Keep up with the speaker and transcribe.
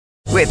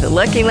With the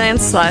Lucky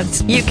Land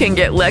Slots, you can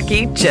get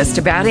lucky just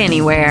about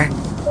anywhere.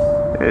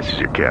 This is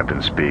your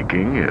captain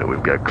speaking.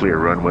 We've got clear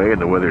runway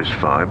and the weather's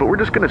fine, but we're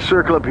just going to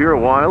circle up here a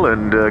while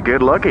and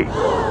get lucky.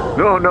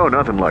 No,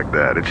 nothing like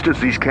that. It's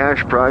just these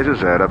cash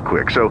prizes add up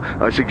quick. So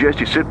I suggest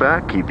you sit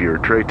back, keep your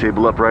tray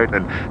table upright,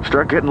 and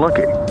start getting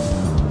lucky.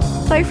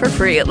 Play for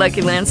free at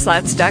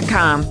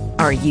LuckyLandSlots.com.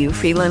 Are you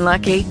feeling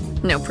lucky?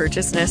 No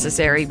purchase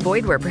necessary.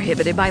 Void where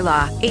prohibited by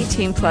law.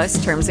 18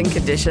 plus terms and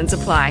conditions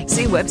apply.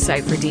 See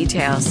website for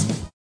details.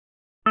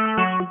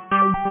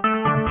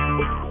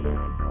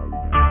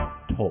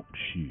 Talk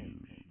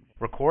shoes.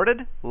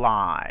 Recorded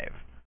live.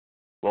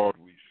 Lord,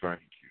 we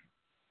thank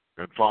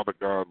you. And Father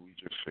God, we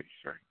just say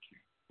thank you.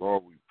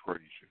 Lord, we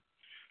praise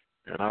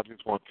you. And I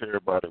just want to tell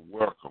everybody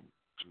welcome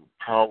to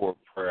Power of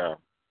Prayer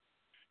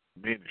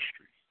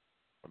Ministry.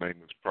 My name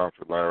is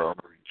Prophet Larry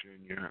Honorary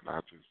Jr., and I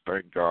just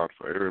thank God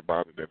for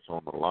everybody that's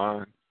on the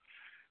line.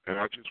 And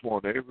I just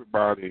want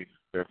everybody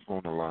that's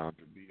on the line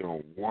to be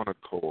on one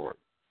accord,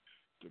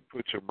 to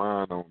put your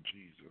mind on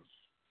Jesus.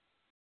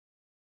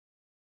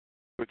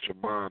 Put your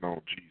mind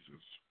on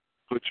Jesus.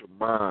 Put your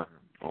mind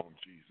on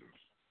Jesus.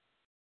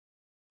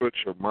 Put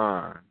your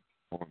mind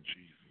on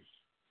Jesus.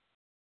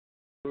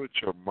 Put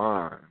your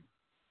mind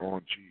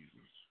on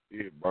Jesus.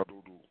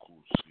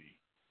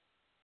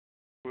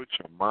 Put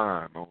your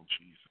mind on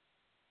Jesus.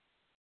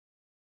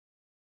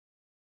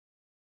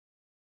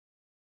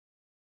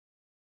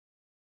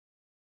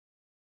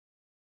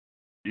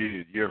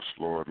 Yes,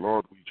 Lord.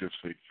 Lord, we just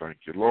say thank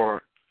you.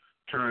 Lord,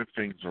 turn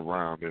things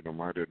around in the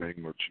mighty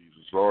name of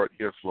Jesus. Lord,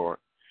 yes, Lord.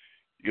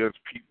 Yes,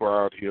 people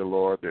out here,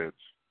 Lord,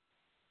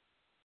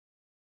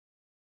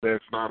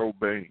 that's not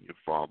obeying you,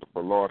 Father.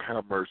 But, Lord,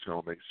 have mercy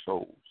on their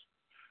souls.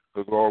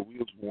 Because, Lord, we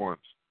was once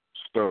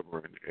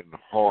stubborn and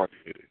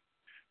hard-headed.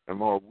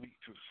 And, Lord, weak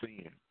to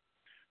sin.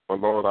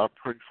 But, Lord, I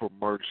pray for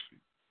mercy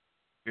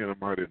in the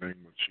mighty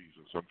name of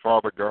Jesus. And,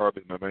 Father God,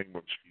 in the name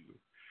of Jesus,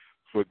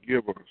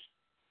 forgive us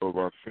of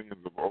our sins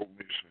of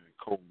omission and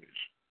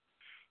commission.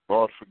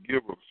 Lord,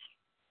 forgive us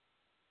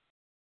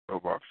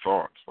of our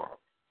thoughts, Father.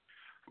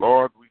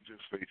 Lord, we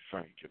just say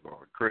thank you,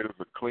 Lord. Create us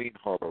a clean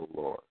heart, O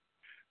Lord,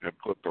 and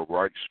put the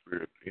right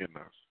spirit in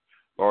us.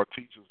 Lord,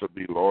 teach us to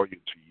be loyal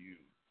to you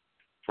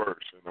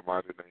first in the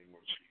mighty name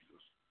of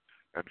Jesus.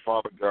 And,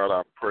 Father God,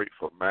 I pray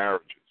for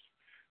marriages.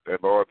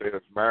 That, Lord,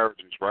 there's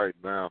marriages right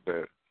now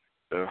that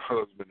the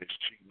husband is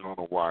cheating on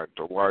the wife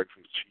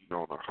is cheating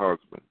on the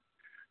husband.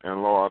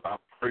 And, Lord, I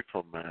pray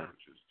for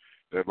marriages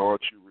that, Lord,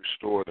 you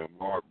restore them.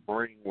 Lord,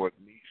 bring what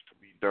needs to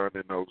be done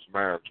in those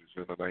marriages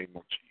in the name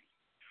of Jesus.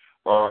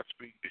 Lord, I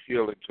speak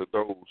healing to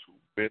those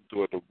who've been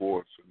through a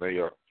divorce and they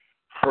are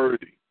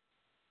hurting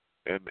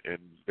and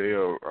they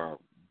are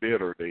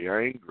bitter, they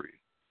are angry.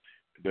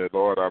 That,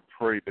 Lord, I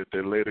pray that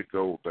they let it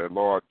go. That,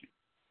 Lord,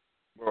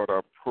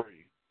 I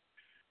pray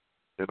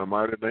in the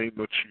mighty name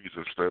of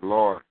Jesus that,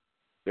 Lord,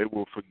 they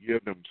will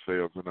forgive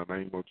themselves in the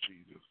name of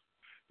Jesus.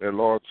 That,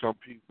 Lord, some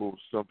people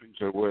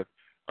say, well,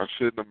 I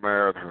shouldn't have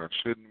married her. I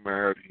shouldn't have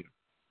married him.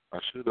 I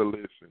should have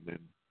listened. And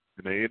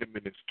the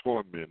enemy is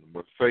tormenting.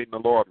 But Satan, the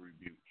Lord,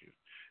 rebuke you.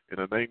 In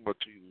the name of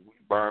Jesus, we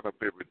bind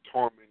up every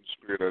tormenting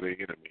spirit of the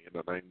enemy in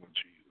the name of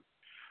Jesus.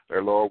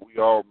 That, Lord,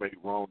 we all make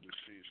wrong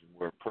decisions.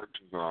 We're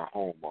purchasing our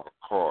home, our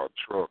car, our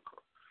truck,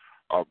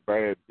 our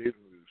bad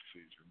business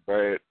decisions,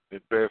 bad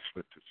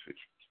investment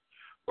decisions.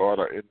 Lord,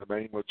 in the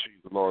name of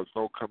Jesus, Lord, there's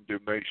no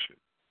condemnation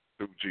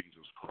through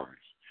Jesus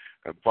Christ.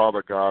 And,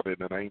 Father God, in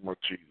the name of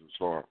Jesus,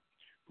 Lord,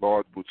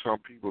 with some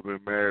people have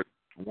been married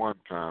one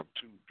time,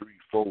 2, 3,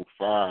 4,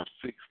 5,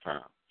 6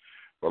 times.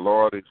 But,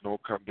 Lord, there's no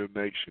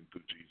condemnation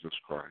through Jesus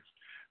Christ.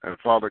 And,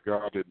 Father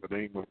God, in the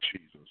name of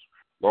Jesus,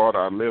 Lord,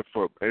 I lift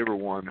up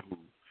everyone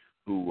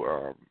who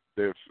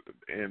there's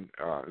in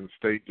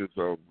stages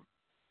of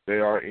they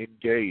are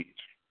engaged.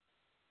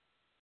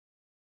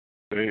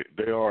 They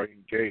are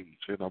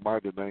engaged in the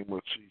mighty name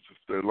of Jesus.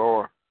 That,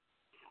 Lord,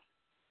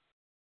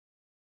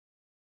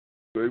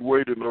 they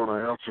waited on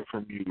an answer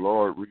from you,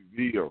 Lord.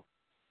 Reveal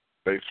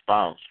their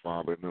spouse,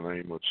 Father, in the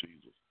name of Jesus.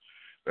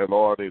 That,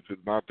 Lord, if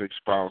it's not their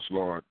spouse,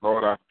 Lord,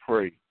 I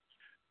pray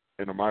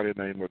in the mighty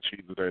name of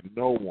Jesus that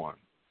no one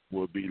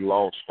will be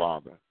lost,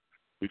 Father,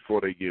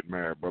 before they get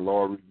married. But,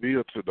 Lord,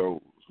 reveal to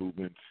those who've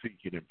been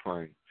seeking and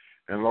praying.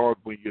 And, Lord,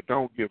 when you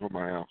don't give them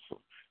an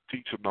answer,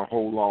 teach them to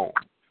hold on.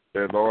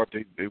 That, Lord,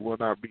 they will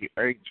not be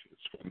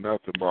anxious for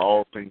nothing, but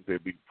all things they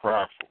be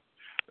prideful.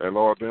 That,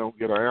 Lord, they don't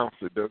get an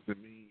answer. It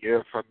doesn't mean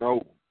yes or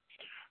no.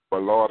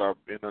 But, Lord,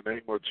 in the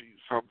name of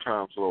Jesus,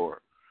 sometimes, Lord,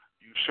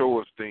 you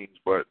show us things,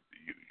 but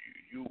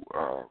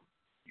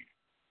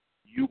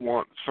you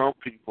want some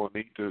people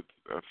need to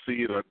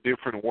see it a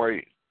different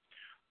way.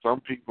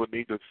 Some people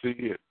need to see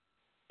it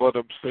for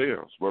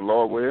themselves. But,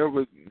 Lord,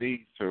 wherever it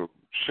needs to,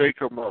 shake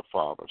them up,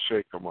 Father,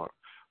 shake them up.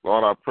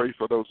 Lord, I pray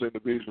for those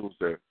individuals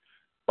that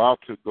about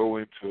to go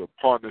into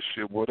a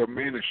partnership with a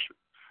ministry,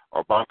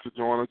 about to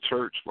join a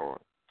church,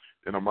 Lord.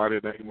 In the mighty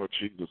name of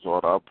Jesus,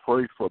 Lord, I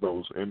pray for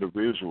those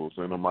individuals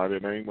in the mighty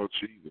name of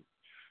Jesus.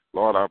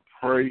 Lord, I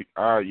pray,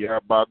 I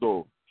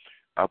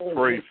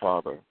pray,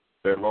 Father,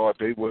 that, Lord,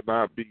 they will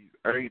not be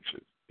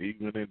anxious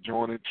even in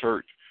joining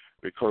church,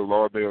 because,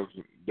 Lord,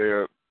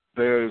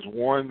 there is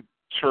one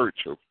church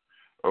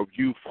of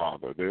you,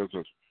 Father. There's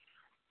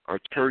a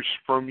church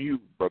from you,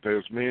 but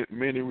there's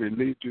many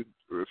religious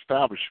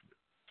establishments.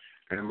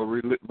 And,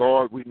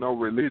 Lord, we know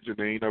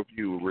religion ain't of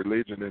you.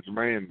 Religion is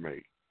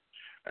man-made.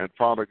 And,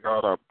 Father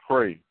God, I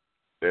pray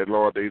that,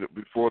 Lord,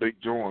 before they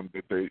join,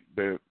 that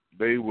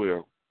they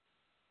will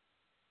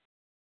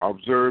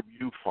observe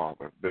you,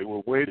 Father. They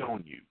will wait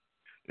on you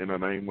in the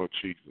name of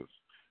Jesus.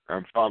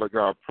 And, Father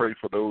God, pray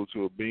for those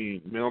who are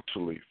being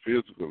mentally,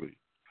 physically,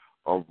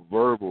 or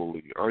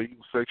verbally, or even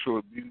sexually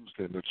abused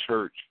in the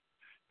church.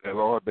 And,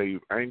 Lord, they're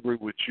angry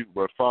with you.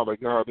 But, Father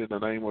God, in the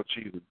name of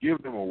Jesus,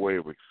 give them a way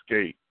of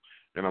escape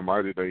in the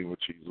mighty name of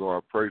Jesus.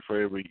 Lord, I pray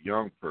for every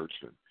young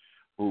person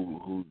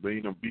who's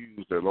being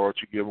abused, that, Lord,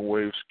 you give them a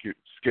way of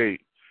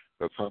escape.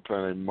 That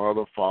sometimes their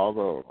mother,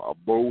 father, or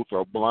both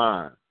are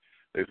blind.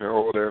 They say,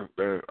 oh,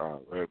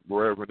 that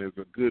reverend is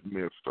a good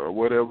minister, or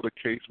whatever the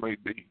case may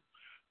be.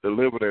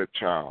 Deliver that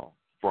child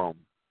from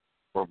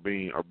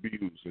being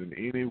abused in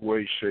any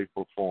way, shape,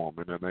 or form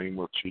in the name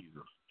of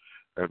Jesus.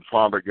 And,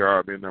 Father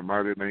God, in the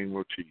mighty name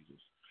of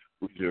Jesus,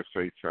 we just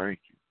say thank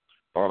you.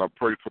 Lord, I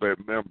pray for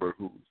that member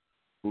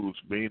who's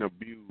being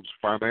abused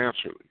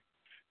financially.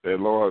 That,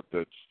 Lord,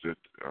 the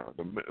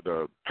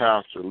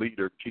pastor,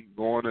 leader, keep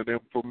going to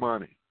them for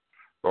money.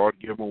 Lord,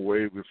 give them a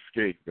way of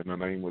escape in the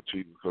name of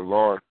Jesus. Because,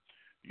 Lord,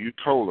 you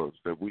told us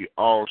that we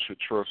all should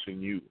trust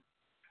in you,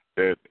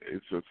 that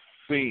it's a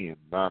sin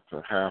not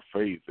to have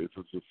faith. It's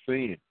a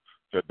sin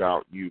to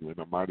doubt you in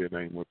the mighty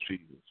name of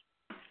Jesus.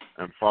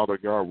 And, Father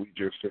God, we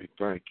just say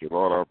thank you.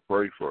 Lord, I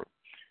pray for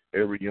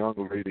every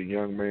young lady,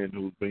 young man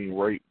who's being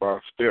raped by a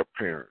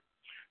step-parent,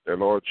 that,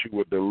 Lord, you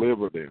would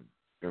deliver them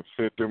and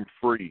set them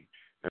free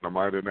in the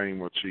mighty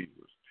name of Jesus.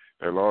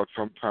 And, Lord,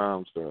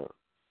 sometimes the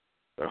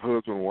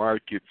husband and wife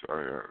get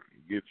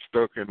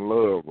stuck in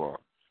love,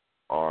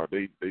 or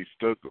they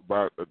stuck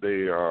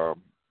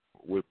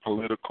with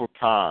political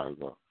ties,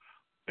 or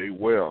their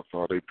wealth,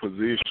 or their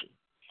position.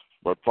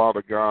 But,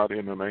 Father God,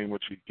 in the name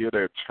of Jesus, give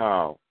that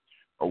child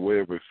a way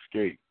of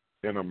escape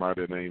in the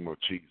mighty name of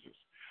Jesus.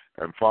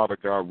 And, Father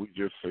God, we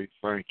just say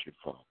thank you,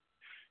 Father.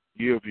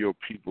 Give your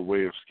people a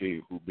way of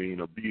escape who are being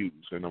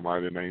abused in the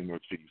mighty name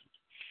of Jesus.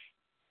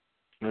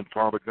 And,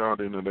 Father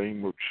God, in the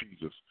name of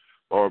Jesus,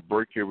 Lord,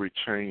 break every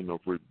chain of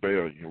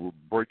rebellion.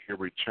 Break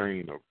every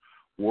chain of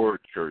word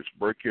curse.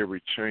 Break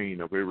every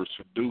chain of every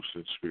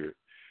seducing spirit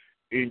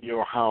in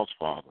your house,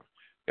 Father,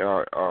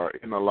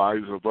 in the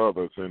lives of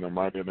others in the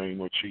mighty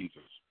name of Jesus.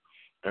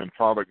 And,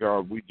 Father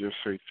God, we just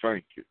say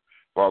thank you.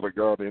 Father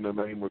God, in the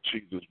name of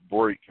Jesus,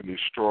 break and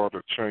destroy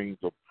the chains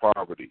of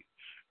poverty,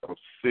 of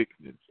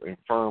sickness,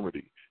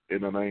 infirmity,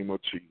 in the name of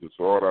Jesus.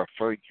 Lord, I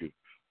thank you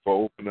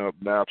for opening up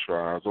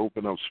natural eyes,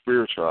 open up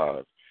spiritual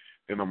eyes,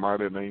 in the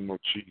mighty name of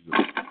Jesus.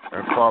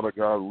 And, Father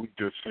God, we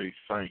just say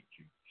thank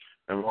you.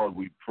 And, Lord,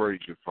 we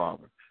praise you,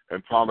 Father.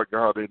 And, Father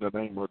God, in the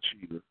name of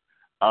Jesus,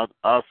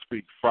 I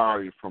speak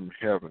fire from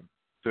heaven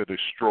to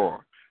destroy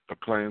the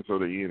plans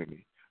of the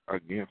enemy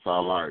against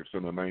our lives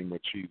in the name of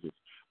Jesus.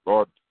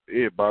 Lord,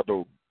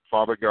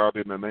 Father God,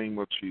 in the name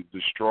of Jesus,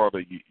 destroy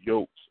the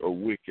yokes of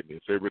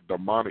wickedness, every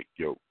demonic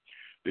yoke,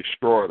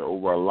 destroy it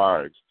over our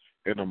lives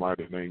in the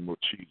mighty name of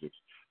Jesus.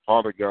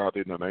 Father God,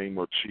 in the name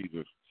of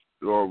Jesus,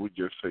 Lord, we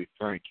just say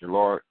thank you.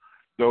 Lord,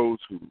 those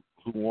who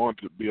want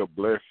to be a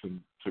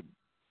blessing,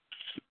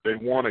 they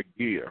want to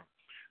give.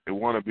 They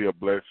want to be a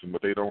blessing,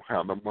 but they don't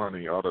have the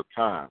money or the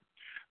time.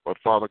 But,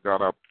 Father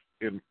God,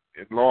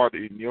 Lord,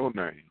 in your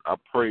name, I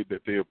pray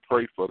that they'll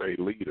pray for their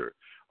leader,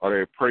 or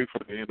they'll pray for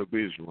the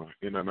individual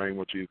in the name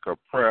of Jesus, because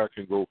prayer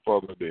can go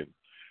further than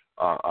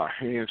a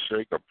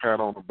handshake, a pat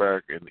on the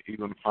back, and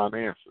even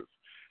finances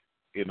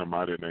in the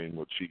mighty name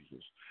of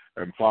Jesus.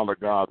 And, Father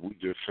God, we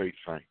just say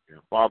thank you.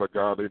 Father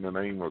God, in the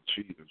name of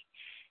Jesus,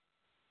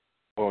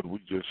 Lord, we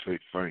just say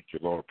thank you,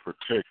 Lord.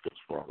 Protect us,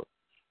 Father.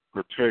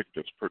 Protect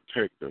us,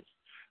 protect us.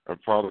 And,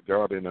 Father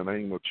God, in the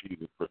name of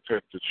Jesus,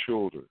 protect the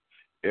children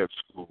at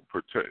school.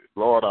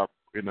 Lord,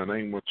 in the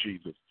name of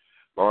Jesus,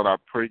 Lord, I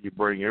pray you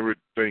bring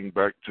everything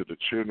back to the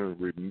children's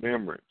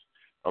remembrance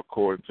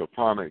according to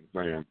final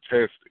exam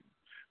testing,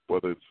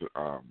 whether it's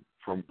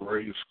from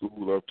grade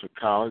school up to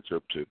college,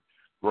 up to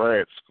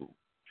grad school,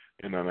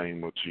 in the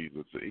name of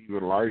Jesus,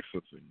 even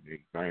licensing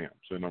exams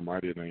in the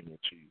mighty name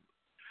of Jesus,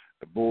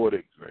 the board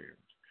exams.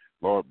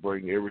 Lord,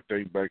 bring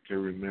everything back to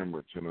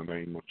remembrance in the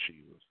name of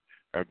Jesus.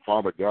 And,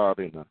 Father God,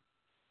 in the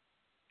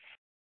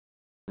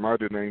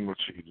mighty name of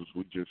Jesus,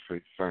 we just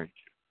say thank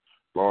you.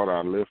 Lord,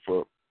 I lift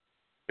up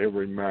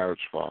every marriage,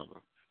 Father,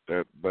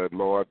 that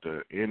Lord,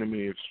 the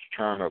enemy is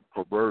trying to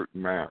pervert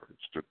marriage,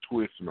 to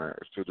twist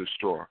marriage, to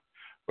destroy.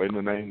 But in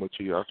the name of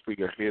Jesus, I speak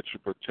a hedge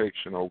of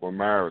protection over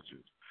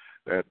marriages.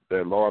 That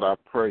Lord, I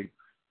pray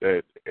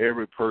that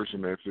every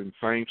person that's in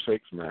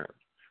same-sex marriage,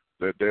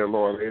 that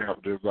Lord, they have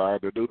a desire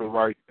to do the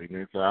right thing.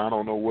 They say, I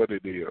don't know what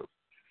it is,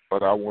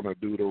 but I want to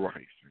do the right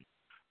thing.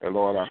 And,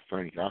 Lord, I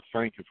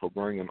thank you for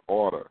bringing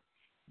order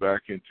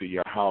back into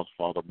your house,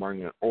 Father,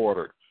 bringing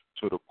order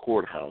to the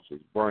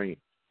courthouses, bring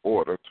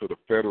order to the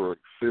federal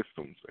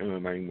systems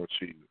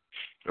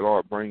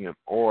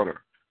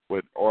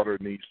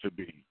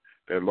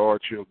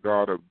you're a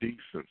God of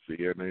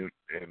decency and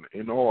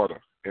in order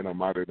in the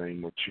mighty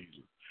name of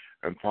Jesus.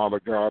 And Father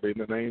God, in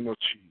the name of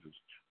Jesus,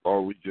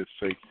 Lord, we just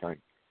say thank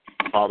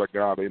you. Father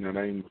God, in the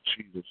name of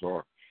Jesus,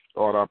 Lord,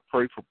 I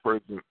pray for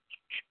President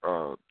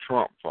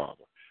Trump,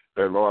 Father,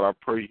 that, Lord, I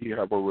pray he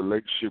have a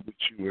relationship with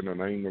you in the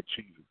name of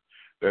Jesus.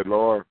 That,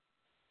 Lord,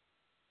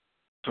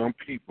 some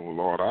people,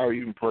 Lord, I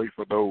even pray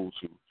for those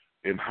who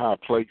in high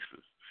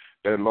places,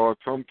 that, Lord,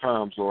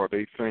 sometimes, Lord,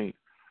 they think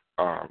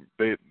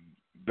they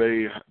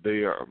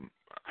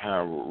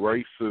have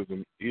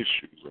racism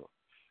issues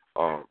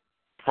or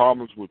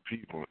problems with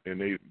people,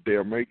 and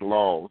they'll make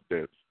laws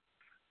that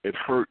it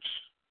hurts,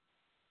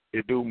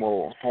 it do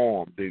more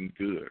harm than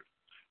good.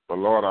 But,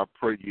 Lord, I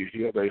pray you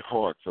heal their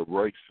hearts of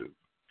racism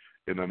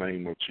in the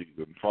name of Jesus.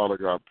 And, Father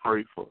God,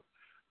 pray for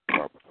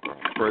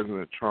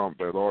President Trump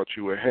that, Lord,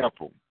 you will help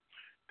him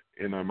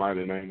in the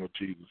mighty name of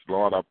Jesus.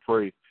 Lord, I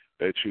pray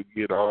that you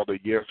get all the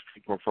yes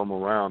people from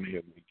around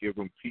him and give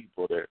him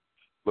people that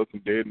look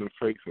him dead in the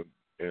face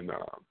and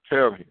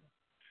tell him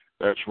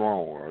that's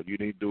wrong or you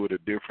need to do it a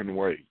different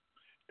way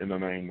in the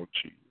name of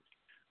Jesus.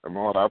 And,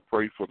 Lord, I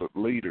pray for the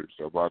leaders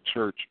of our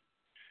church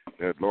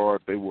that,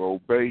 Lord, they will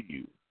obey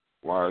you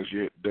while as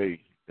yet day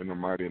in the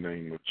mighty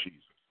name of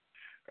Jesus.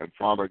 And,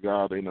 Father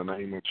God, in the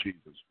name of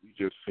Jesus, we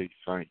just say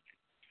thank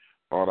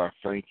you. Lord, I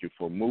thank you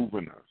for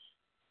moving us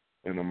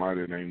in the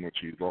mighty name of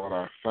Jesus. Lord,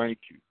 I thank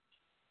you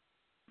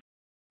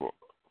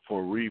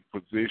for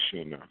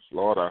repositioning us.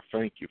 Lord, I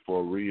thank you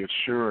for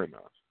reassuring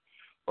us.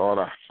 Lord,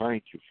 I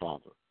thank you,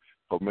 Father,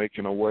 for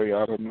making a way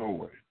out of no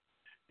way.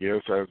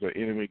 Yes, as the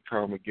enemy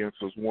come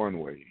against us one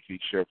way, he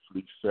shall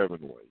flee 7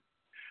 ways.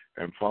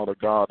 And, Father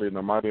God, in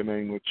the mighty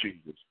name of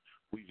Jesus,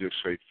 we just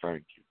say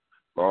thank you.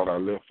 Lord, I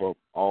lift up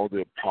all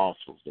the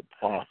apostles, the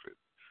prophets.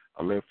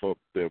 I lift up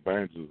the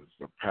evangelists,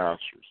 the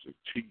pastors, the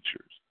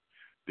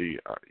teachers.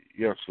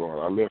 Yes, Lord,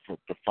 I lift up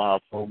the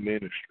fivefold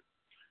ministry.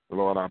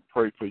 Lord, I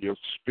pray for your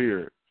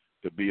spirit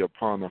to be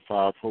upon the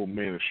fivefold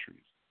ministries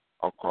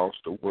across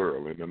the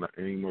world in the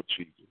name of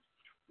Jesus.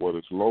 Whether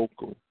it's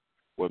local,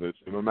 whether it's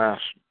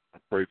international, I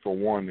pray for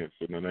oneness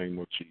in the name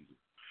of Jesus.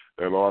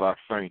 That, Lord, I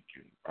thank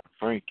you. I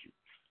thank you.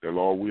 That,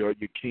 Lord, we are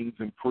your kings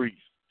and priests.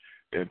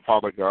 And,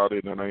 Father God,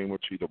 in the name of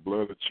Jesus, the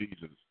blood of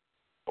Jesus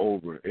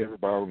over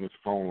everybody on this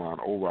phone line,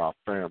 over our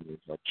families,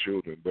 our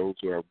children, those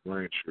who have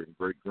grandchildren,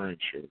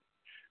 great-grandchildren,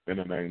 in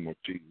the name of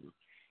Jesus.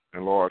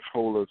 And, Lord,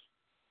 hold us,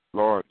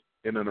 Lord,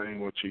 in the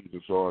name of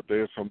Jesus, Lord,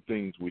 there are some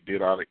things we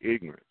did out of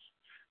ignorance.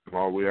 And,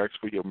 Lord, we ask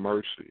for your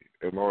mercy.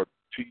 And, Lord,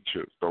 teach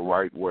us the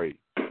right way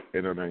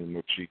in the name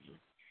of Jesus.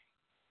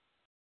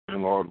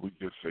 And, Lord, we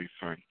just say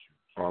thank you.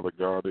 Father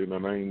God, in the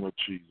name of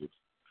Jesus.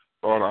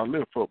 Lord, I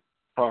lift up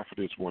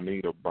Prophetess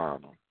Juanita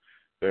Bonham.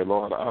 That,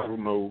 Lord, I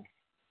don't know,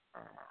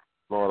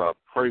 Lord, I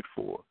pray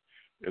for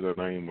in the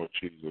name of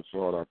Jesus.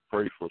 Lord, I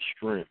pray for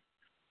strength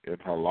in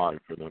her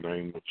life in the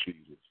name of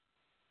Jesus.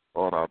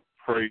 Lord, I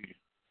pray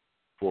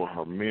for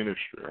her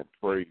ministry. I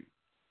pray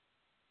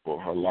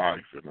for her life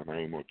in the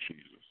name of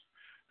Jesus.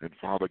 And,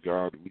 Father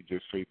God, we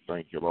just say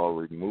thank you.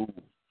 Lord, remove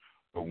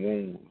the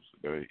wounds,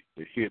 the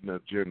hidden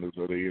agendas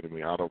of the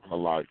enemy out of her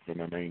life in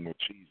the name of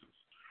Jesus.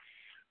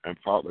 And,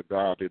 Father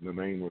God, in the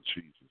name of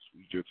Jesus,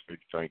 we just say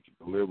thank you.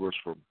 Deliver us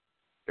from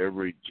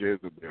every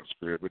Jezebel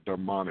spirit, every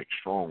demonic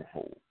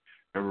stronghold,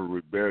 every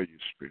rebellious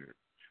spirit.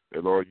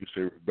 That, Lord, you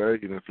say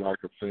rebellion is like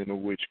a sin of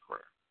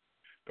witchcraft.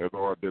 That,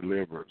 Lord,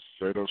 deliver us,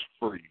 set us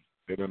free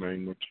in the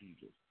name of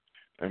Jesus.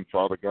 And,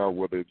 Father God,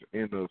 whether it's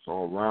in us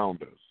or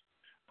around us,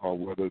 or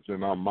whether it's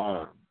in our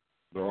mind,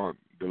 Lord,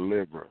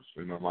 deliver us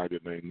in the mighty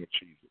name of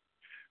Jesus.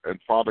 And,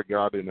 Father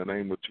God, in the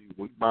name of Jesus,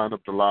 we bind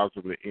up the lives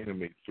of the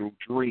enemy through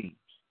dreams.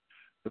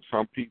 But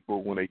some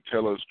people, when they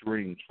tell us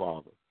dreams,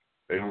 Father,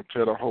 they don't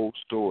tell the whole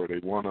story.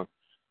 They want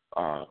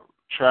to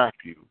trap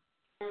you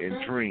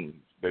in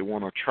dreams. They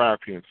want to trap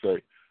you and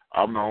say,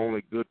 I'm the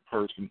only good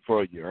person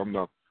for you. I'm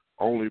the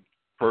only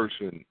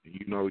person,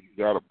 you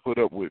got to put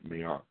up with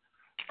me.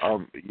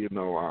 I'm the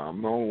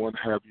only one to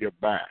have your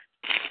back.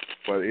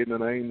 But in the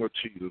name of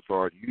Jesus,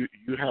 Lord,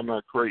 you have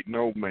not created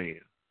no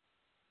man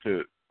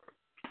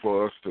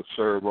for us to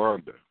serve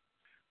under,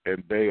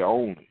 and they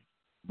only.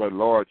 But,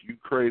 Lord, you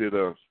created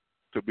us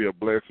to be a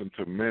blessing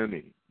to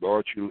many.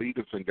 Lord, you lead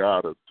us and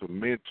guide us to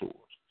mentors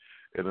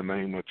in the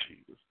name of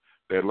Jesus.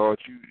 That, Lord,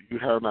 you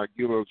have not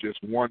given us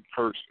just one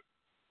person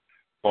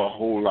for a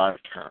whole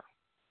lifetime.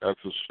 That's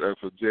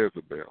a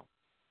Jezebel.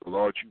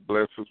 Lord, you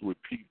bless us with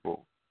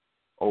people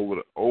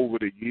over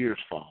the years,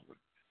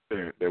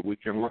 Father, that we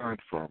can learn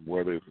from,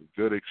 whether it's a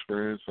good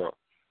experience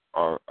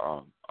or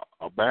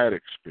a bad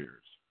experience.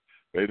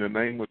 In the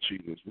name of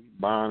Jesus, we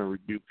bind and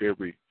rebuke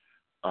every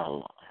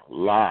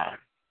lie,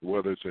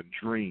 whether it's in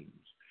dreams,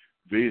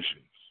 visions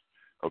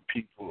of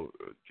people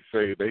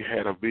say they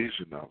had a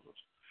vision of us.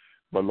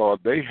 But, Lord,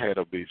 they had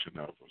a vision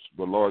of us.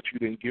 But, Lord, you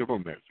didn't give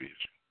them that vision.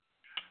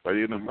 But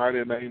in the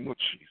mighty name of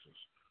Jesus,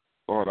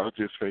 Lord, I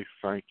just say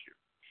thank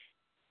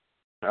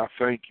you. I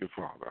thank you,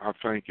 Father. I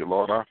thank you,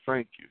 Lord. I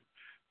thank you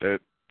that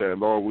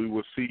Lord, we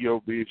will see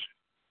your vision.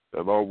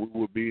 That, Lord, we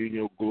will be in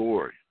your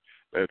glory.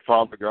 That,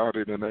 Father God,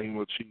 in the name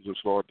of Jesus,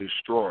 Lord,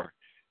 destroy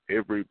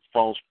every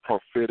false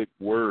prophetic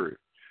word,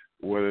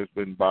 whether it's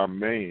been by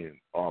man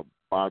or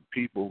by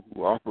people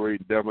who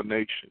operate in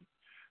divination,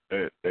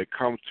 that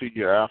comes to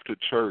you after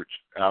church,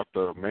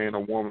 after a man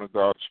or woman of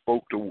God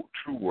spoke the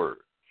true word.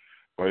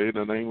 But in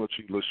the name of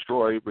Jesus,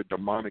 destroy every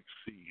demonic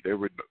seed,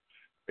 every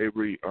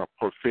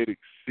prophetic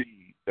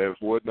seed that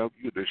wasn't of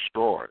you,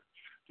 destroy it.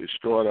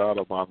 Destroy it out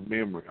of our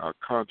memory, our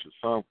conscious,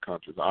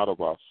 subconscious, out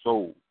of our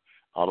soul,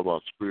 out of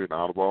our spirit,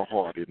 out of our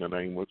heart, in the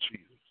name of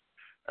Jesus.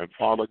 And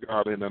Father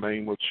God, in the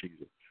name of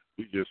Jesus,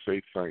 we just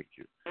say thank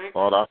you.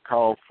 Lord, I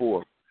call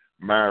forth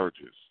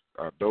marriages,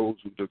 those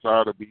who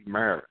desire to be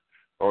married.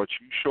 Lord,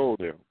 you show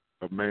them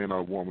a man or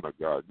a woman of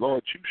God.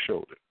 Lord, you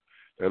show them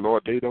that,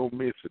 Lord, they don't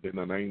miss it in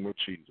the name of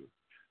Jesus.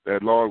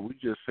 That, Lord, we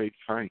just say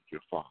thank you,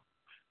 Father.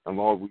 And,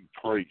 Lord, we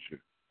praise you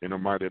in the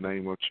mighty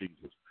name of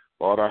Jesus.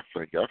 Lord, I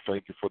thank you. I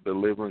thank you for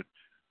delivering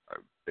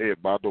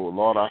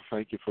Lord, I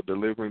thank you for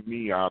delivering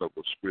me out of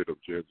the spirit of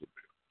Jezebel,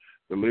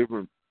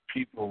 delivering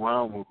people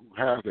around me who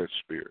have that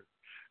spirit.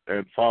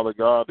 And, Father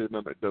God,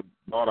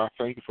 Lord, I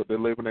thank you for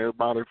delivering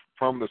everybody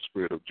from the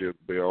spirit of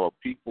Jezebel, or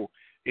people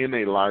in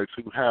their lives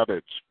who have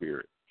that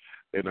spirit,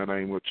 in the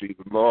name of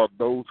Jesus. Lord,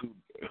 those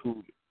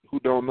who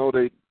don't know,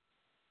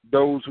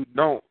 those who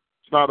don't,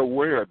 it's not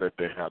aware that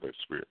they have that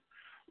spirit.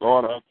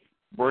 Lord, I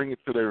bring it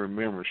to their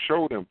remembrance.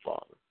 Show them,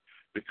 Father,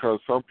 because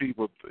some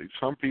people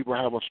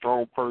have a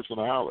strong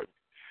personality,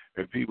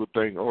 and people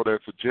think, oh,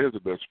 that's a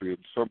Jezebel spirit.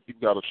 Some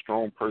people got a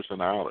strong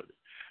personality,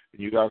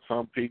 and you got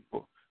some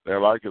people that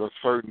like it a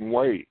certain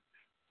way.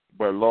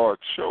 But, Lord,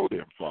 show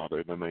them, Father,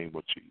 in the name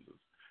of Jesus,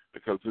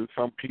 because there's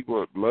some people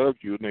that love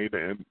you,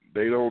 and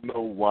they don't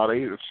know why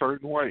they a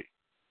certain way.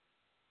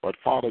 But,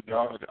 Father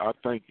God, I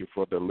thank you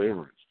for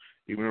deliverance.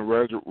 Even in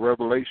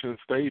Revelation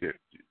stated,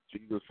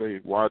 Jesus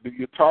said, why do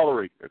you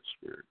tolerate that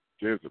spirit,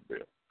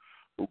 Jezebel,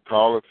 who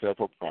call herself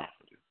a prophet?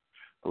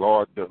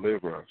 Lord,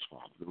 deliver us,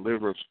 Father.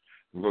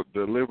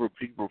 Deliver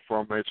people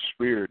from that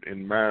spirit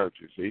in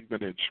marriages,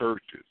 even in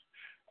churches,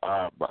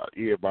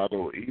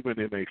 even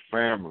in a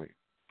family,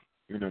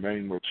 in the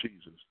name of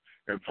Jesus.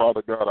 And,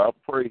 Father God, I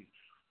pray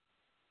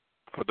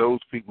for those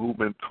people who've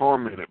been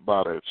tormented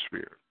by that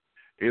spirit.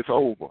 It's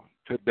over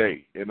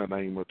today, in the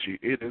name of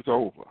Jesus. It is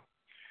over.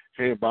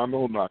 It is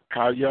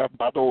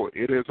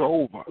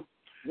over,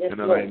 in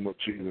the name of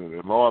Jesus.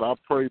 And, Lord, I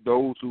pray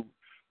those who've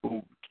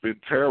been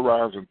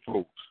terrorizing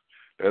folks,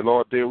 that,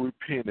 Lord, they'll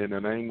repent in the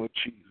name of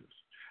Jesus.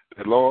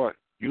 That, Lord,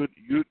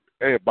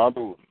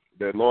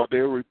 that, Lord,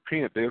 they'll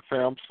repent. They'll say,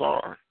 I'm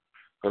sorry.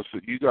 Because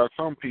you got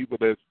some people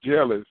that's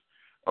jealous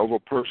of a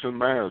person's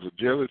marriage,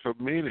 jealous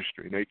of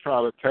ministry, and they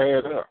try to tear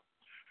it up.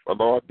 But,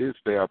 Lord, this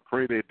day I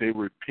pray that they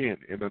repent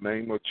in the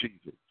name of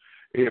Jesus.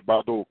 That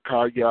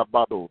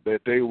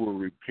they will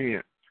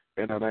repent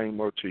in the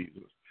name of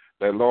Jesus.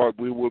 That, Lord,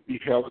 we will be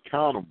held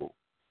accountable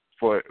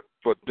for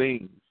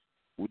things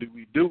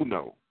we do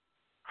know,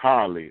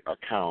 highly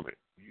accounted.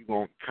 You're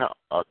going to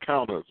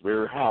account us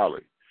very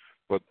highly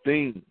for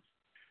things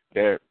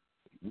that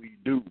we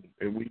do,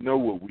 and we know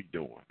what we're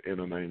doing in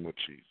the name of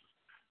Jesus.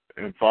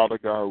 And, Father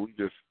God, we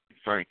just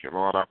thank you,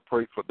 Lord. I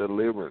pray for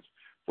deliverance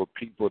for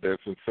people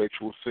that's in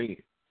sexual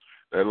sin.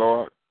 That,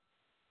 Lord,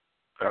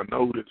 I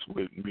know this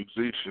with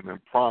musicians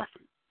and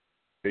prophets.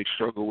 They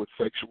struggle with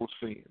sexual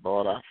sin.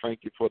 Lord, I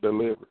thank you for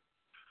deliverance.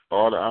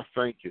 Lord, I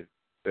thank you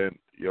that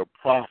your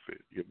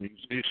prophet, your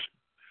musician,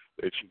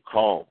 that you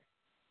call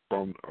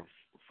from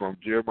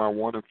Jeremiah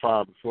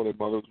 1:5 before their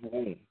mother's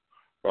womb.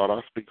 Lord,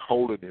 I speak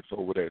holiness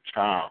over that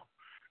child.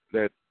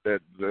 That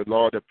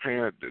Lord, the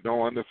parent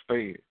don't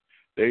understand.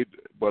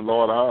 But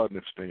Lord, I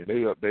understand.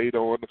 They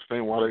don't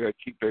understand why they got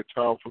to keep that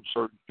child from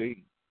certain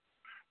things,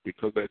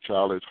 because that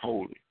child is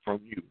holy from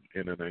you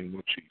in the name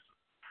of Jesus.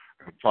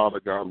 And, Father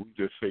God, we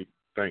just say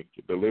thank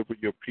you. Deliver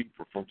your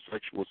people from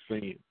sexual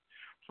sin,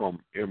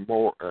 from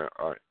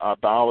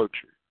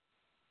idolatry,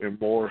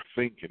 immoral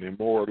thinking,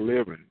 immoral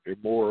living,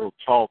 immoral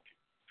talking.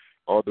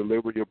 Or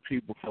deliver your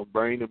people from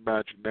vain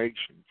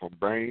imagination, from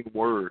vain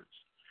words,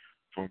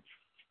 from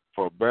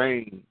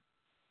vain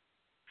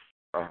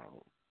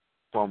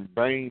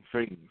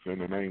things in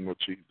the name of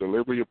Jesus.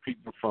 Deliver your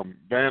people from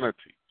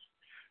vanities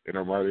in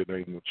the mighty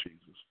name of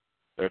Jesus.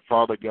 That,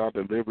 Father God,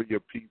 deliver your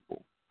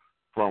people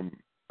from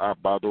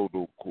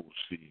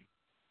Abadodokosi.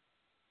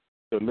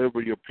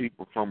 Deliver your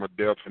people from a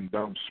deaf and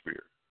dumb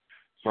spirit.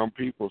 Some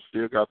people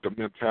still got the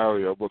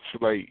mentality of a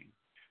slave.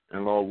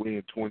 And, Lord, we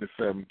in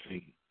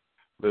 2017.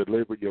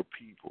 Deliver your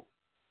people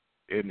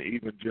and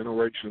even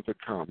generations to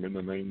come in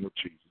the name of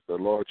Jesus. The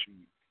Lord,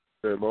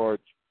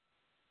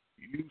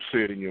 you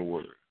said in your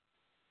word,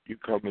 you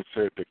come and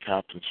set the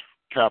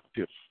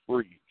captives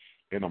free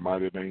in the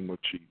mighty name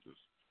of Jesus.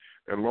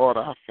 And, Lord,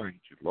 I thank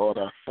you. Lord,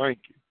 I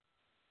thank you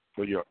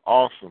for your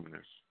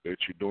awesomeness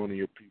that you're doing in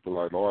your people.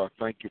 Lord, I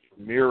thank you for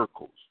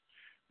miracles.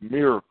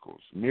 Lord,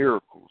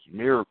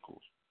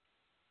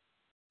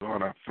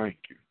 I thank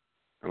you.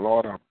 And,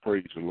 Lord, I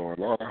praise you, Lord.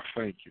 Lord, I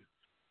thank you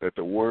that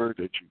the word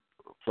that you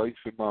place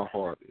in my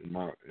heart, in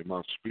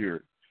my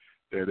spirit,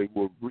 that it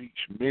will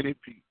reach many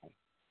people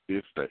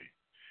this day.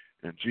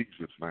 In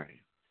Jesus' name.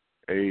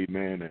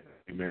 Amen and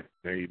amen.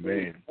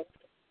 Amen.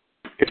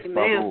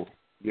 Amen.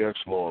 Yes,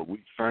 Lord,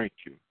 we thank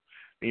you.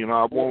 You know,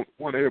 I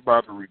want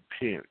everybody to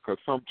repent, because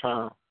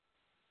sometimes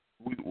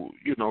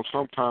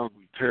sometimes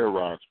we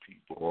terrorize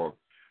people, or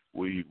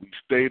we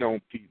stayed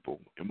on people,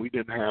 and we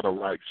didn't have the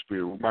right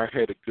spirit. We might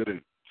have had a good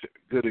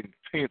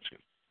intention,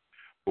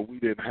 but we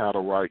didn't have the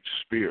right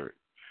spirit.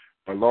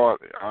 But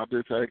Lord, I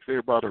just ask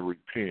everybody to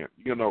repent.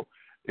 You know,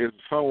 if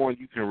someone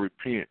you can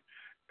repent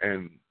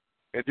and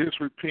just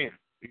repent.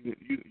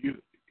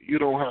 You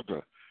don't have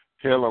to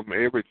tell them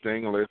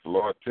everything unless the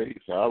Lord tells you.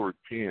 So I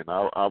repent.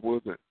 I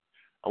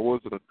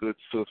wasn't a good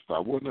sister. I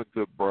wasn't a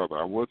good brother.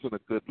 I wasn't a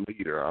good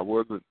leader. I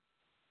wasn't.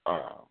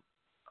 I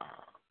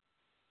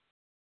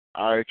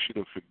ask you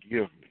to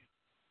forgive me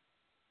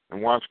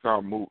and watch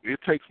God move. It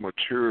takes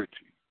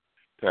maturity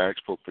to ask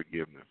for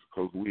forgiveness,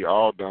 because we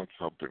all done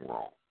something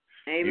wrong.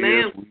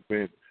 Amen.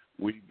 Yes,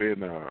 we've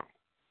been a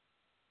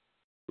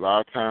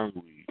lot of times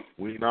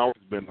we ain't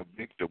always been a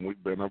victim.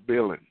 We've been a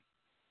villain.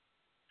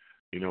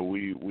 You know,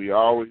 we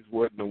always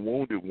wasn't the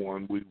wounded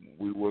one.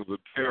 We was a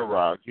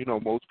terrorized. You know,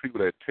 most people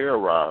that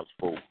terrorize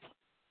folks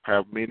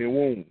have many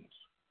wounds.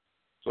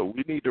 So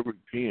we need to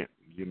repent.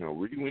 You know,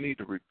 we need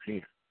to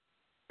repent.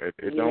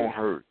 It don't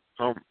hurt.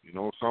 Some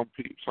of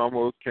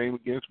us came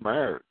against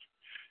marriage.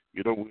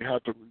 You know, we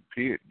have to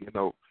repent. You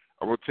know,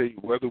 I will tell you,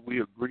 whether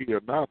we agree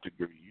or not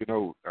agree.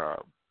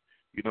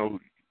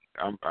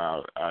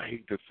 I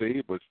hate to say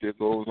it, but it still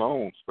goes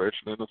on,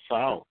 especially in the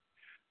South,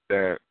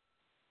 that,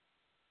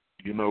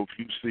 you know, if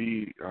you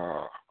see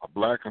a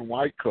black and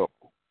white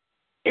couple,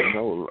 you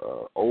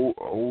know,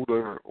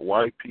 older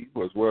white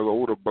people as well as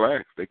older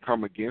blacks, they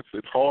come against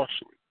it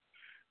harshly.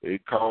 They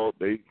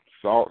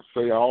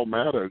say all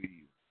manner of evil.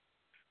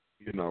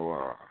 You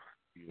know,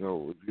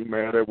 if you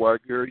mad at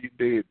white girl, you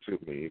dead to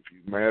me. If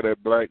you mad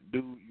at black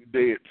dude, you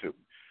dead to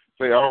me.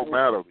 Say all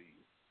manner of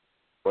evil,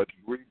 but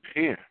you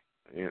repent.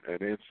 And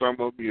then some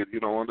of you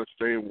don't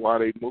understand why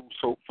they move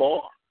so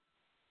far.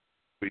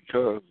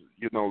 Because,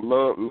 you know,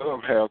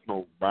 love has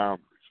no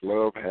boundaries.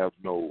 Love has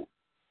no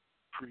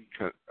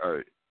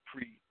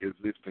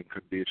pre-existing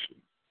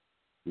conditions.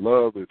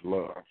 Love is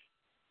love.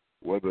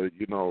 Whether,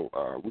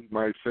 we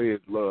might say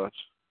it's lust,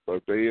 but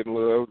if they in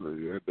love,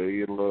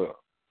 they in love.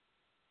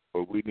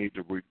 But we need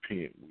to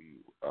repent.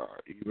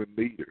 Even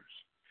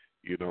leaders,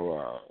 a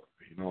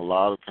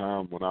lot of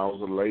times when I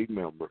was a lay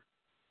member,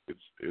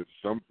 it's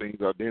some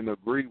things I didn't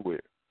agree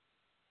with.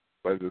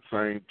 But at the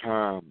same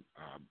time,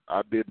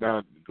 I did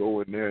not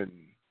go in there and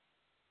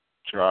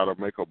try to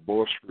make a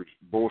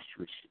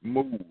boisterous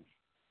move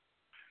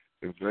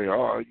and say,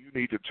 "Oh, you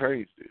need to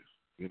change this."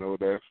 You know,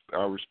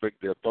 I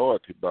respect their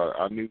authority, but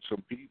I knew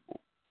some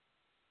people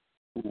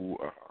who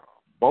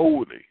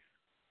boldly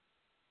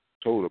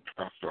told a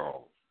pastor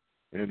off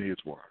and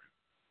his wife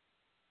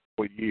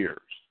for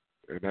years,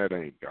 and that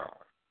ain't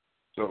God.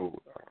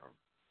 So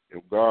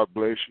if God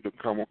bless you to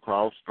come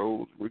across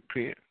those,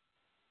 repent.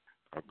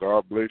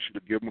 God bless you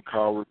to give them a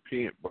call,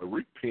 repent, but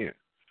repent.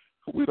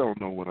 We don't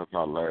know when it's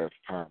our last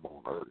time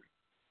on earth.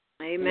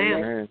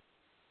 Amen.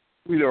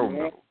 We don't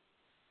know.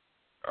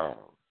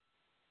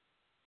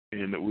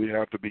 And we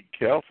have to be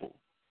careful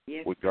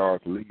with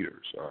God's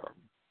leaders.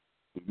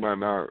 We might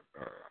not,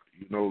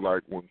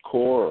 like when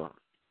Korah,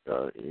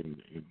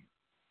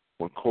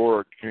 when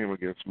Korah came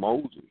against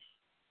Moses,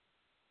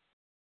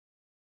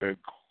 and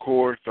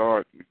Korah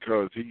thought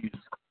because he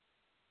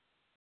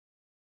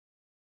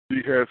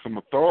had some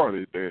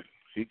authority that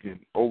he can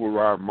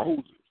override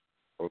Moses.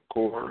 Or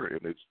Korah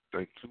and his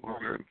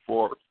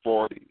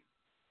 240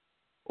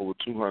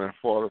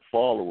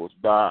 followers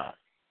died.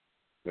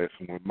 That's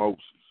when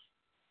Moses.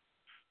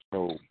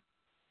 So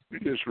we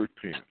just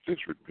repent.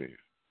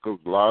 Because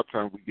a lot of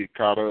times we get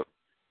caught up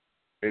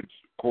in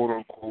quote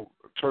unquote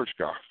church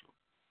gospel.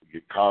 We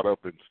get caught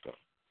up in stuff.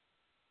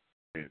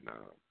 And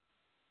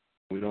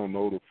we don't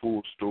know the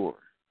full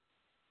story.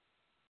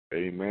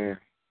 Amen.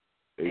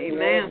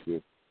 Amen.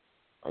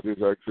 I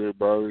just ask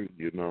everybody,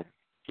 to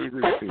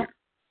repent.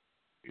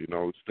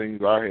 It's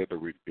things I had to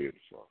repent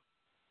for.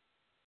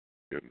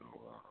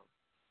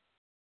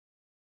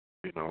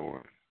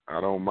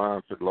 I don't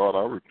mind saying, Lord,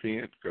 I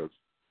repent because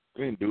I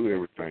didn't do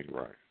everything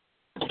right.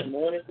 Good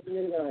morning,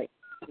 good night.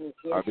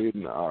 I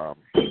didn't. I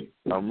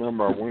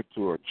remember I went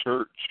to a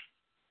church,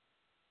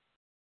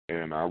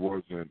 and I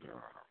wasn't.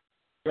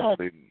 God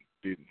didn't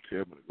tell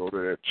me to go to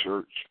that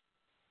church,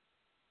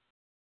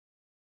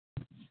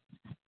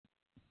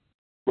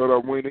 but I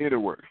went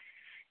anyway.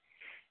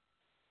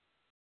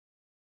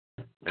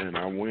 And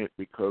I went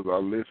because I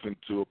listened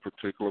to a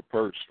particular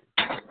person.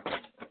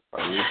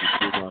 I listened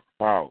to my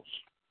spouse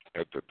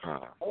at the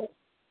time.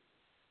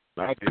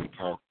 And I didn't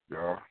talk to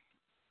God.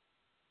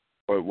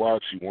 But why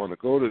she want to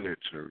go to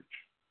that church?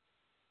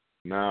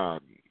 Now I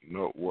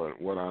know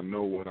what I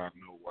know.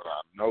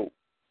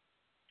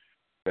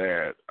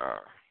 That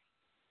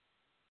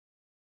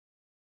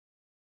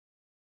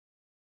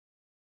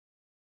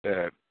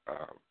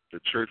the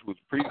church was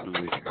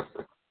pre-positioned,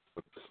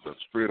 but the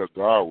Spirit of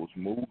God was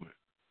moving.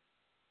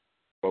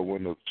 But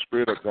when the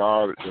Spirit of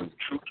God, the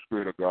true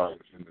Spirit of God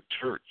is in the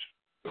church,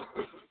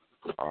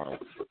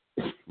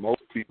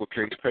 most people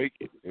can't take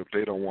it if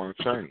they don't want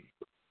to change.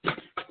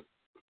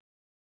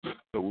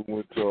 So we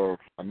went to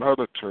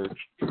another church,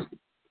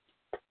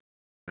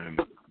 and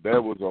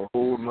that was a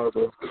whole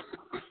nother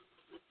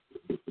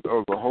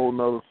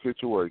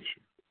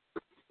situation.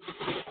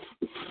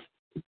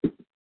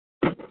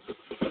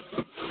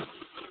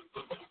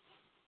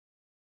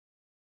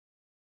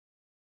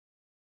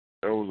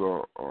 That was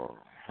a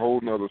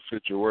whole nother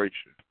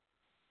situation.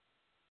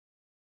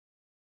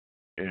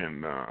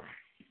 And I,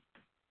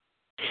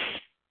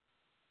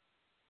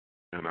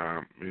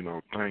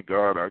 thank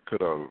God I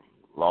could have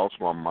lost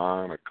my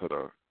mind. I could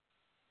have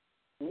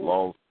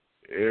lost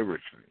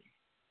everything.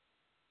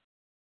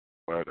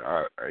 But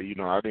I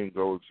didn't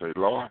go and say,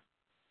 Lord,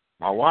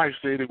 my wife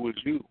said it was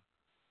you.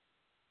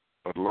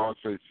 But the Lord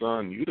said,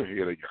 son, you the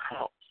head of your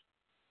house.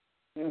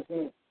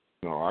 Mm-hmm.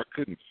 No, I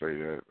couldn't say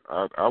that.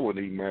 I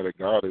wasn't even mad at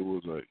God. It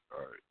was a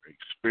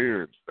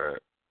experience that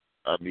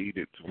I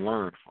needed to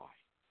learn from.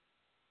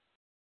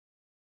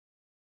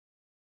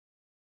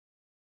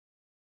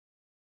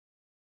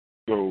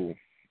 So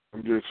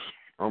I'm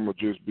gonna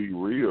just be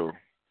real.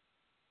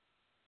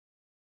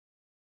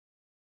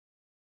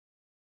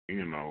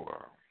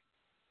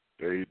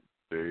 They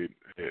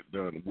had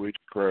done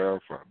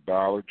witchcraft,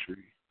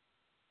 idolatry.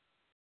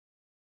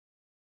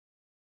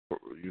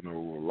 A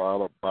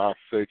lot of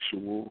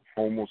bisexual,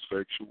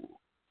 homosexual,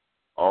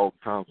 all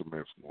kinds of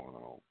mess going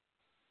on.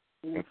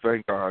 Mm-hmm. And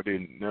thank God I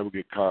didn't never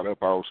get caught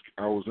up. I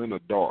was in the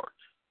dark.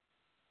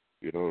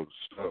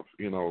 Stuff.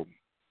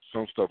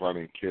 Some stuff I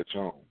didn't catch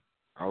on.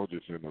 I was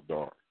just in the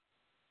dark,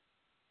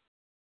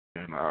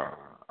 and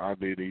I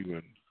didn't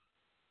even.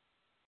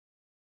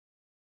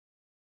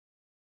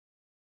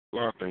 A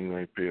lot of things I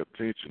didn't pay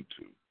attention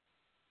to.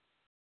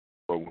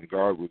 But when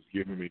God was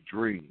giving me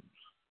dreams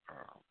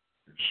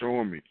and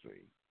showing me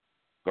things,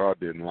 God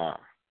didn't lie.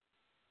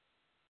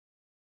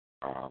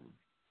 I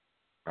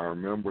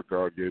remember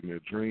God gave me a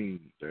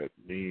dream that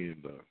me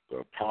and the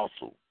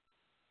apostle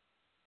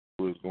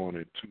was going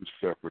in two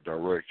separate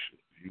directions.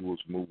 He was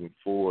moving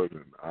forward,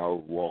 and I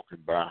was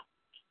walking backwards.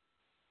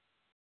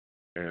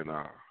 And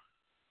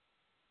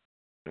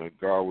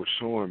God was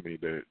showing me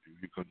that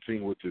if you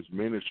continue with this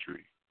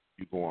ministry,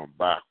 you're going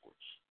backwards.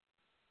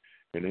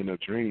 And in a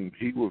dream,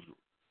 he was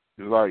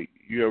like,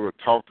 you ever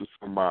talk to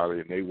somebody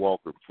and they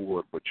walking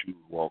forward, but you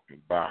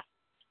walking backwards.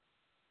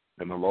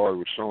 And the Lord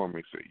was showing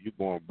me, say, you're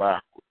going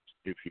backwards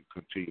if you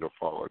continue to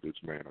follow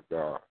this man of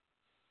God.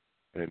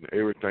 And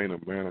everything the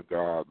man of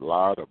God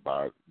lied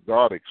about,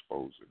 God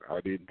exposed it.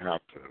 I didn't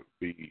have to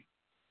be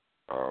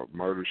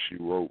Murder, She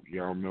Wrote.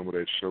 Y'all remember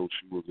that show?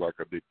 She was like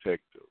a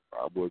detective.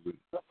 I wasn't,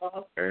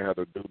 I had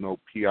to do no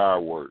PI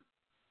work.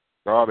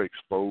 God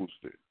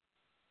exposed it.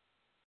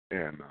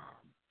 And,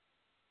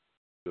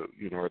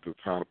 at the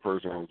time, the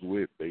person I was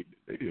with, they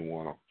didn't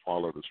want to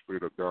follow the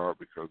Spirit of God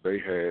because they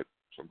had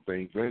some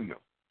things in them.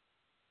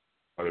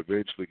 But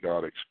eventually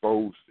God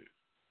exposed it.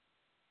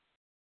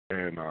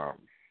 And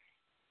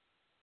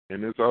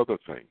this other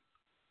thing,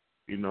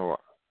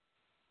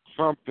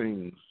 some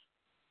things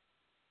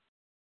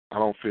I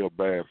don't feel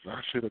bad for.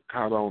 I should have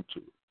caught on to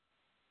it.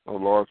 Oh,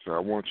 Lord said, I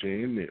want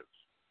you in this.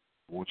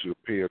 I want you to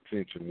pay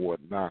attention what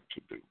not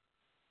to do.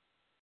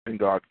 And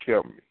God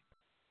kept me.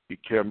 He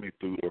kept me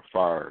through the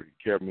fire.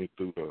 He kept me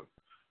through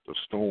the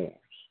storms.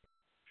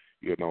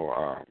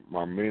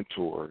 My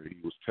mentor, he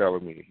was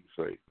telling me, he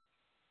said,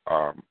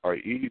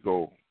 an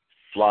eagle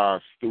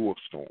flies through a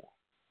storm.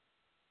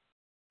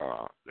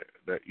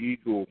 The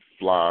eagle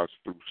flies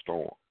through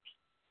storms.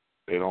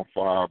 They don't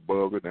fly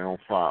above it, they don't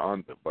fly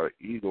under, but an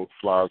eagle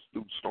flies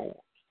through storms.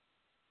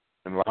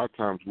 And a lot of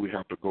times we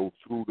have to go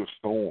through the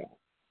storm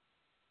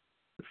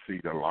to see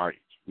the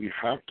light. We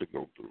have to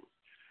go through it.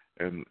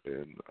 And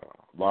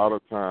a lot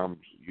of times,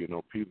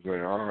 people say,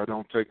 oh, I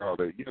don't take all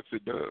that. Yes,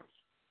 it does.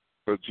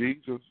 But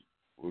Jesus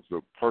was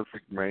a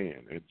perfect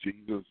man, and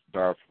Jesus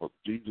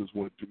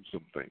went through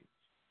some things.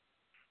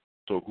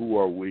 So who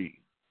are we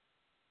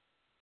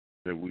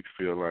that we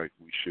feel like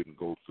we shouldn't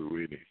go through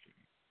anything?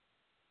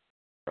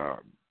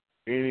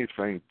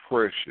 Anything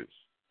precious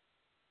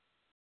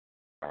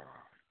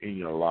in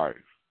your life,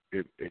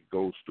 it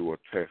goes through a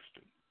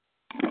testing.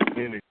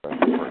 Anything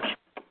precious,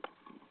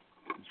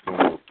 it's going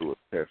to go through a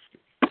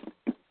testing.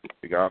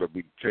 It got to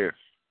be tested.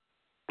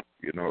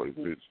 If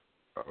it's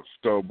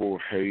stubble,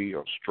 hay,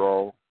 or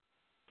straw,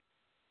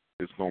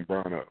 it's going to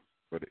burn up.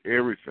 But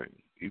everything,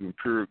 even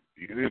pure,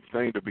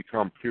 anything to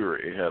become pure,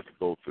 it has to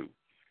go through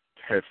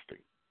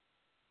testing.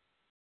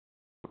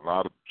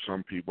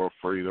 Some people are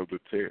afraid of the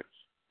test.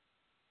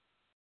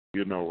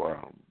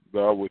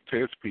 God will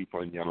test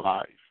people in your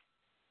life.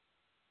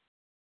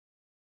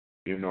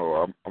 I'm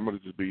going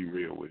to just be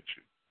real with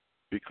you.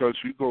 Because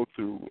you go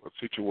through a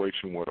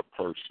situation with a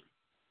person,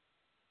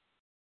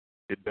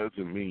 it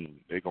doesn't mean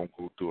they're going to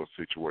go through a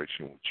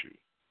situation with you.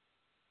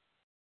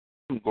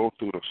 You can go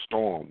through the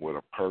storm with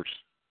a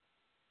person.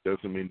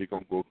 Doesn't mean they're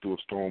going to go through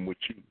a storm with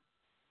you.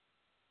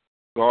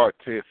 God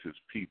tests his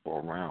people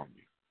around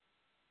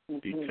you.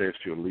 He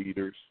tests your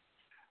leaders.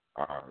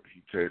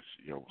 He tests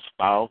your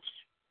spouse.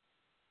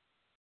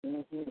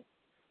 Mm-hmm.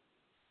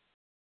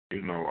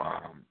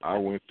 I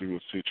went through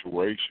a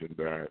situation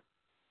that,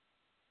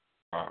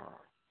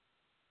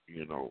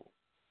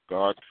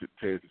 God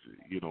tests,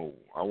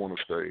 I want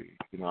to say,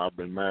 I've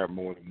been married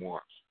more than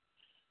once.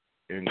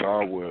 And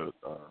God will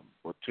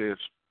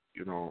test,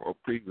 a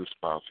previous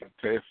spouse and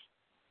test,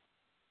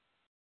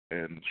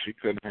 and she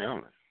couldn't handle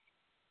it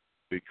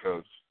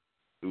because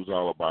it was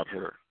all about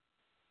her.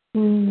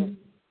 Mm-hmm.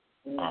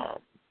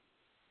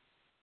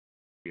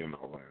 And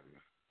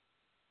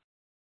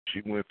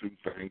she went through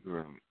things,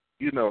 and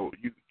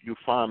you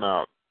find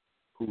out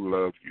who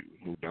loves you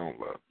and who don't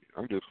love you.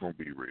 I'm just gonna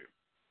be real.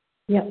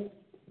 Yep.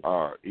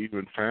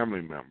 Even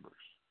family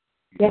members.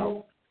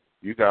 Yep.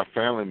 You got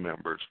family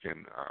members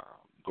can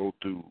go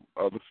through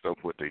other stuff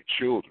with their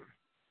children,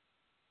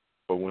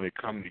 but when it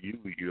comes to you,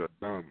 you're a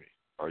dummy.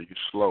 Are you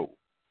slow?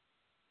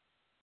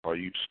 Are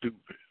you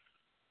stupid?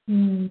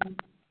 Mm-hmm.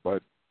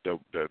 But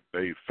their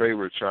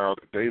favorite child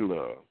that they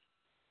love,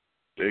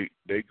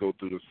 they go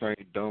through the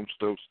same dumb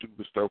stuff,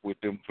 stupid stuff with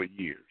them for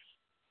years,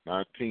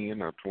 not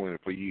 10 or 20,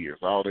 for years,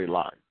 all their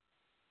life.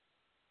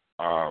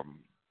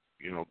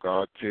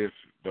 God tests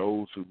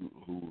those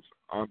who's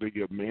under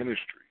your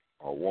ministry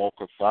or walk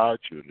aside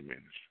you in the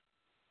ministry.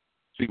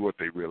 See what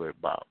they really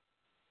about.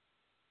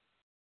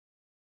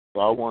 So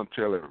I want to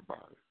tell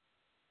everybody,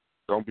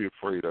 don't be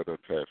afraid of the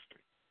testing.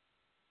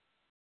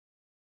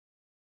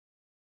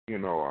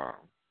 God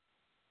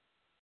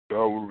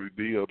will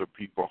reveal the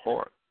people's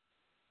heart.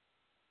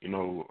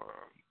 You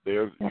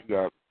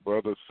got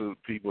brothers,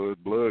 people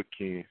with blood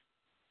kin,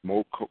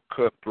 more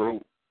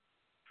cutthroat,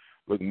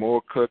 look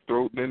more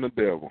cutthroat than the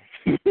devil.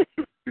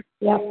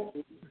 Yep.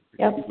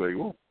 Yep. You say,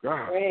 oh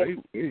God, Right.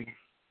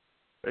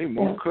 they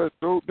more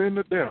cutthroat than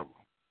the devil.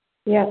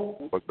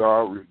 Yep. But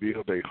God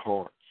revealed their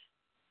hearts.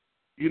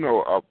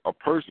 A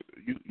person,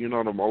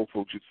 them old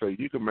folks would say,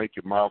 you can make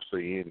your mouth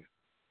say anything.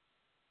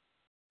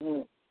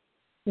 Mm.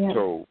 Yeah.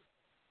 So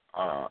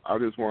I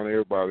just want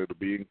everybody to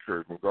be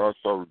encouraged. When God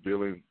starts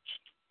revealing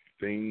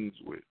things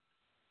with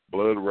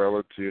blood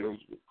relatives,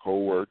 with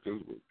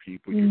co-workers, with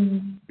people,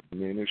 your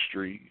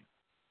ministry,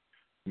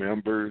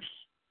 members,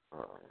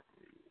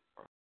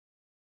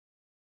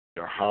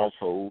 your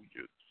household,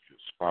 your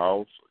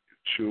spouse,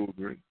 your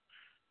children,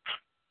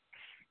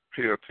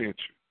 pay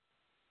attention.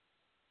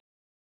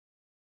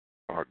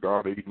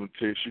 God even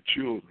tests your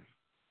children.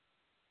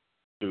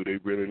 Do they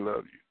really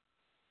love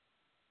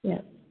you?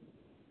 Yeah.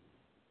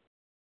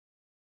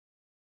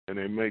 And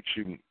it makes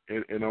you,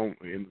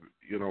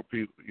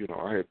 people,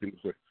 I had people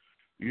say,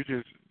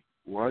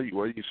 why are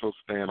you so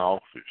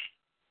standoffish?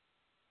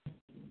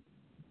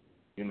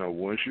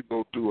 Once you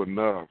go through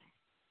enough,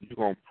 you're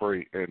going to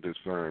pray and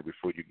discern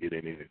before you get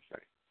in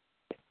anything.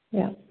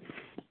 Yeah.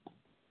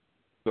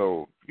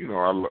 So,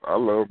 I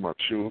love my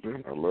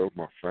children. I love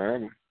my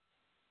family.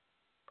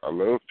 I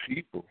love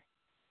people.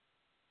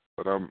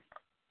 But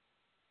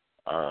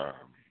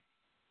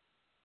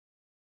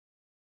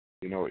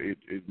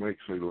it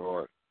makes me,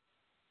 Lord,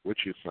 what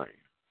you saying?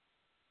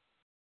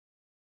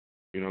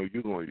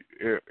 You're going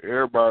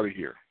everybody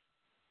here,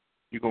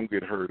 you're going to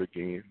get hurt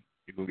again.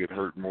 You're going to get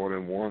hurt more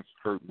than once,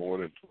 hurt more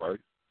than twice.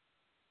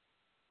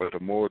 But the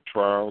more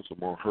trials, the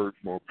more hurt,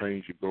 more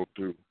pains you go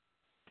through,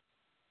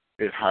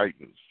 it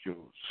heightens your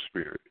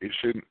spirit. It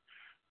shouldn't,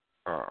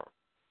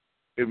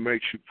 it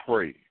makes you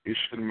pray. It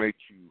shouldn't make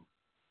you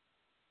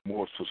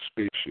more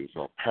suspicious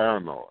or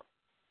paranoid.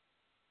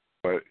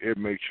 But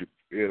it'll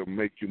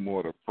make you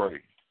more to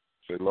pray.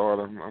 Say, Lord,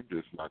 I'm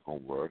just not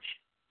going to rush.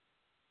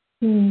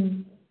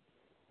 Mm.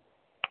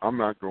 I'm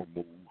not going to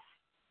move.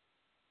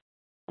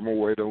 I'm going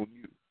to wait on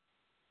you.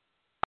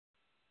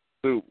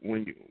 So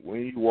when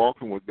you're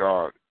walking with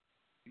God,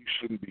 you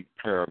shouldn't be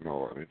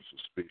paranoid and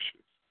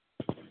suspicious.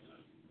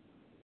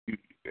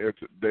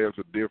 There's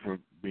a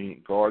difference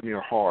being guarding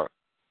your heart,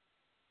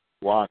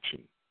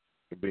 watching,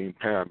 and being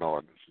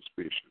paranoid and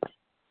suspicious.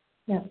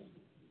 Yeah.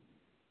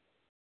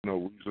 We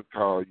used to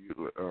call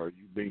you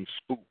being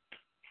spooked.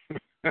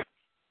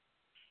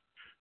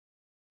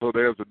 So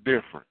there's a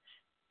difference.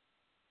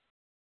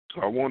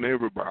 So I want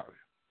everybody,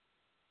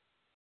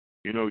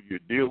 you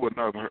deal with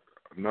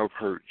enough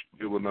hurt, you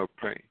deal with enough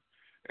pain.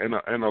 And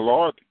the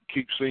Lord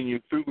keeps seeing you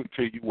through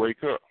until you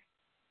wake up.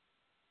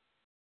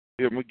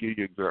 Here, let me give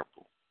you an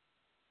example.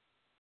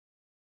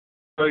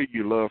 Say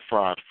you love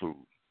fried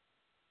food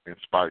and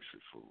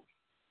spicy food.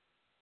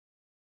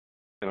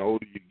 And the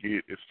older you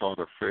get, it starts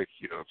to affect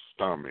your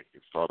stomach.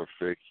 It starts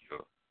to affect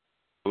your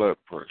blood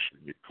pressure,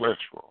 your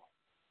cholesterol.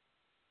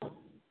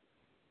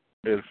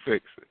 It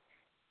affects it.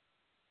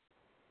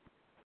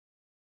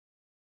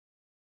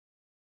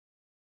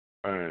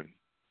 And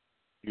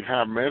you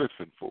have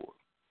medicine for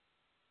it,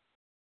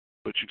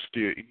 but you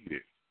still eat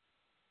it.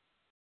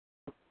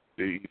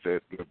 They eat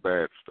the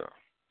bad stuff.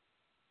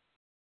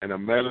 And the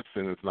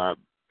medicine is not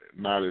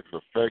as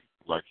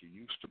effective like it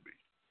used to be.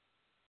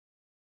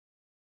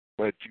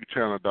 But you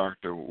tell a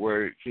doctor,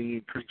 well, can you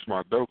increase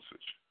my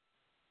dosage?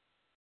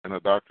 And the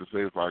doctor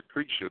says, if I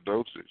increase your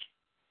dosage,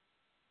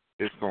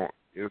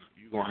 you're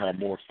gonna have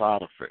more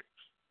side effects.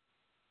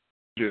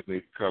 You just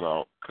need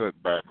to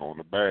cut back on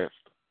the bad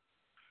stuff.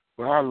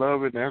 But I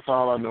love it, and that's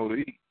all I know to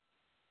eat.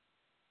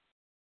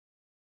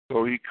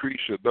 So increase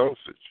your dosage.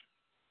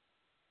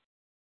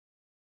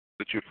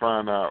 That you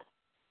find out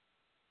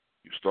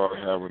you start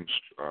having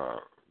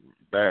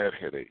bad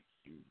headaches.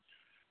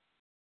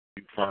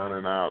 You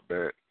finding out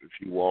that if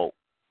you walk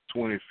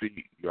 20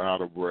 feet, you're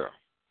out of breath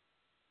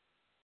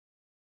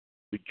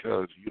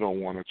because you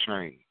don't want to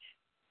change.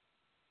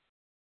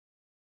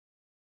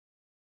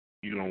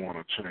 You don't want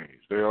to change.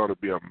 There ought to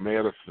be a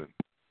medicine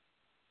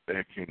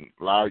that can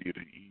allow you to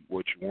eat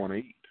what you want to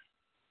eat,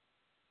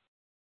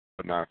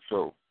 but not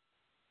so.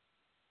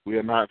 We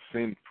are not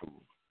sin-proof,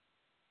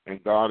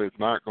 and God is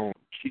not going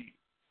to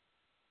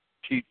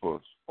keep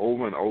us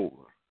over and over,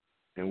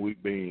 and we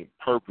being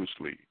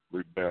purposely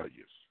rebellious.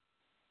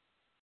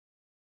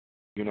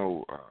 You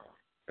know,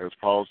 as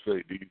Paul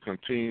said, do you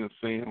continue to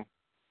sin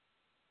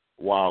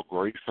while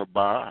grace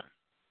abides?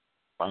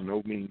 By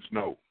no means,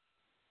 no.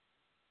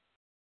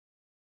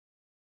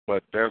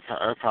 But that's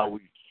how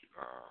we,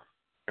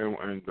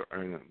 and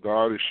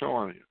God is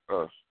showing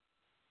us.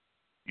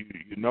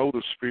 You know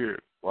the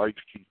Spirit likes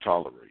to keep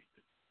tolerating.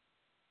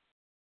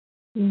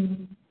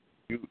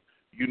 Mm-hmm.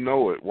 You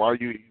know it. Why are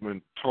you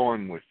even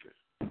toying with it?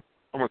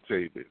 I'm gonna tell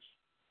you this: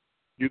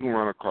 you can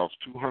run across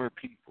 200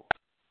 people,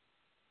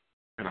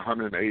 and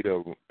 180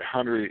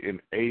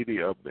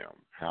 of them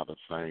have the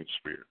same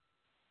spirit.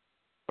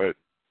 But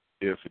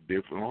it's a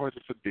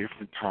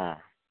different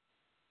time.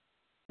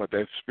 But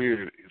that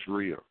spirit is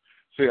real.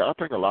 See, I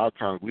think a lot of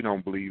times we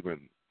don't believe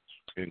in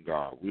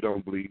God. We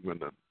don't believe in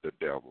the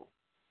devil.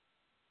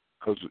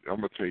 Because I'm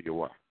going to tell you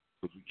why.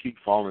 Because we keep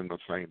falling in the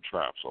same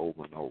traps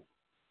over and over.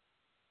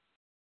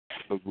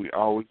 Because we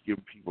always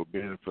give people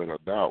benefit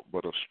of doubt,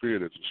 but a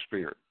spirit is a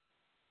spirit.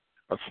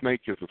 A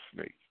snake is a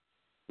snake.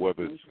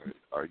 Whether it's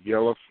a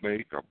yellow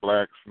snake, a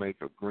black snake,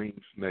 a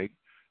green snake,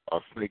 a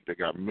snake that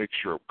got a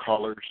mixture of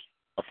colors,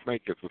 a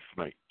snake is a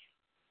snake.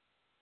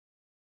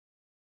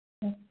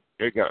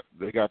 They got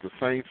the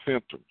same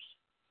symptoms.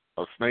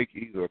 A snake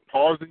either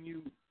poison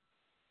you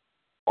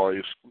or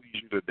it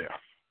squeeze you to death.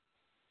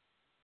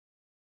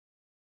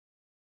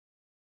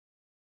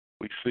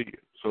 We see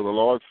it. So the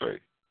Lord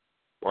say,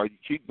 while you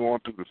keep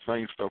going through the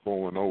same stuff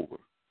over and over,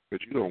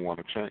 because you don't want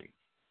to change.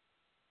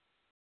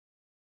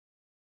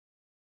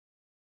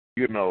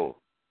 You know,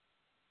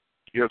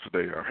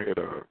 yesterday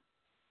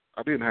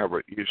I didn't have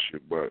an issue,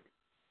 but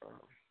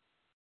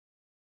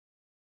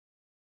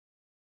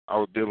I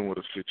was dealing with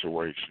a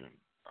situation.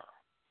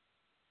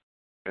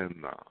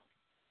 And,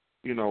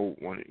 you know,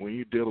 when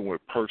you're dealing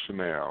with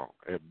personnel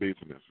at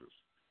businesses,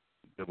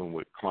 dealing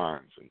with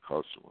clients and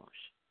customers,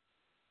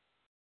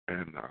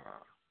 and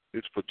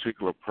this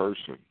particular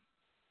person,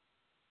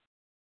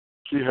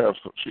 she have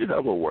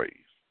her ways.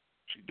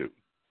 She do.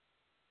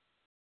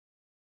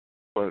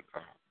 But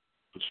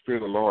the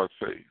Spirit of the Lord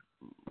say,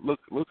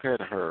 look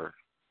at her.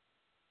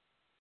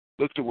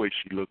 Look the way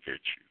she look at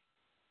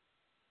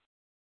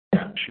you.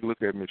 She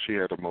looked at me. She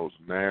had the most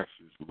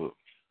nastiest look.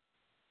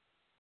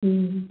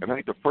 Mm-hmm. And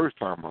ain't the first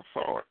time I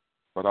saw it,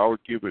 but I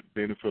would give it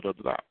benefit of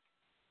the doubt.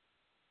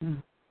 Mm-hmm.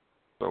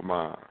 So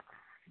my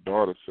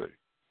daughter said,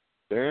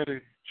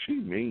 "Daddy, she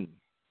mean."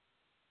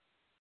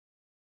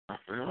 I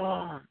said,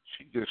 "Oh,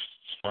 she just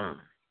stern."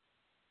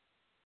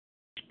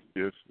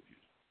 This,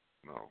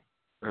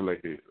 that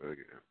lady,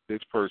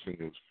 this person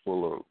is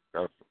full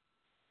of.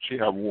 She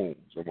have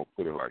wounds. I'm gonna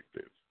put it like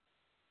this.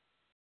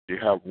 She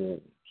have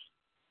wounds,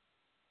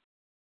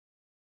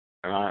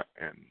 and I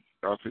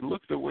said,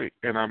 "Look the way."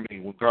 And I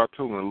mean, when God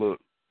told me to look,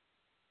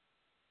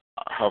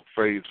 her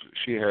face,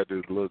 she had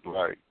this look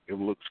like it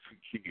looks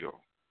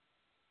kill.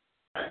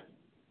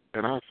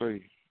 And I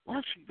say,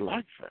 why she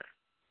like that?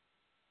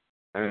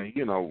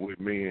 And with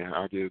me,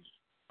 I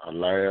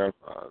laugh.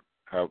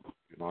 I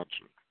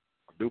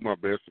do my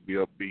best to be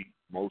upbeat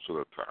most of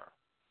the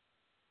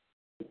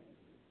time.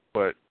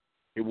 But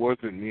it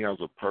wasn't me as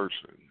a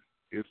person.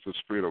 It's the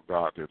Spirit of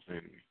God that's in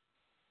me.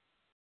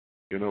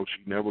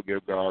 She never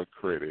gave God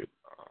credit.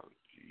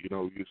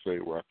 You say,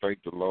 well, I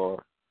thank the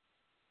Lord.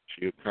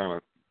 She'll kind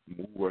of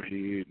move her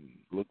head and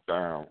look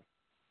down.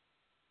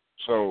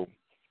 So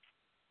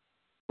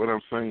what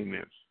I'm saying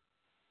is,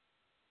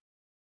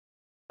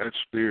 that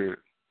spirit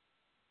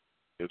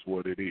is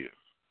what it is.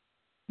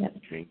 Yep. I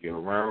can't get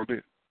around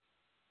it.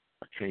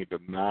 I can't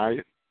deny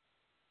it.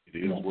 It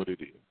is what it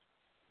is.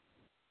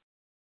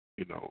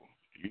 You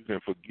can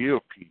forgive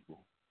people,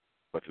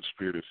 but the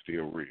spirit is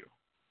still real.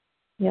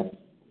 Yep.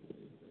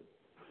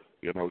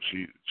 You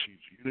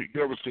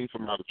ever seen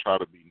somebody try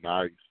to be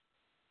nice,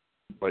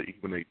 but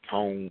even their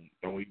tone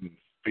don't even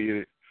fit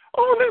it?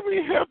 Oh, let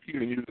me help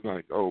you. And you're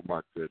like, oh,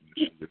 my goodness,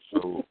 she is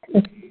so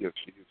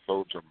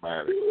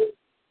dramatic.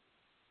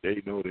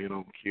 They know they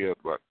don't care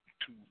about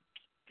two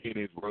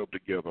pennies rubbed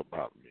together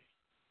about me.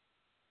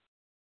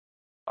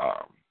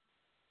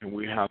 And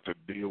we have to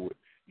deal with,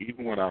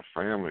 even with our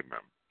family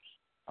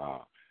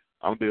members.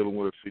 I'm dealing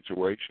with a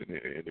situation,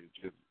 and it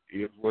just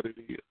is what it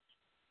is.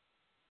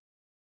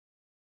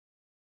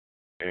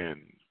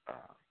 And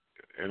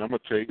I'm gonna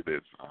tell you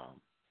this.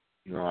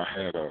 I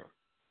had a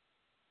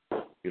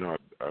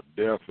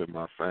death in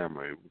my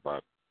family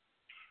about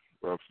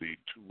roughly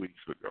 2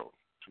 weeks ago,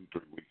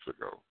 3 weeks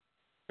ago.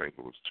 I think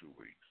it was 2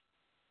 weeks.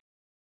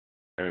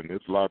 And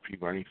there's a lot of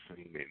people I ain't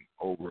seen in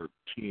over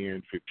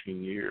 10,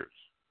 15 years.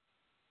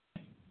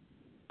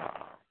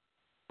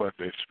 But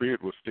their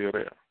spirit was still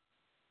there.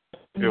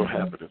 Still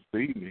happened to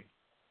see me,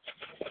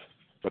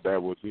 but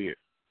that was it.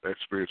 That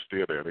spirit's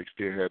still there. They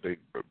still had their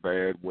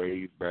bad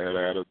ways, bad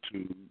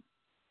attitude.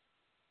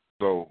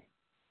 So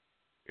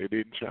it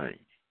didn't change.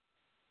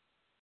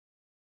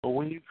 But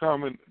when you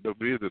come in to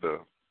visit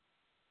us,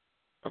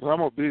 I'm going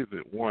to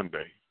visit one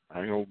day. I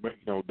ain't going to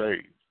make no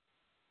days.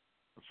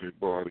 I say,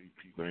 boy, these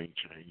people ain't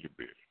changed a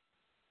bit.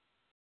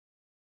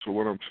 So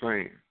what I'm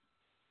saying,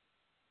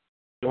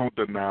 don't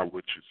deny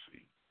what you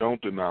see.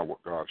 Don't deny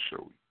what God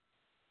showed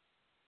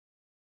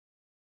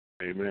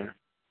you. Amen.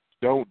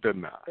 Don't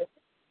deny.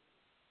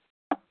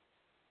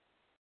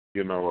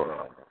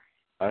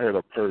 I had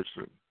a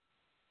person,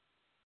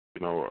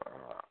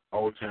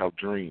 always have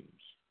dreams.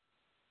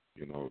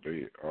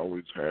 They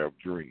always have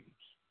dreams.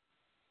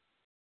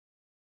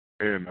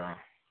 And,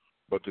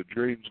 but the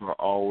dreams are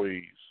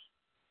always,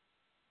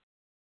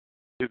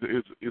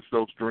 it's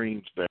those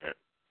dreams that,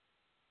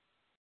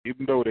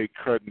 even though they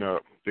cutting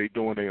up, they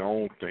doing their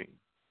own thing.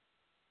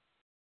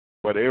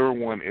 But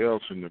everyone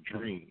else in the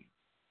dream,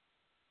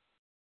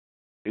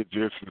 it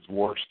just is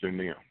worse than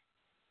them.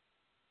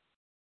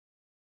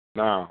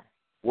 Now,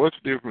 what's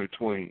the difference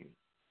between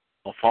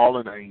a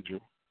fallen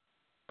angel,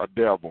 a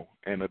devil,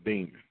 and a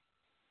demon?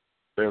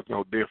 There's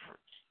no difference.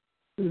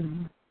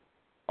 Mm-hmm.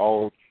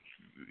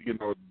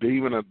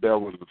 Demon and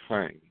devil is the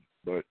same.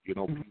 But,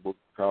 people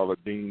call a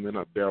demon,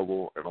 a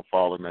devil, and a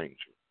fallen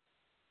angel.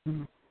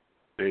 Mm-hmm.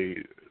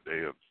 They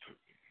are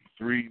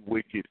three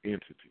wicked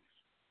entities.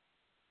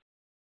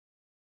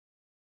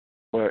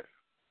 But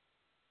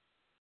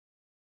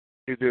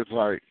it's just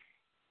like,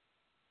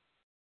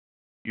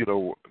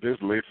 this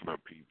listener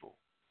people,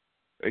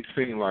 they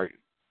seem like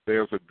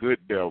there's a good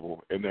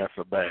devil and that's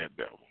a bad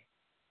devil.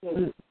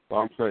 Mm-hmm. So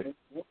I'm saying,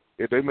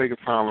 if they make it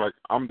sound like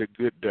I'm the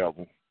good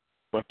devil,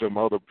 but them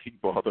other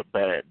people are the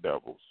bad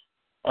devils.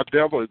 A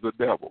devil is a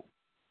devil.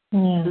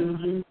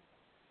 Mm-hmm.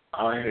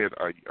 I had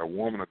a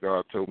woman of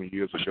God told me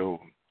years ago,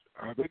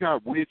 they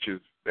got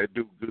witches that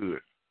do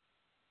good.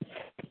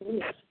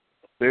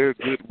 They're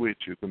good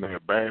witches and they're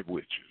bad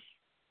witches.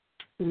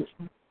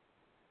 Mm-hmm.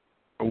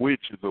 A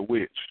witch is a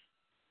witch.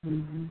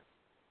 Mm-hmm.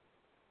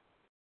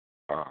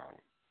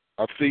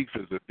 A thief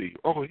is a thief.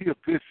 Oh, he's a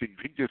good thief.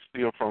 He just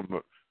steals from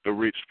the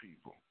rich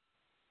people.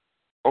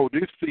 Oh,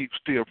 this thief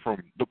steals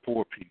from the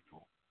poor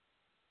people.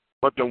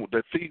 But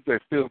the thief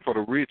that steals for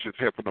the rich is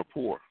helping the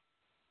poor.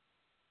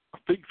 A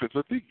thief is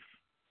a thief.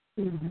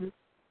 Mm-hmm.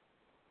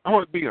 I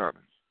want to be honest.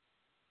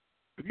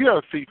 If you have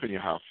a thief in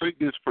your house, say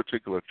this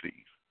particular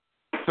thief.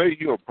 Say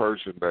you're a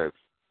person that's,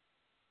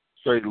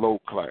 say, low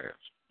class,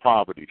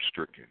 poverty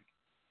stricken.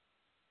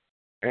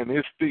 And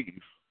this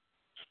thief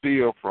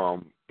steals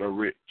from the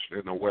rich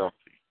and the wealthy.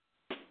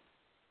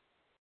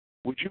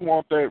 Would you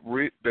want that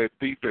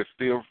thief that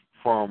steals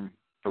from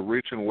the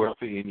rich and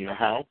wealthy in your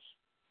house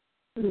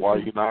while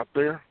you're not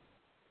there?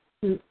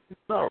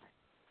 No.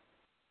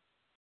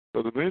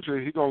 Because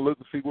eventually he's going to look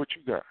and see what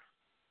you got.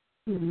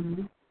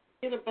 Mm-hmm.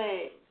 Get a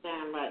bag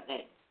down right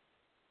there.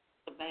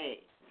 A bag.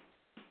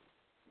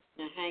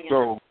 And hang it So,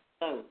 on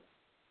the stove.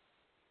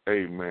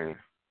 amen.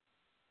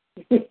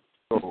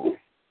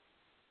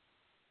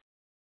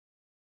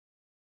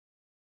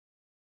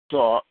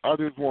 So I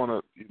just want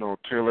to,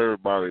 tell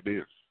everybody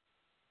this.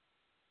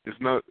 It's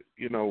not,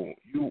 you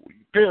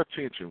pay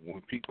attention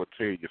when people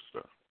tell you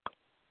stuff.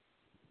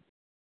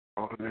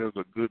 Oh, there's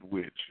a good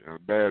witch and a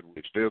bad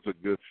witch. There's a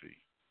good thief.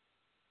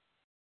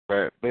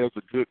 There's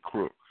a good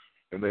crook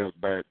and there's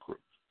bad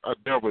crooks. A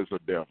devil is a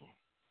devil.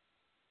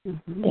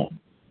 Mm-hmm.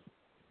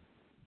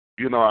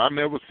 I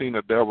never seen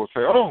a devil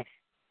say, oh,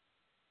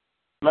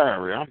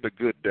 Larry, I'm the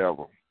good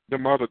devil.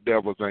 Them other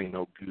devils ain't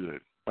no good.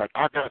 But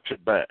I got your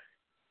back.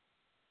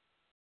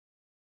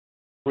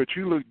 But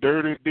you look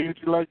dirty and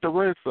dingy like the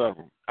rest of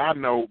them. I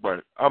know,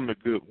 but I'm the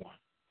good one.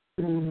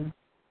 Mm-hmm.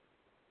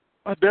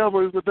 A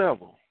devil is a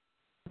devil.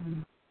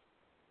 Mm-hmm.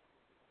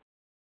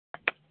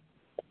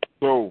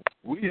 So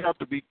we have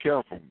to be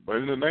careful. But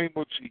in the name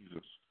of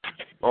Jesus,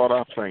 Lord,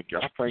 I thank you.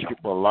 I thank you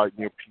for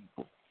lighting your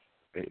people.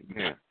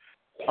 Amen.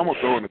 I'm going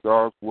to go into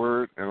God's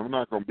word, and I'm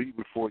not going to be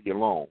before you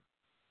long.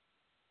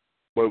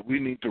 But we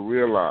need to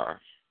realize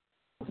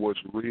what's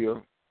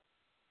real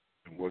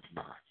and what's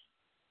not.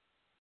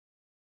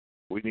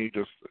 We need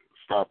to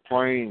stop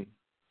playing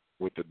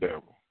with the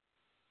devil.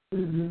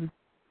 Mm-hmm.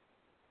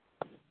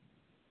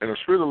 And the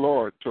Spirit of the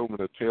Lord told me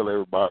to tell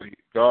everybody,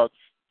 God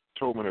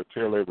told me to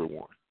tell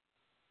everyone.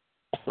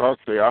 So I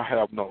say, I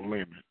have no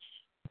limits.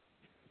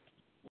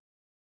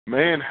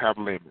 Men have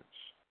limits.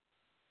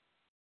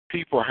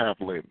 People have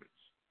limits.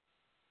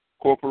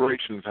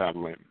 Corporations have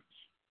limits.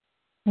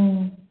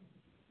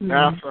 Mm-hmm.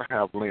 NASA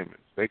have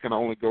limits. They can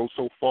only go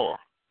so far.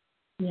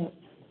 Yes.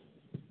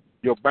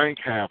 Your bank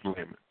have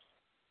limits.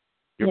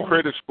 Your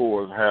credit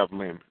scores have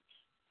limits.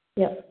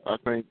 Yep. I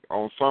think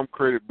on some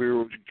credit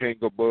bureaus you can't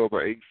go above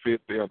an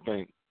 850. I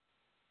think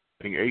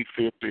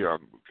 850.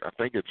 I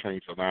think it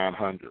changed to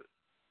 900.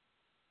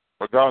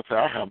 But God said,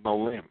 I have no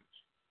limits.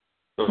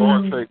 The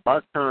Lord said, my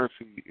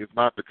currency is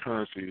not the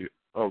currency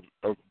of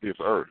this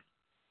earth.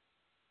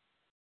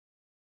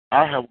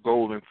 I have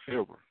gold and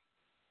silver.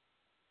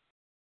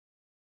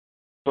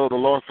 So the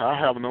Lord said, I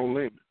have no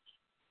limits.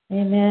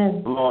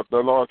 Amen. The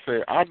Lord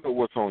said, I know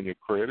what's on your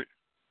credit.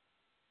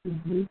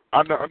 Mm-hmm.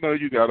 I know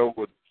you got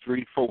over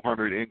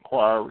 300-400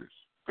 inquiries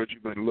because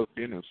you've been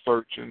looking and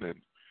searching and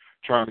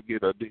trying to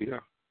get a deal.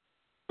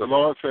 The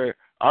Lord said,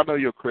 I know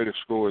your credit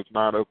score is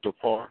not up to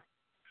par.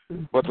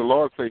 But the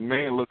Lord said,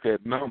 man, look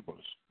at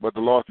numbers. But the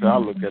Lord said, I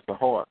look at the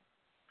heart.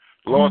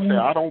 The Lord said,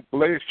 I don't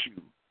bless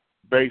you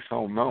based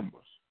on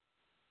numbers.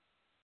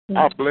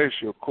 I bless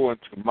you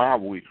according to my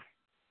will.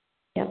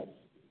 Yep.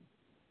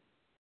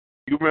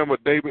 You remember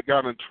David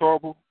got in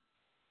trouble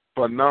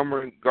for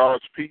numbering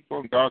God's people,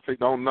 and God said,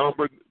 don't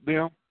number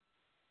them?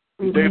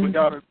 Mm-hmm. David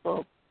got in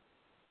trouble.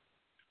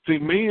 See,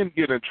 men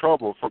get in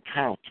trouble for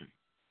counting.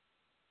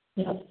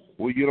 Yep.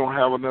 Well, you don't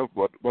have enough,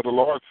 but the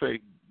Lord said,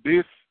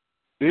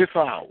 this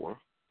hour,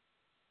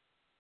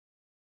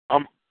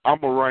 I'm going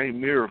to rain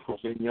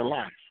miracles in your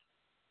life.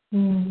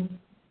 Mm-hmm.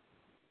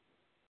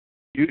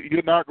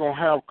 You're not going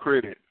to have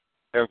credit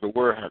as the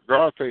word has.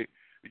 God said,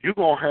 you're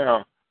going to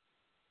have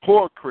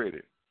poor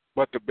credit,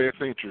 but the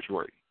best interest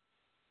rate.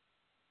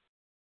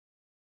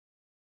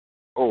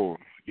 Oh,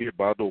 yeah,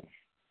 Badu.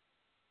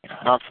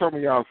 Now, some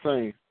of y'all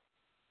saying,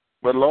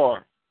 but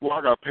Lord, well,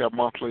 I got to pay a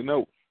monthly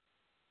note.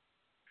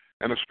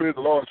 And the Spirit of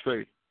the Lord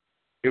say,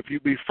 if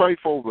you be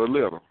faithful over a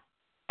little,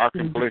 I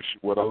can bless you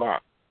with a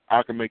lot.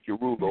 I can make you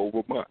ruler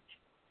over much.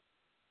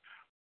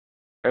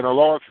 And the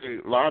Lord say,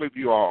 a lot of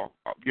y'all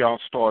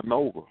starting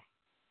over,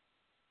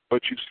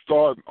 but you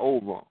starting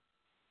over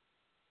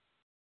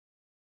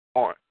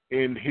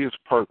in His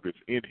purpose,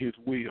 in His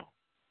will.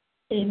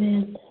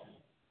 Amen.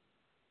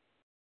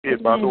 Yeah,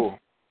 Badu.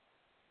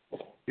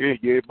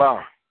 Yeah,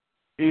 bye.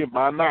 Yeah,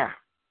 bye now.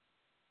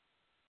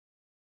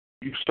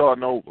 You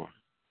starting over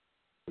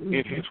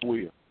in His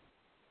will.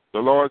 The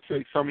Lord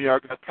say, some of y'all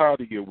got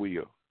tired of your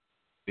will.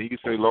 And you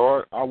say,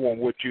 Lord, I want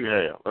what you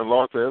have. And the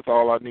Lord said, that's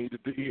all I needed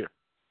to hear.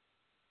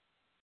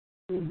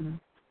 Mm-hmm.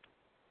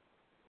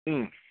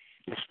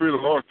 The Spirit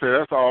of the Lord said,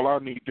 that's all I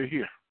need to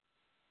hear.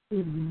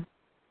 Mm-hmm.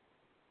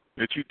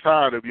 That you're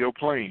tired of your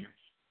plans.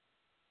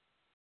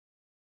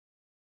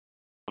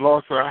 The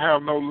Lord said, I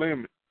have no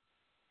limit.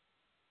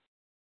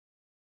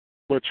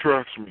 But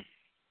trust me.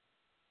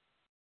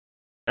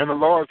 And the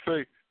Lord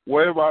said,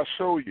 wherever I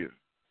show you,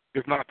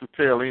 it's not to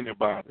tell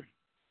anybody.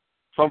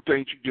 Some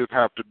things you just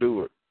have to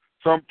do it.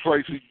 Some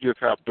places you just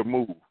have to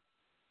move.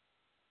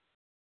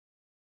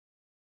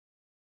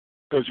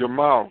 Because your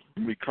mouth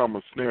can become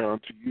a snare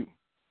unto you.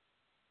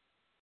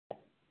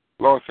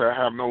 Lord said,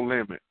 I have no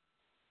limit.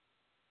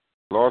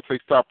 Lord said,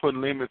 stop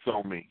putting limits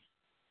on me.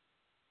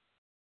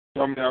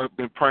 Some of y'all have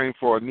been praying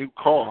for a new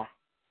car,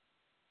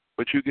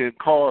 but you get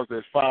cars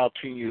that's 5,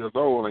 10 years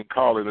old and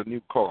call it a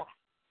new car.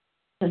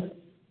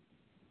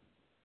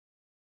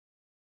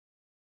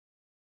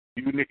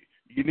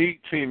 You need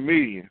 10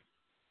 million,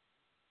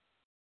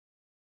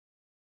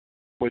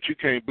 but you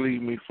can't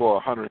believe me for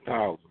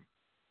 100,000.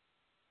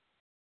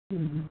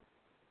 Mm-hmm.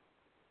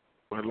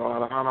 But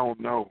Lord, I don't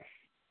know.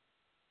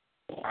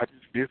 I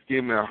just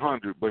give me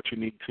 100, but you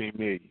need 10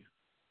 million.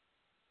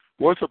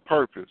 What's the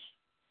purpose?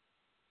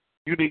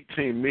 You need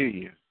 10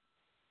 million,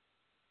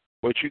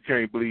 but you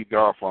can't believe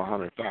God for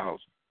 100,000.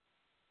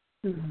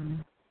 Mm-hmm.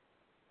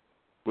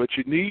 But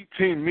you need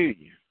 10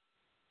 million,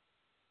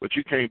 but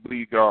you can't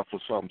believe God for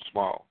something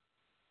small.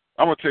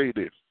 I'm gonna tell you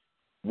this: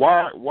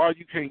 why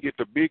you can't get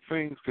the big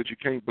things? Because you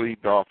can't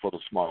believe God for the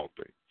small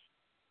things.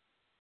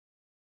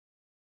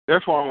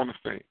 That's what I want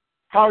to say.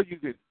 How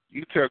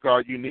you tell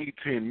God you need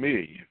 10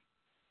 million,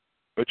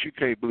 but you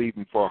can't believe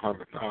Him for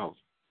 100,000?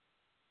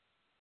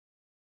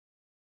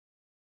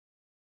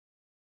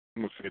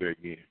 I'm gonna say that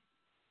again.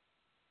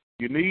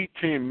 You need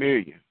 10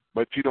 million,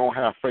 but you don't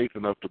have faith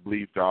enough to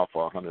believe God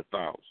for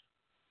 100,000.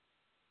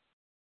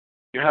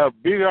 You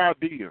have big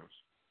ideas,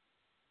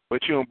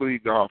 but you don't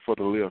believe God for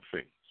the little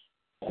things.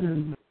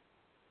 Mm-hmm.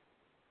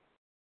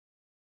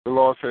 The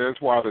Lord says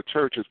that's why the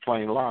church is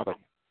playing lotto.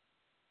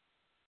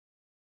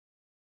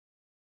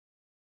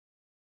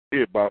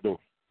 Yeah, Badu.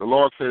 The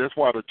Lord said that's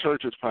why the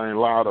church is playing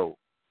lotto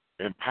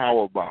and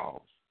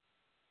Powerballs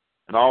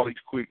and all these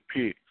quick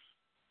picks.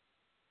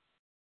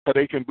 So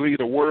they can believe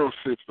the world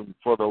system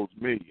for those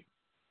millions.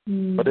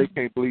 Mm-hmm. But they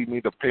can't believe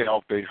me to pay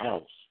off their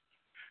house.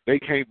 They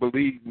can't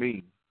believe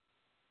me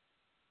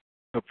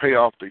to pay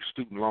off their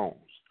student loans.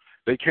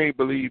 They can't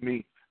believe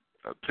me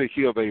to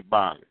heal their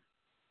body.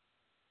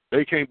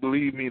 They can't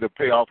believe me to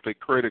pay off their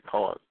credit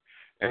cards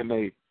and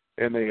they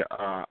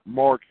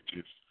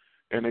mortgages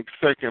and their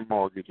second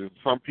mortgages.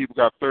 Some people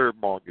got third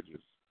mortgages.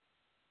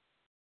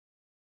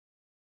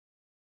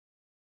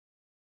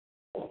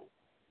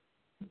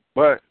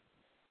 But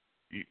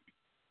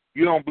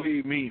You don't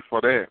believe me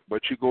for that,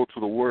 but you go to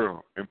the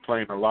world and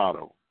play the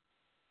lotto,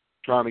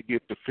 trying to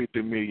get to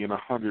 50 million,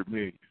 100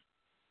 million.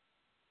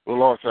 The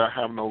Lord said, I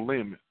have no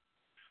limit.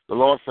 The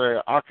Lord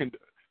said,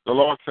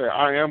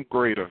 I am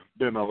greater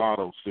than the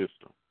lotto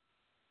system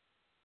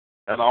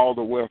and all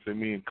the wealthy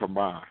men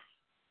combined.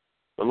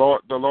 The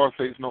Lord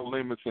says no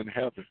limits in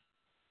heaven.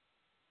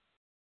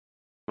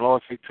 The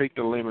Lord says, take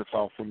the limits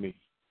off of me.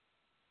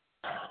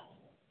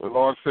 The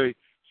Lord says,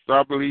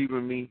 stop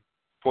believing me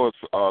for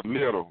a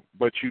little,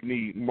 but you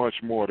need much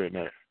more than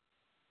that.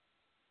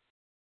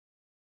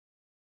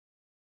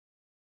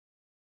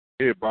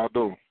 Hey,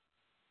 Bado.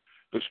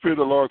 The Spirit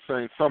of the Lord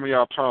saying some of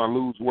y'all trying to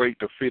lose weight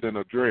to fit in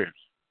a dress.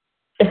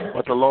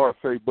 But the Lord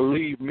say,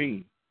 believe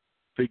me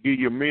to give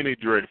you many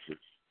dresses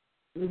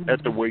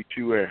at the weight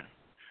you at.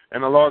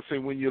 And the Lord say,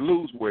 when you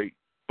lose weight,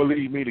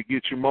 believe me to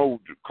get you more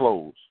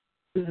clothes.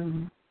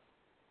 Mm-hmm.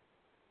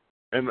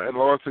 And the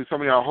Lord say, some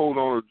of y'all hold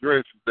on to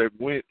dresses that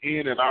went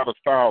in and out of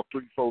style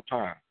 3-4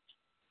 times.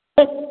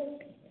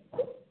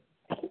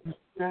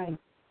 Right.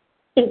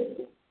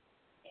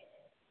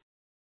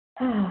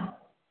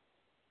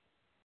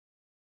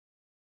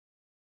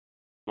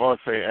 Lord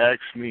say, ask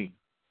me.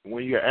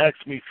 When you ask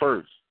me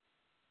first,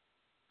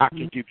 I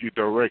can give you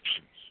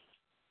directions.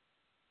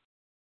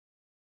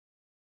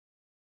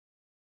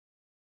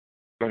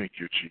 Thank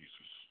you,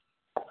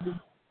 Jesus.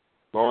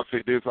 Lord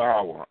say, this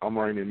hour, I'm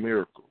raining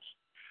miracles.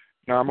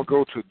 Now I'm going to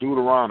go to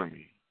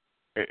Deuteronomy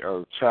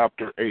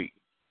chapter 8.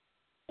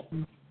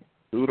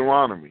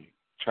 Deuteronomy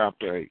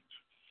chapter 8.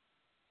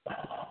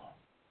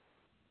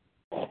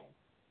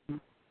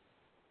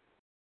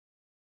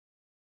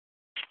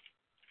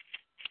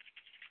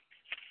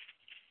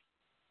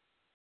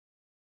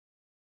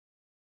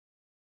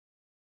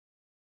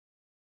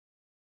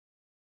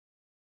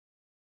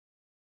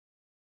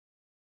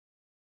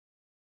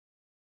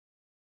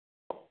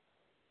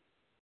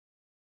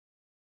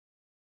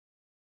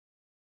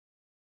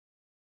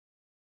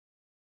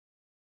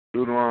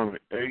 Deuteronomy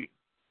 8,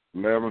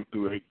 11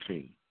 through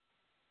 18.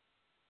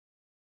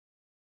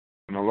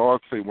 And the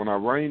Lord say, when I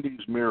rain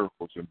these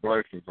miracles and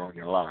blessings on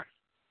your life,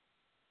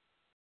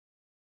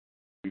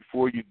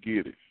 before you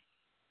get it,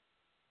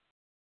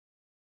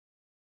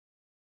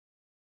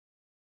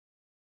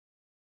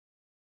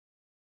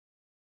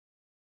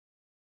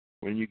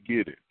 when you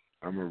get it,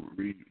 I'm going to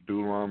read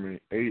Deuteronomy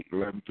 8,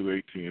 11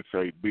 through 18 and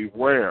say,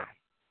 beware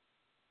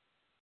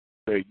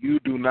that you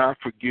do not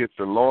forget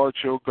the Lord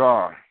your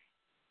God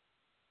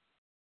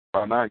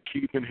by not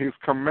keeping his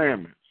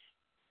commandments,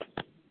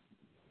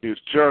 his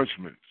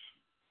judgments,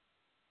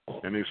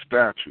 and his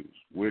statutes,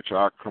 which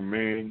I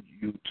command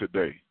you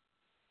today.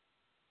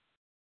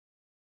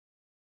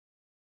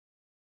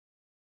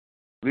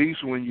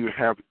 Least when you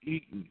have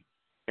eaten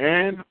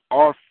and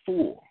are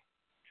full,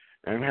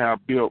 and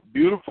have built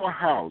beautiful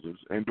houses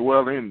and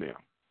dwell in them,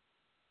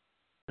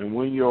 and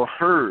when your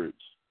herds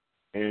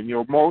and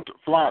your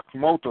flocks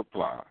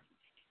multiply,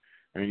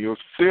 and your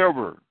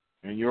silver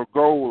and your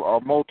gold are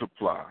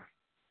multiplied,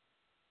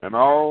 and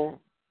all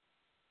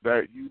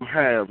that you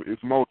have is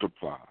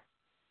multiplied,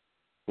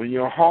 when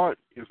your heart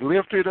is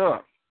lifted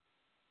up,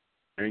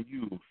 and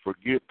you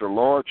forget the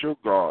Lord your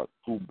God,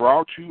 who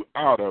brought you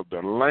out of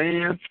the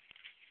land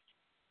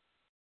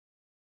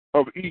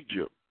of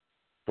Egypt,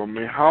 from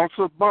the house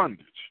of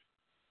bondage,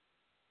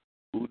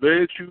 who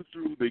led you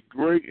through the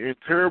great and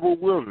terrible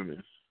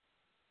wilderness,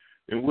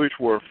 in which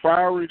were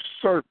fiery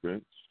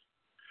serpents.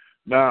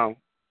 Now,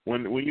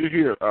 when you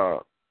hear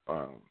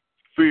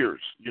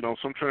fierce,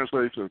 some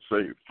translations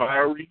say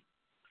fiery,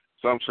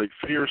 some say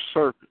fierce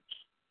serpents.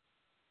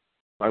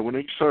 Like when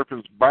these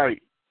serpents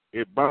bite,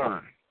 it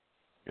burns,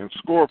 and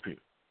scorpions.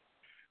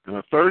 In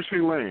a thirsty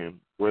land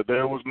where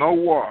there was no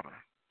water,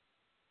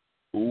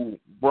 who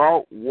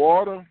brought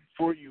water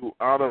for you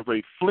out of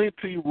a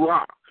flinty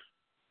rock,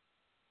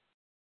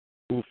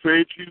 who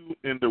fed you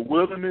in the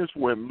wilderness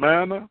with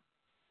manna,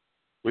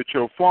 which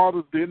your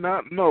fathers did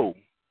not know,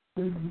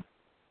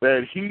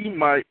 that he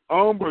might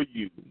humble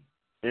you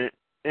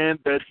and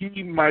that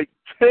he might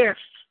test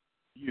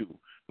you.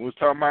 We're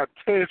talking about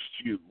test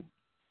you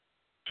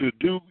to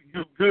do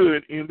you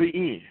good in the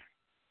end.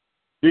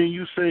 Then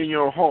you say in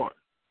your heart,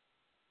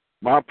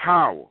 my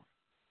power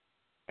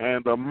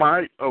and the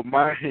might of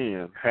my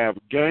hand have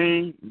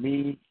gained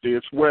me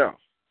this wealth.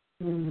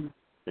 And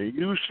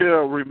you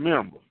shall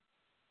remember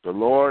the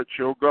Lord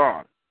your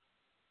God,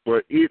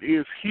 for it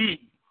is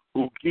he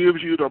who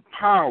gives you the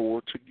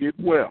power to get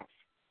wealth,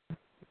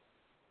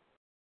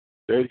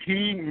 that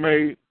he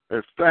may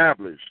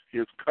establish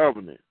his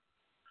covenant,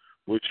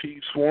 which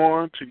he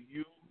sworn to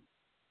you,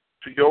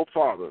 to your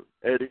father,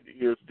 as it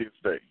is this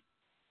day.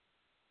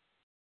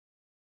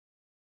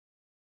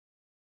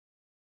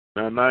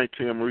 Now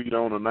 19, read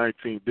on to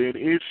 19. Then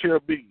it shall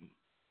be,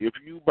 if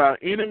you by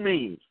any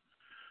means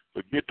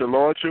forget the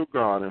Lord your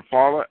God and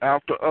follow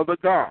after other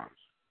gods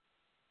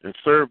and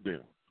serve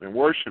them and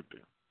worship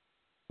them,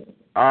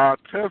 I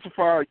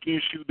testify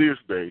against you this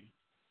day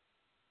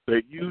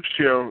that you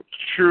shall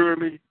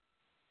surely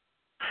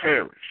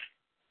perish.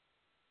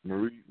 I'm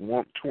going to read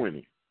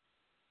 120.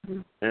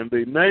 and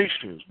the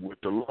nations which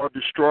the Lord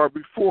destroy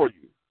before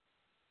you.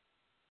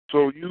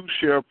 So you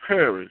shall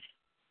perish,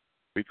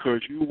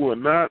 because you will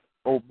not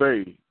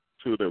obey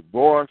to the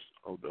voice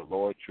of the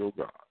Lord your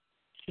God.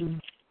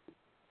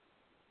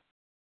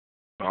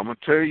 I'm going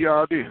to tell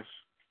y'all this.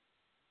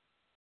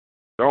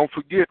 Don't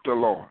forget the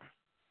Lord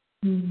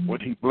when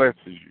he blesses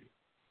you.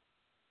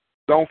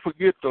 Don't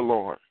forget the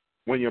Lord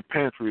when your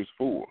pantry is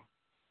full.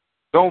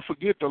 Don't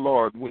forget the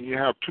Lord when you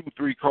have 2,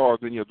 3 cars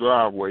in your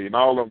driveway and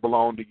all of them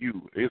belong to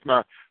you. It's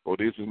not, oh,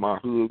 this is my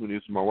husband,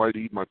 this is my wife,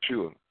 these are my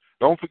children.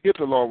 Don't forget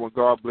the Lord when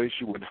God bless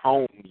you with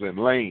homes and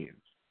lands.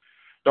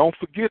 Don't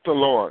forget the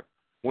Lord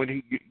when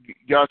he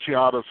got you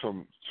out of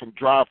some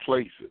dry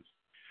places.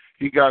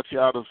 He got you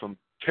out of some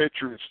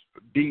treacherous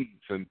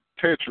deeds and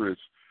treacherous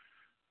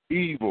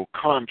evil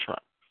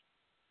contracts.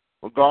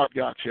 Well, God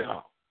got you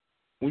out.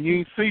 When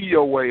you see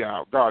your way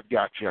out, God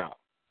got you out.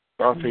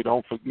 God say,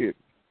 don't forget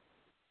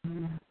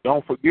me.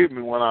 Don't forget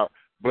me when I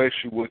bless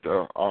you with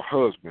a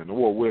husband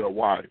or with a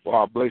wife,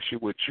 or I bless you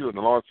with children.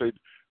 The Lord said,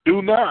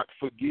 do not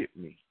forget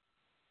me.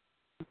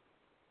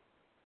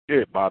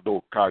 Yeah,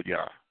 Bado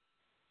Kaya.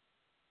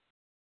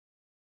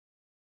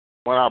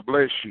 When I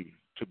bless you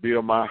to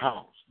build my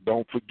house,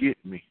 don't forget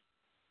me.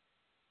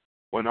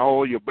 When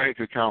all your bank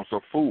accounts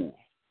are full,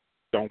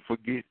 don't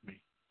forget me.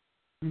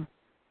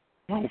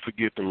 Don't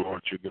forget the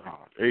Lord your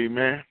God.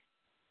 Amen.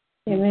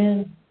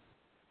 Amen.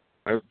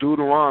 That's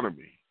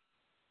Deuteronomy,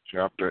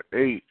 chapter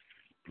 8,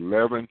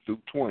 11 through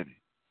 20.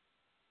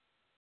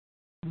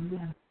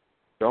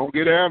 Don't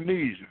get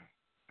amnesia.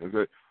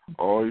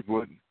 Oh, he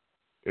wouldn't.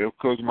 It's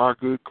because of my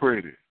good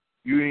credit.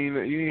 You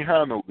ain't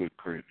have no good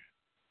credit.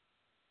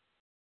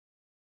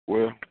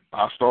 Well,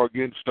 I start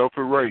getting stuff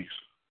erased.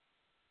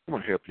 I'm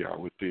going to help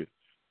y'all with this.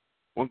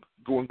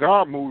 When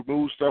God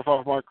moves stuff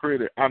off my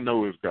credit, I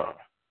know it's God.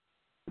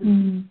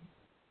 I'm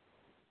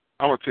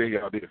going to tell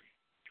y'all this.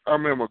 I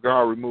remember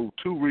God removed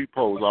 2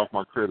 repos off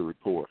my credit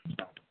report.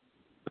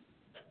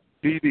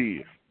 He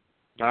did.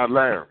 Not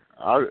Larry.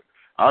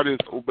 I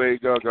just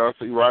obeyed God. God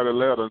said, write a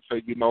letter and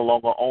say you no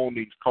longer own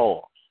these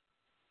cars.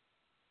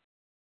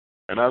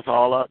 And that's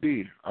all I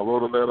did. I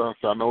wrote a letter and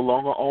said, I no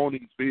longer own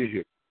these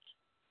vehicles.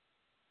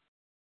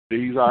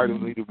 These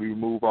items need to be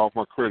removed off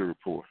my credit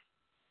report.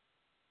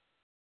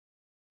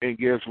 And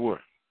guess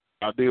what?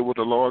 I did what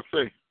the Lord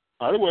said.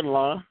 I wasn't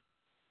lying.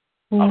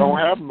 I don't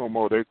have them no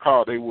more. They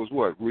was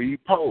what?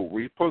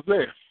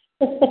 Repossessed.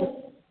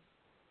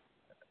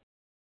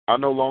 I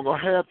no longer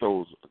had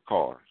those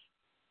cars.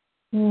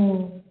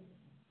 And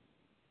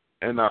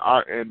then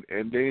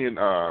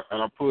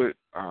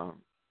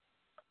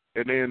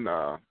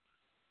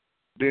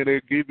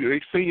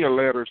they send you a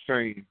letter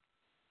saying,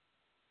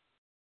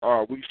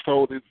 we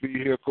sold this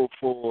vehicle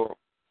for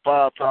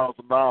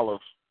 $5,000,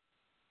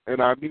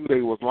 and I knew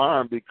they was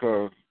lying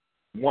because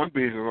one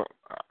vehicle,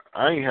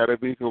 I ain't had a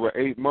vehicle for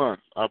 8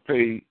 months. I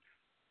paid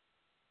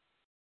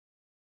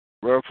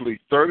roughly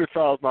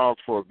 $30,000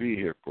 for a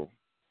vehicle,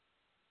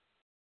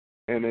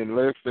 and in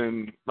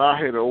I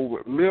had a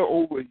little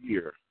over a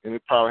year, and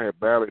it probably had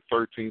barely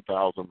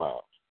 13,000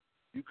 miles.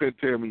 You couldn't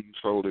tell me you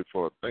sold it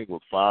for, I think it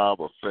was $5,000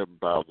 or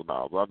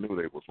 $7,000. I knew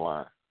they was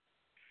lying.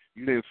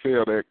 You didn't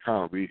sell that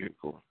kind of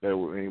vehicle. That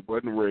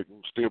wasn't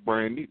regular, still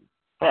brand new,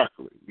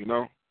 practically, you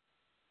know.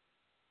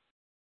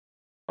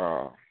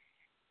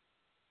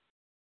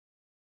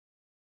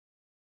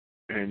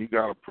 And you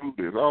got to prove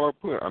this. All I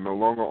put, I no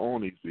longer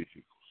own these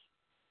vehicles.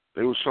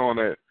 They were showing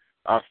that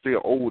I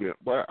still owed it,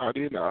 but I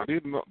didn't know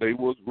they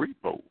was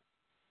repo.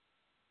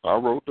 I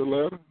wrote the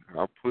letter.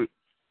 I put,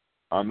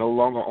 I no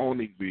longer own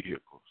these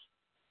vehicles.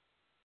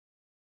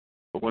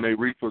 But when they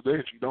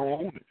repossess, you don't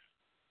own it.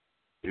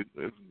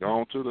 It's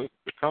gone to the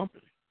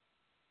company.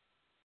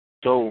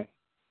 So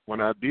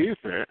when I did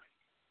that,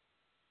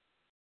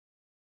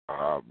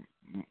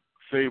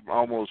 say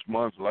almost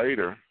months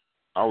later,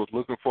 I was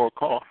looking for a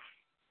car.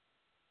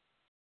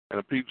 And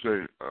the people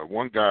say,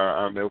 one guy,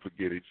 I'll never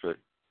forget, he said,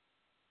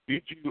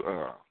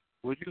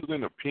 were you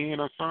in a pen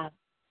or something?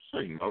 I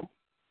say, no.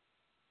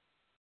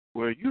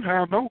 Well, you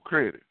have no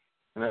credit.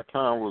 And that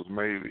time was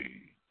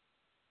maybe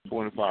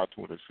 25,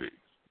 26.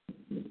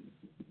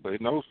 Say,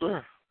 no,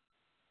 sir.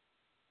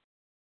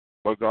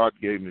 But God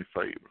gave me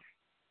favor.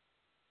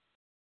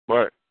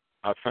 But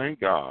I thank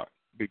God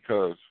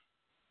because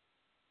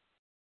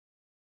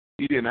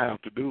he didn't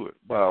have to do it.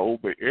 But I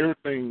obey.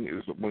 Everything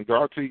is, when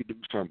God tells you to do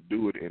something,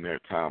 do it in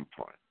that time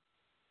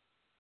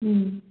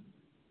frame.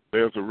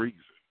 There's a reason.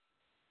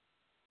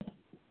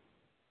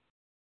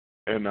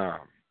 And I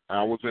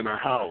was in a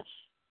house,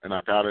 and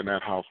I got in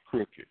that house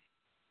crooked.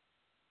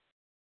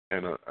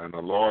 And the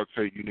Lord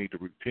said, you need to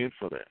repent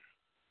for that.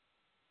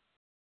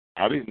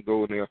 I didn't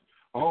go in there,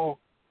 oh,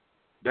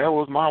 that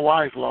was my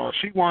wife, Lord.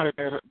 She wanted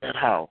that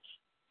house.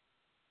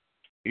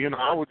 You know,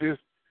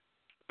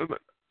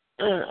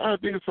 I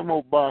did some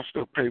more botched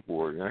up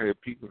paperwork. I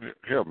had people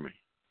help me.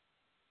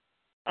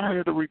 I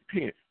had to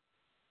repent.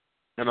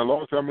 And the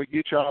Lord said, I'm going to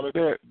get you out of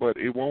that, but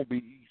it won't be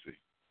easy.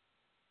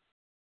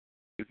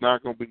 It's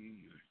not going to be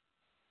easy.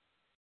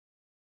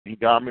 He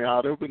got me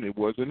out of it, and it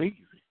wasn't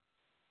easy.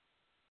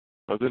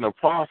 But in the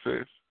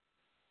process,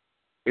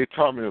 it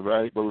taught me a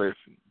valuable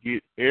lesson.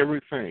 Get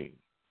everything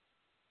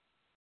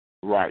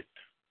right.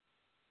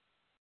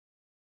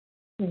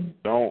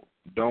 Don't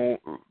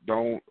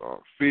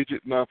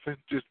fidget nothing.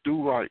 Just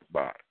do right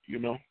by it, you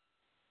know.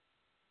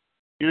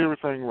 Get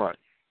everything right.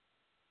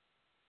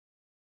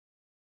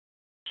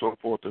 So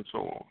forth and so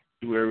on.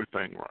 Do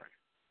everything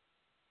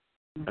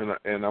right.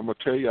 And I'm going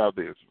to tell y'all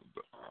this.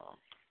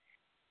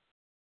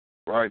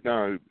 Right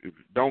now,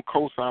 don't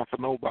co-sign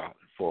for nobody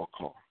for a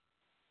car.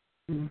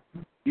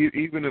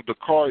 Even if the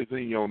car is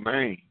in your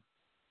name,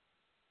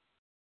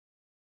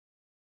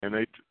 and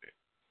they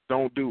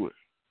don't do it.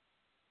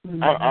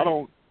 I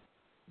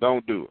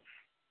don't do it.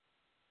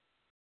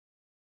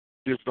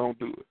 Just don't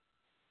do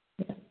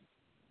it.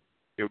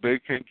 If they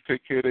can't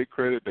take care of their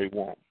credit, they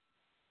won't.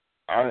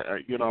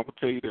 I'm gonna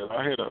tell you that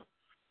I had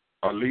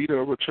a leader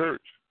of a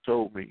church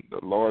told me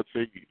the Lord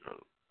said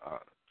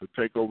to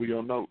take over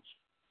your notes,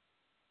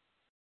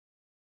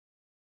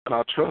 and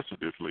I trusted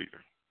this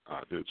leader.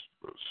 I just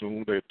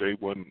assumed that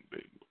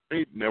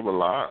they never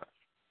lied.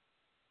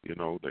 You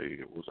know, they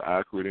was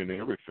accurate in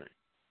everything,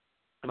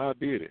 and I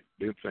did it.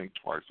 Didn't think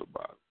twice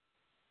about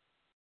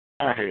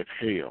it. I had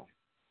hell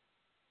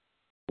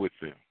with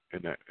them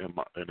in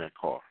that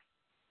car.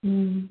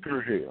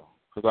 Pure hell,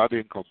 because I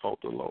didn't consult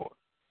the Lord.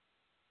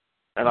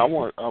 And I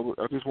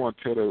just want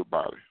to tell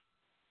everybody,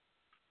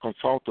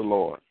 consult the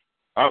Lord.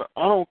 I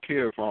don't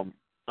care if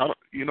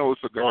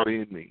it's a God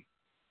in me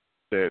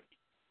that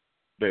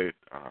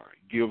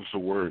gives a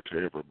word to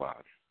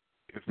everybody.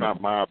 It's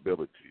not my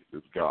abilities.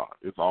 It's God.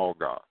 It's all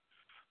God.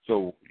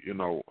 So, if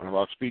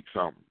I speak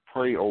something,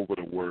 pray over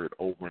the word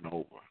over and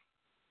over.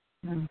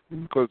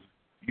 Because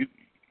you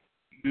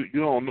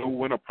don't know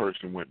when a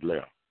person went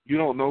left. You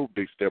don't know if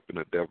they step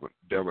into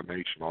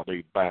divination or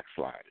they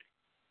backsliding.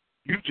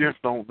 You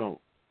just don't know.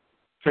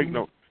 Take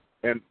note.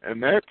 And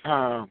that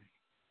time,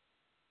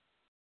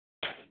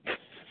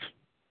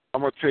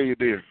 I'm going to tell you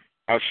this.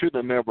 I should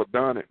have never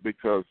done it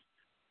because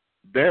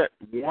that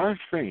one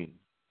thing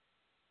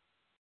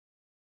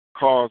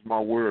caused my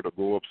word to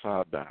go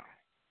upside down.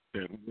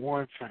 That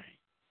one thing.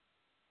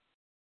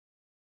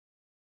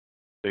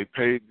 They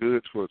paid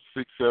goods for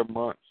 6-7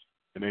 months,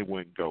 and they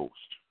went ghost.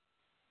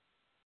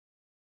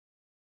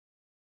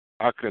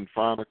 I couldn't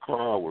find a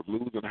car. I was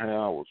losing hair.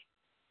 I was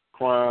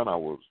crying. I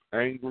was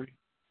angry.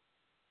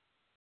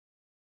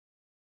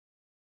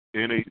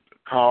 Then they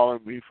calling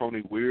me from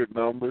these weird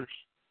numbers.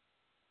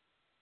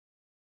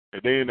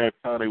 And then that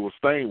time they were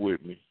staying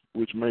with me,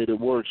 which made it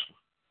worse.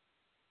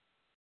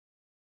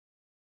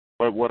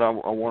 But what I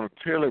want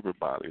to tell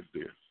everybody is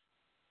this.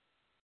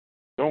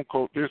 Don't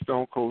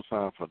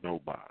co-sign for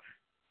nobody.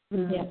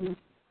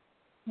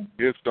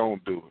 Just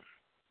don't do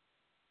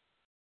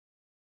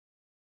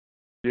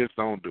it. Just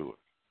don't do it.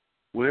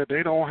 Well,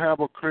 they don't have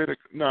a credit.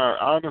 Now,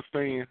 I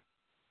understand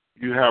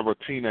you have a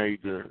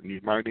teenager and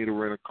you might need to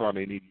rent a car and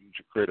they need to use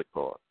your credit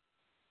card.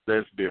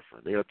 That's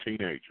different. They're a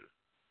teenager.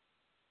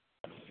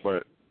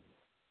 But,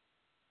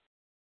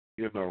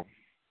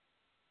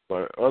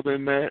 but other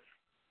than that,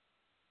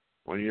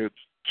 when you're a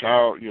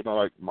child,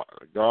 like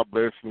God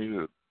bless me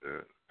to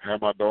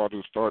have my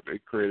daughters start their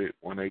credit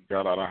when they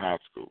got out of high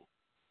school.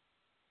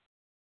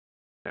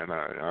 And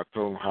I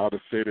told them how to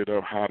set it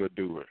up, how to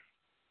do it.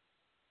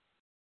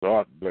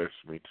 God blessed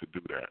me to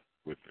do that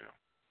with them.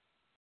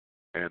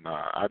 And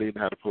I didn't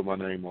have to put my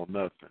name on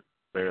nothing.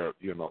 There's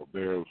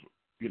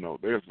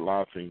a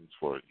lot of things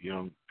for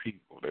young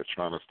people that's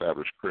trying to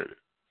establish credit.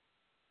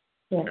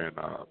 Yeah. And,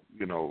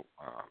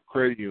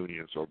 credit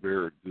unions are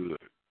very good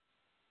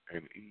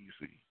and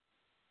easy.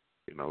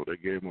 They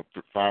gave them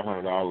a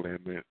 $500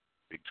 limit.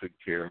 They took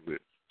care of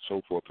it,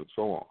 so forth and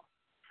so on.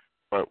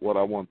 But what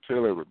I want to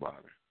tell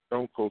everybody, I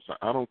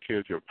don't care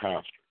if you're a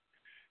pastor.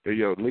 If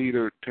your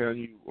leader telling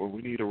you, well,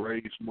 we need to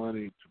raise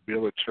money to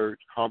build a church,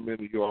 how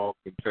many of y'all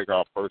can take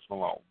our personal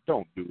loan?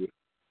 Don't do it.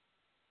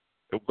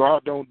 If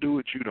God don't do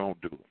it, you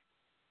don't do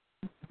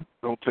it.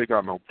 Don't take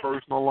out no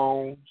personal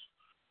loans.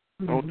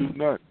 Don't do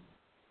nothing.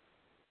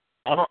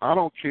 I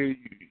don't care you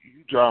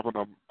driving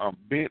a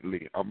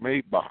Bentley, a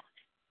Maybach.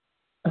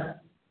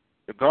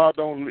 If God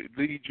don't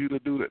lead you to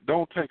do that,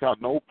 don't take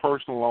out no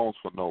personal loans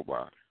for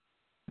nobody.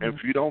 And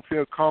if you don't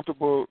feel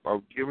comfortable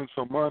of giving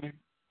some money,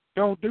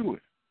 don't do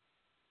it.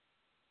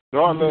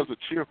 God loves a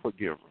cheerful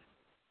giver.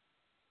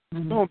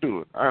 Don't do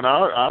it. And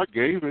I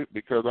gave it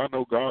because I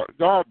know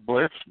God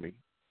blessed me.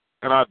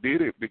 And I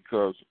did it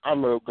because I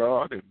love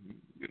God and,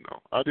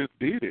 I just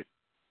did it.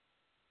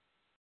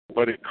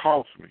 But it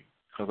cost me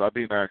because I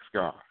didn't ask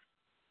God.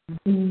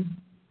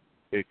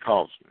 It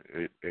cost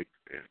me. It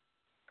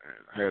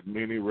had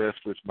many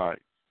restless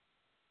nights,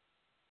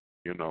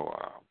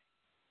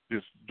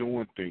 just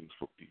doing things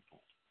for people,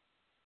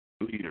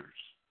 leaders.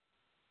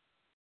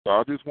 So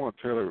I just want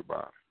to tell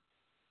everybody,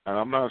 and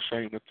I'm not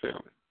ashamed to tell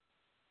it.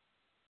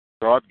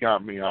 God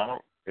got me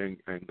out, and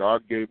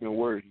God gave me a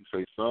word. He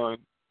said, son,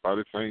 by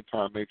the same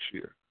time next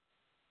year,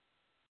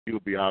 you'll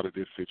be out of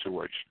this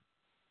situation.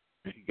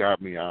 And he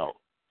got me out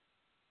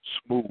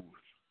smooth.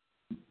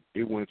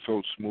 It went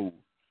so smooth.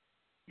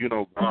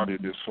 God is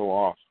just so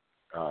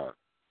awesome.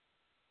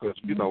 Because,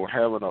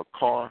 having a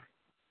car,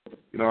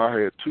 I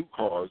had 2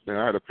 cars, then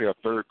I had to pay a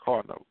 3rd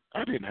car note.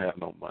 I didn't have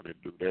no money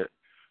to do that.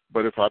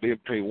 But if I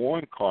didn't pay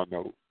 1 car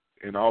note,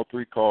 and all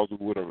 3 cars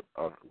were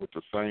with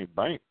the same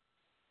bank,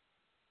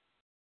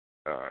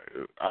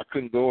 I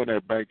couldn't go in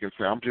that bank and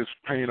say, I'm just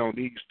paying on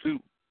these 2.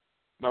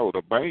 No,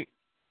 the bank,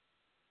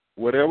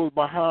 whatever's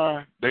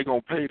behind, they're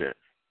going to pay that.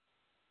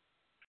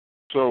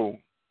 So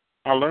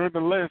I learned a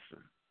lesson.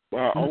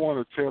 But I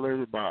want to tell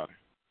everybody,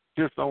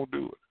 just don't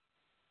do it.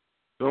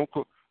 Don't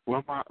go,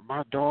 well,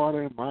 my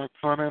daughter and my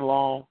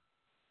son-in-law,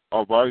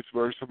 or vice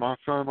versa, my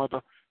son and my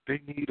daughter,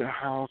 they need a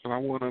house, and I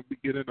want to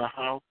get in a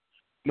house.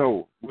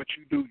 No, what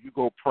you do, you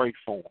go pray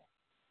for them.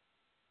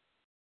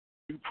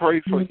 You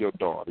pray for your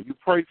daughter. You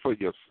pray for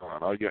your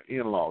son or your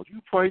in-laws.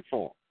 You pray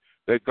for them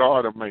that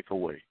God will make a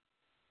way.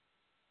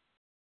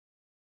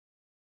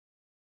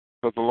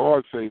 Because the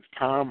Lord says,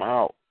 time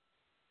out.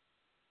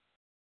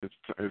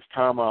 It's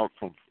time out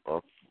from.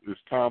 It's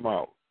time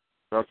out.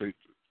 I say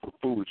for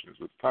foolishness.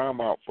 It's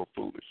time out for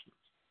foolishness.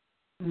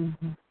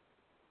 Mm-hmm.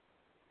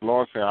 The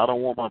Lord said, I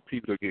don't want my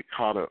people to get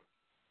caught up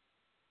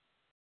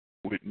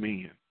with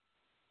men.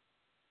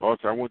 The Lord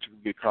said, I want you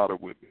to get caught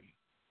up with me.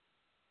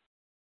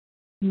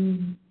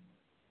 Mm-hmm.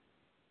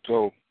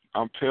 So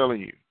I'm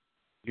telling you,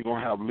 you're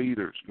going to have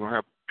leaders. You're going to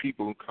have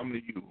people who come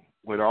to you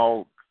with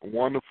all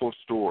wonderful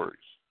stories,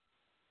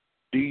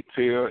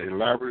 detailed,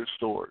 elaborate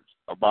stories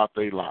about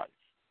their life.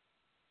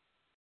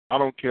 I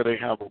don't care they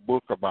have a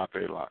book about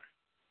their life.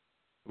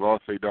 The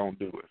Lord say, don't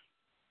do it.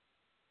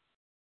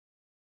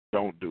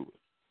 Don't do it.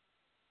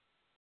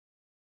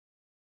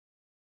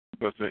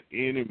 Because the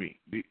enemy,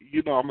 I'm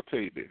going to tell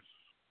you this.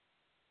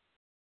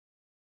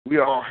 We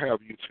all have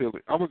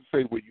utility. I'm going to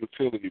say with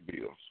utility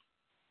bills.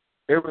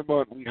 Every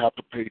month we have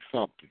to pay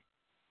something.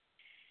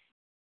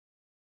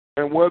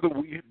 And whether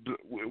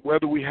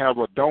we have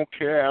a don't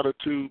care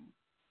attitude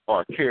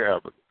or a care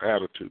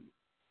attitude,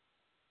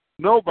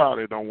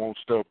 nobody don't want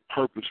stuff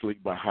purposely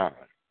behind.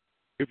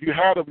 If you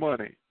have the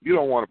money, you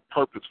don't want to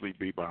purposely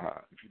be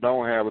behind. If you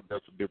don't have it,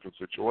 that's a different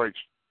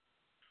situation.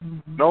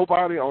 Mm-hmm.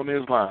 Nobody on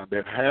this line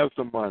that has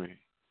the money,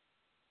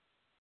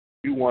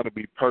 you want to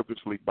be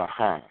purposely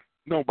behind.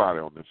 Nobody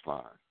on this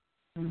line.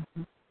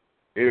 Mm-hmm.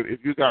 If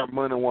you got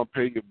money and want to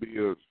pay your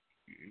bills,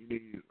 you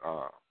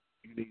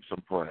need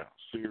some prayer,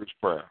 serious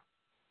prayer.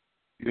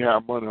 You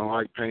have money and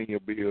like paying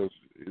your bills,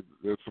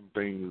 there's some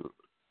things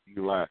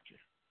you lacking.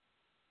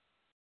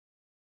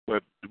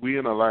 But we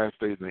in the last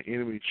days, the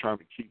enemy is trying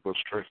to keep us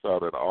stressed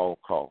out at all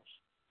costs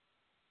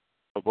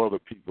of other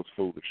people's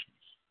foolishness,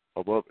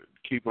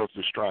 keep us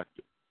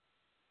distracted.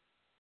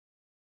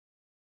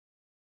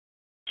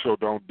 So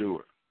don't do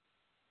it.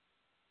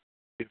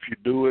 If you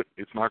do it,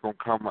 it's not going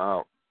to come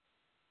out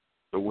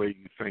the way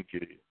you think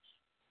it is.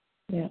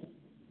 Yeah.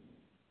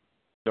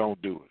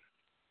 Don't do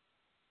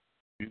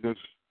it.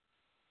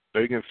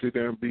 They can sit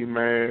there and be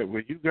mad.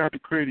 Well, you got the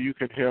credit, you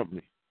can help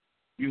me.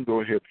 You can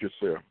go help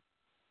yourself.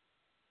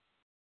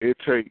 It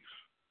takes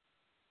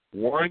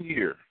 1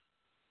 year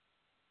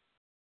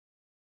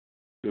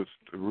to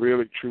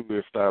really truly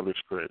establish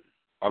credit,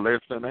 or less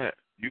than that.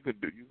 You can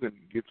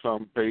get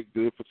something paid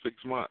good for 6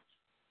 months.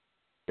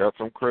 Got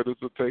some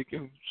credits are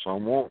taken,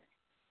 some won't.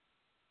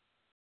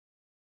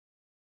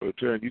 But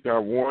you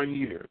got 1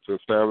 year to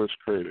establish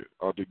credit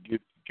or to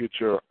get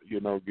your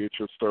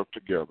stuff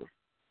together.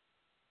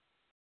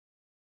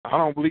 I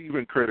don't believe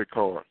in credit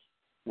cards.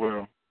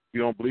 Well,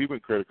 you don't believe in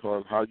credit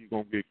cards, how you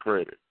gonna get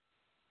credit?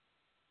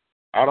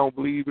 I don't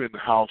believe in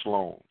house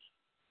loans.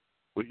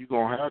 Well, you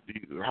gonna have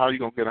to. How you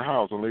gonna get a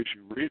house unless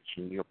you're rich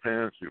and your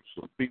parents,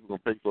 some people gonna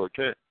pay for a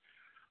cat?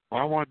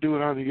 Well, I want to do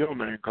it under your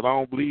name because I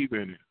don't believe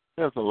in it.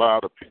 That's a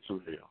lot of pits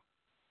of hell.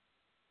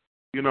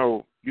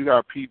 You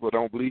got people that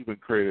don't believe in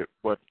credit,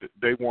 but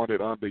they want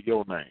it under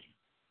your name.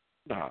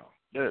 No,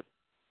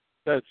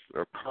 that's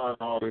a con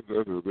artist.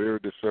 That's a very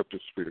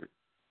deceptive spirit.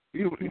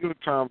 The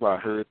times I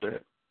heard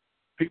that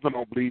people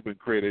don't believe in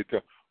credit. They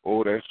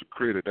go, that's the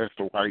credit. That's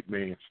the white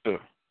man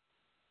stuff.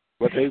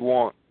 But they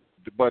want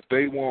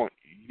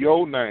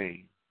your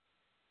name.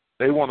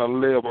 They want to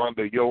live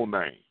under your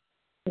name.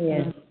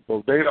 Yeah. So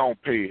if they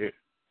don't pay it,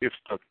 it's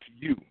up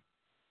to you.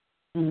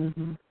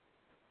 Mm-hmm.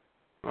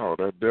 Oh,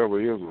 that devil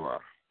is a lie.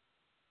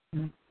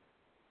 Mm-hmm.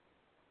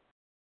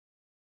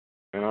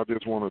 And I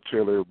just want to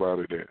tell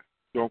everybody that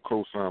don't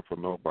co-sign for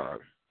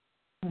nobody.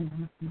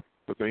 Mm-hmm.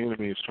 But the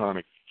enemy is trying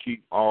to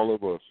keep all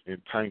of us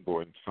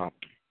entangled in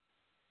something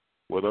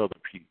with other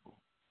people.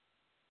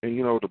 And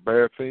the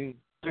bad thing,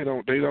 they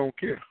don't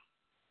care.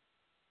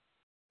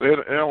 They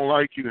don't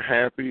like you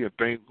happy and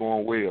things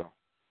going well.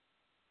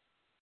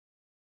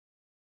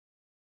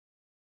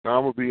 Now,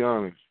 I'm going to be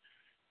honest.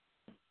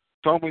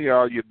 Some of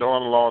y'all, your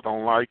daughter-in-law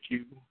don't like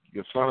you,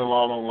 your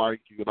son-in-law don't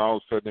like you, and all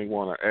of a sudden they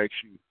want to ask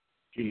you,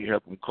 can you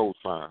help them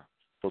co-sign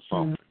for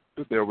something?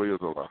 Mm-hmm. The devil is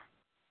a lie.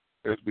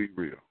 Let's be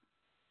real.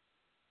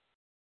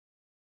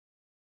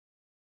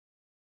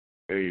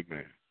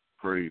 Amen.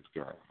 Praise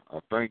God. I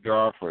thank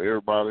God for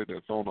everybody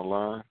that's on the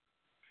line.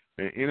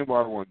 And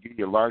anybody want to give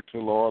your life to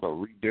the Lord or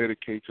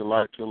rededicate your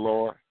life to the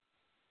Lord,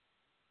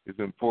 it's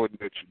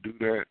important that you do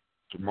that.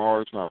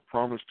 Tomorrow is not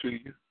promised to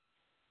you.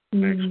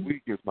 Next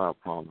week is not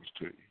promised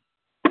to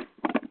you.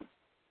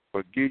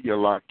 But give your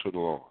life to the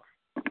Lord.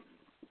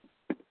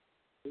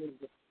 If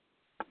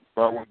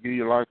I want to give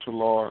your life to the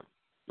Lord,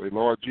 say,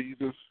 Lord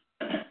Jesus,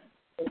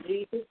 I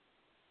need you.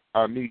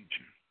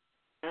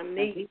 I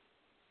need you.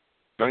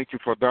 Thank you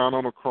for dying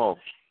on the cross.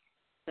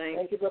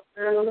 Thank you for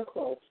dying on the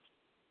cross.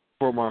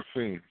 For my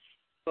sins.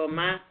 For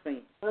my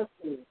sins.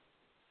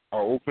 I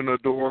open the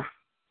door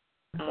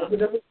of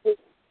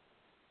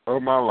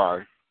my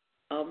life.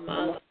 Of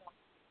my life.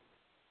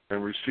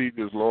 And receive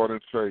you as Lord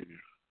and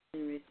Savior.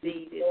 And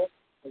receive it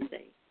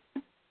today.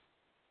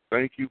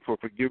 Thank you for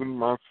forgiving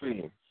my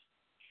sins.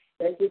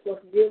 Thank you for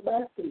forgiving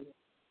my sins.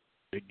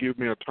 And give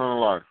me eternal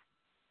life.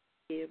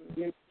 Give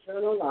me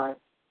Eternal life.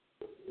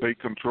 Take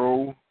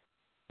control.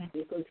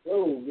 Take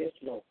control, yes,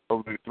 Lord.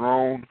 Of the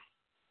throne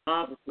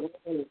of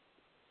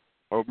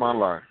my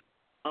life.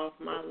 Of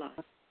my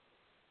life.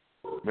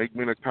 Make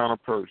me the kind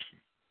of person.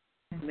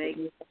 Make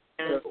me the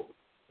kind of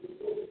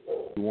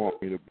you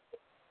want me to be.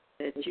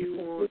 That you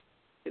want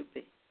to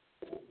be.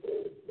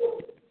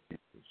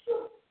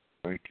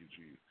 Thank you,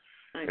 Jesus.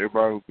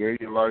 Everybody who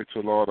gave your life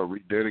to the Lord or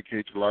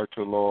rededicate your life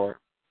to the Lord,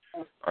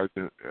 I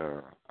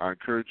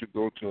encourage you to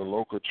go to a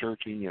local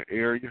church in your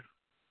area.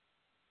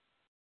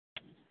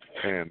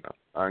 And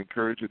I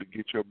encourage you to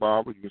get your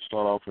Bible. You can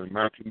start off in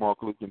Matthew,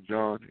 Mark, Luke, and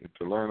John and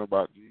to learn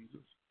about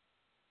Jesus.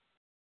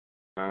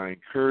 I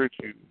encourage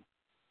you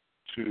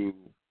to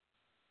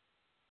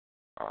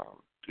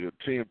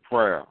attend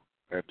prayer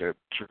at that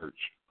church,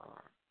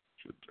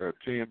 to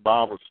attend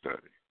Bible study.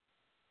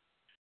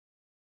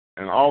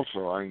 And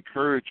also, I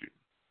encourage you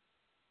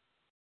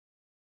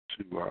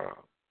to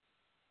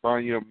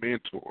find your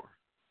mentor.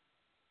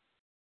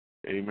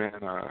 Amen.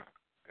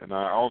 And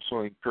I also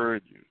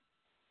encourage you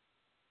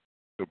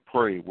to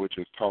pray, which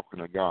is talking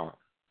to God.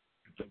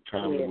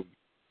 Sometimes it's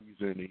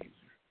easier and easier.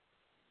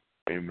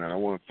 Amen. I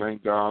want to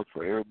thank God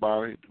for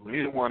everybody. Do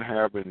anyone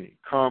have any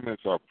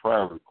comments or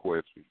prayer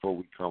requests before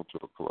we come to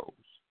the close?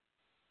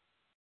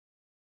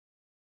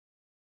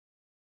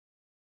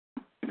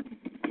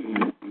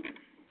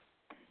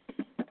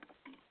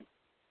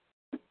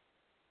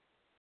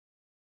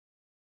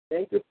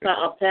 Thank you,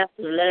 Pastor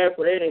Larry,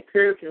 for that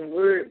encouraging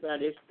word about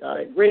this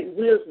great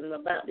wisdom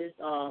about this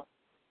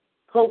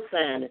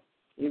co-signing.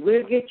 It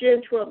will get you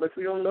in trouble if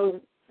you don't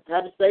know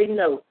how to say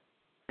no.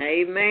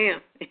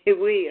 Amen. It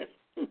will.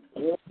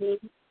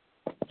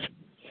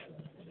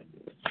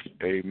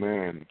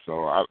 Amen.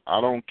 So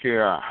I don't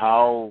care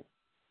how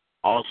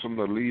awesome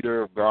the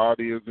leader of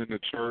God is in the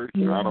church.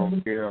 I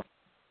don't care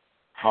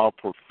how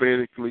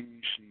prophetically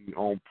she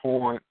on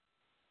point.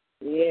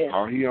 Yeah.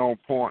 How he on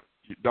point.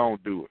 You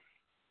don't do it.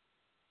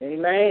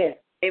 Amen.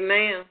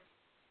 Amen.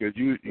 Because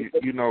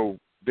you know,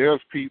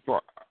 there's people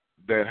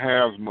that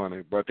has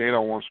money, but they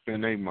don't want to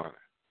spend their money.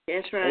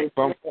 That's right.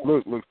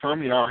 Look, some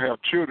of y'all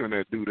have children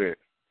that do that.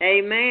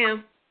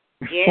 Amen.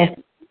 Yeah.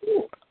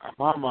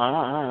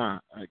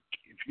 Mama, if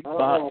you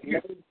buy,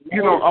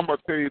 you know, I'm gonna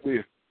tell you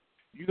this.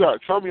 You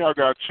got some of y'all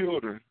got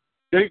children.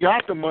 They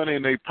got the money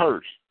in their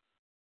purse.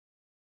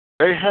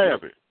 They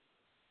have it,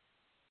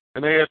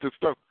 and they have to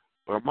stuff.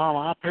 But Mama,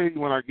 I pay you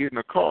when I get in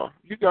the car.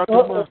 You got the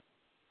money.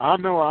 I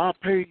know I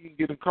pay you to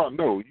get in the car.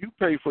 No, you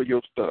pay for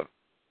your stuff.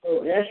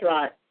 Oh, that's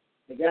right.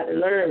 They got to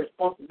learn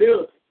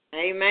responsibility.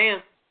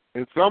 Amen.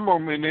 And some of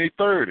them in their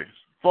 30s,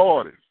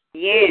 40s.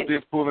 Yes.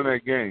 They're pulling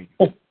that game.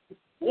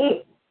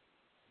 And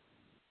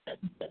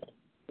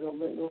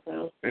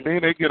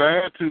then they get an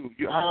attitude.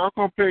 I'm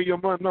going to pay your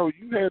money. No,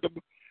 you had to.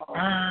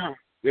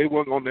 They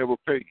weren't going to never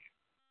pay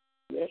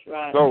you. That's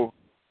right. So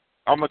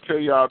I'm going to tell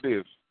y'all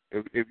this.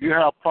 If you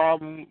have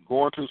problems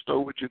going to the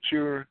store with your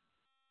children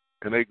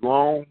and they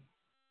grown,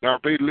 now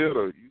if they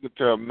little, you can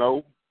tell them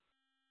no,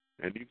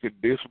 and you can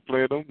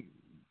discipline them,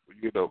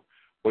 you know.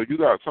 But you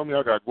got some of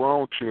y'all got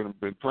grown children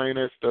been playing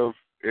that stuff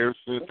ever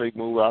since they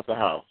moved out the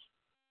house.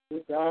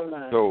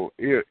 So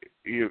if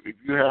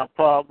you have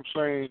problems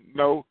saying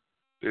no,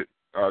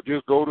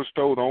 just go to the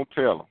store. Don't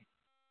tell them.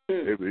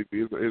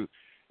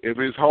 If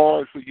it's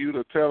hard for you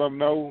to tell them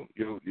no,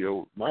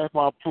 my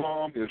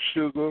plum, your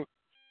sugar,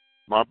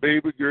 my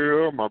baby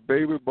girl, my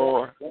baby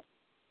boy,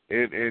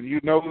 and you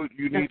know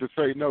you need to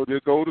say no.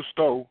 Just go to the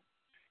store,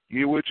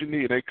 get what you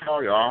need. They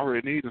call you, I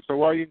already need it. So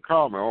why you can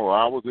call me? Oh,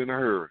 I was in a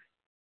hurry.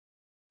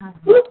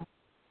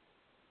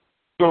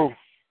 So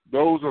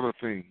those are the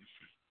things,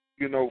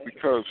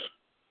 because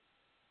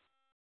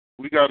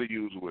we got to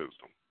use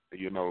wisdom.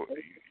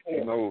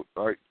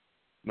 Like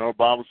the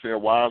Bible said,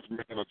 wise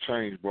men will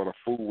change, but a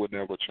fool will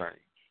never change.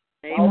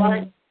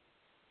 Amen.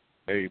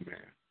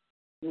 Amen.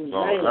 So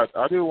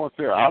I didn't want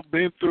to say I've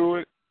been through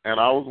it, and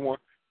I was one.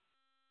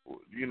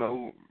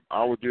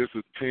 I was just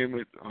as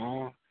timid.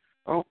 Oh,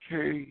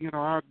 okay,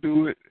 I'll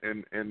do it,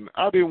 and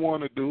I didn't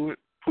want to do it.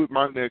 Put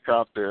my neck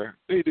out there.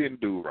 They didn't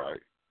do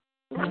right.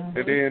 Mm-hmm.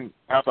 And then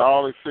after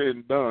all is said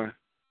and done,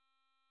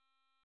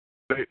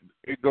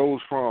 it goes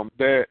from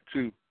that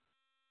to,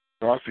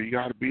 God said you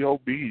got to be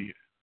obedient.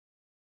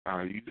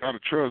 You got to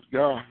trust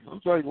God. I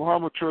was like, well,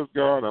 I'm going to trust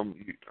God. I'm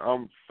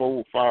 4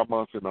 or 5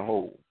 months in the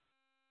hole.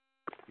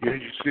 Yeah,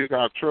 you still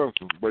got to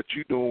trust Him, but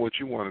you doing what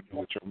you want to do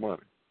with your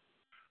money.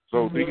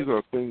 So these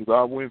are things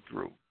I went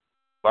through.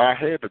 But I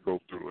had to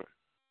go through it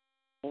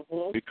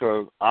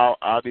because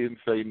I didn't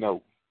say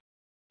no.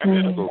 I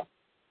had to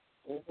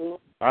go.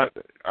 I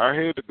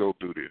had to go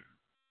through this.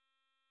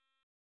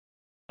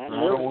 I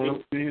don't want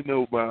to see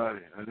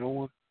nobody. I don't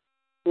want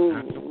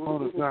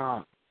to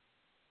God.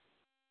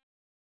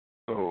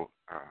 So,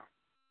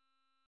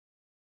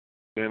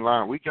 then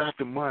line, we got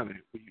the money.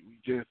 We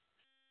just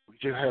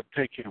have to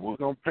take care. We're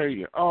gonna pay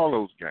you all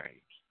those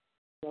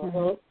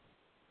games.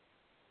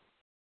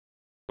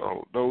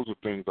 So those are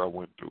things I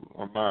went through.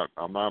 I'm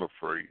not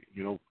afraid.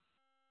 You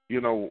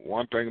know,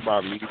 one thing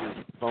about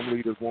leaders, some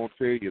leaders won't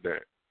tell you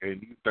that,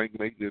 and you think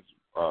they just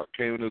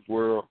came in this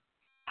world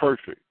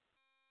perfect.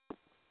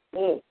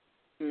 No.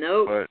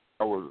 But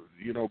I was,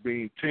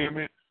 being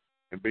timid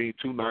and being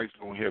too nice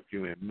don't help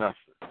you in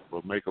nothing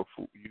but make a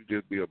fool. You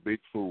just be a big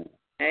fool.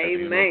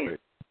 Amen.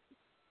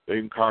 They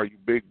can call you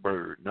Big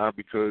Bird, not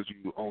because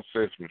you on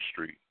Sesame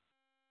Street.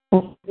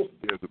 You're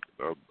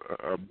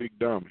a big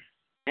dummy.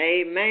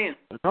 Amen.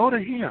 Go to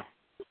him.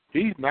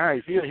 He's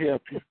nice. He'll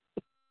help you.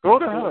 Go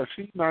to her.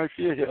 She's nice.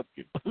 She'll help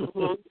you.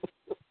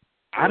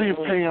 I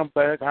didn't pay him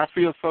back. I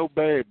feel so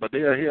bad, but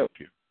they'll help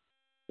you.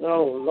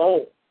 No,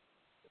 Lord.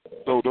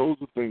 So those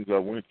are things I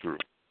went through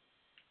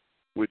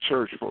with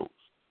church folks.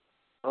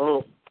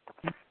 Oh.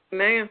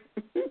 Amen.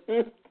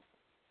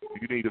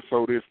 You need to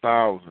sow this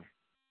 1,000,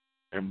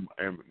 and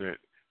that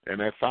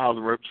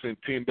 1,000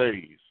 represents 10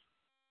 days.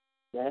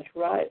 That's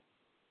right.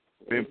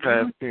 Been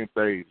past 10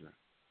 days.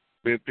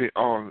 Man,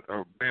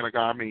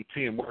 I mean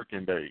 10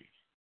 working days.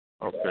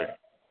 Okay.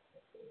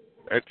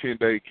 That 10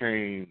 day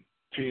came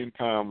 10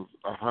 times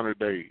 100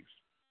 days.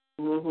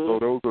 So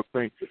those are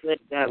things.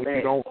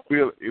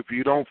 If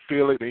you don't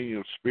feel it in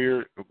your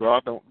spirit, if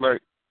God don't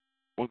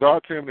when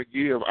God tells me to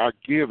give, I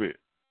give it.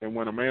 And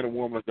when a man or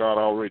woman of God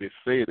already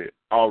said it,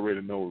 I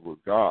already know it was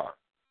God.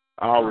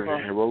 I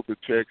already wrote the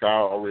check. I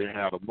already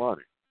had the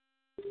money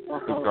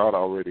because God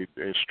already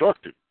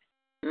instructed.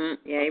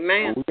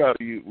 Amen. So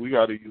we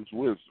got to use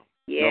wisdom.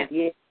 Yeah.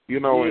 If you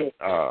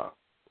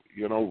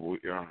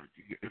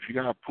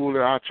got to pull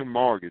it out your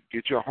mortgage,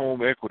 get your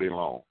home equity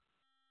loan.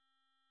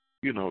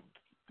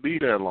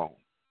 Leave that alone.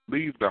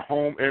 Leave the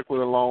home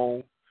equity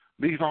alone.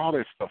 Leave all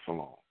that stuff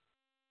alone.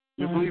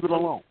 Just leave it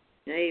alone.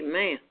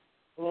 Amen.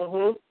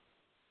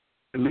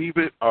 Leave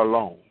it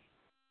alone.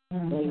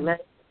 Amen.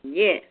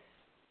 Yes.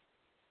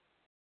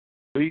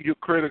 Leave your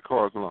credit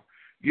cards alone.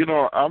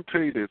 I'm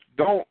telling you this.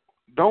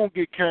 Don't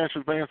get cash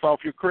advance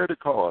off your credit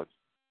cards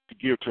to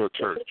give to a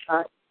church.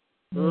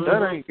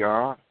 That ain't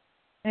God.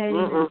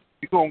 You're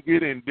going to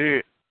get in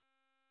debt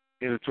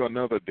into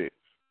another debt.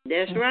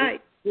 That's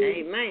right.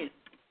 Amen.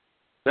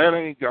 That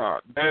ain't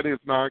God. That is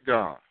not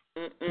God.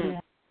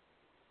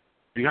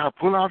 You got to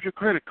pull off your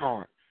credit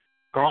card.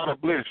 God will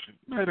bless you.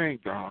 That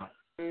ain't God.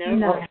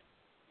 No.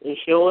 It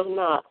sure is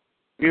not.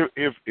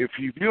 If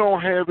you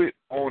don't have it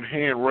on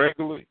hand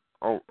regularly,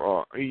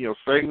 or in your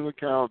savings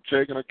account,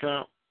 checking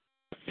account,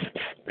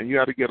 and you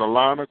have to get a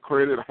line of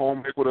credit,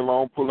 home equity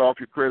loan, pull off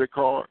your credit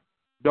card,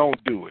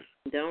 don't do it.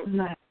 Don't.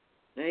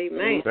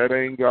 Amen. That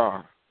ain't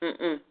God.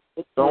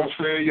 Don't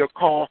sell your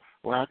car.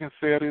 Well, I can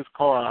sell this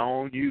car I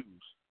don't use.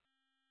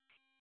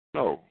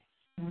 No.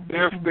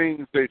 There's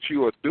things that you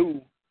will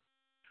do.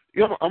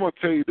 I'm going to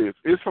tell you this.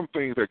 It's some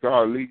things that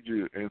God leads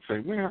you and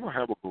say, man, I'm going to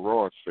have a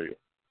garage sale.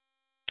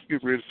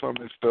 Get rid of some of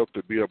this stuff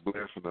to be a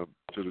blessing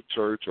to the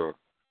church, or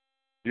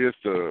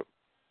just to,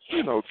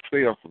 sell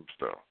some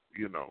stuff.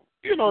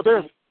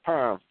 There's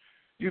times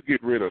you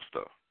get rid of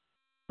stuff.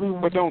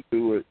 But don't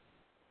do it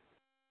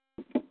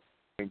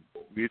and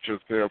get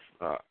yourself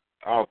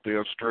out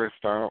there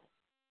stressed out.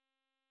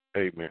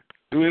 Amen.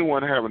 Do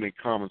anyone have any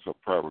comments or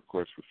prayer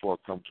requests before I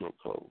come to a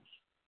close?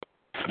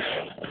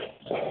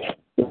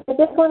 I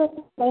just want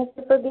to thank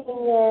you for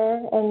being there,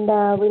 and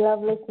we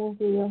love listening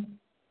to you.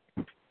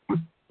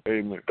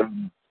 Amen.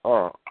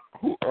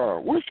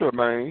 What's your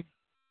name?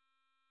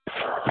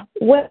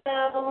 Well, I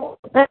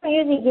don't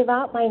usually give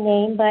out my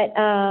name, but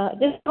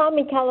just call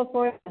me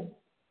California.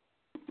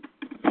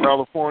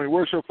 California.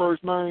 What's your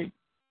first name?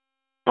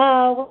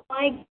 I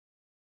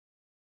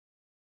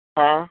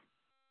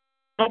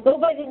go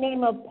by the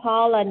name of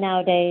Paula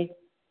nowadays.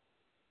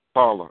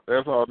 Paula.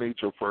 That's all I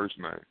need, your first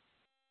name.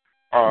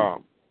 I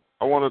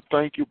want to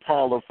thank you,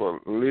 Paula, for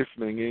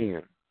listening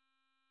in.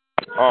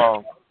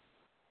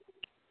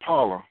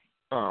 Paula,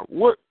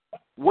 what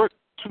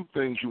 2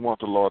 things you want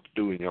the Lord to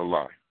do in your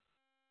life?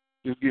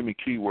 Just give me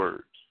key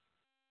words.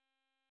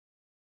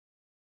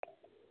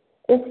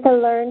 Just to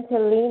learn to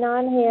lean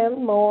on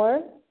Him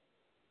more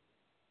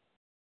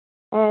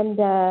and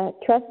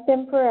trust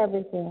Him for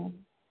everything.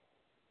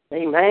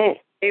 Amen.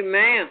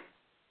 Amen.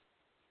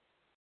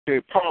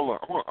 Okay, Paula,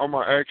 I'm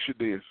going to ask you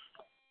this.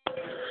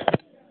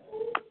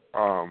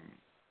 I'm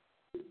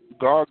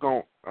not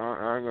going to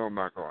ask you.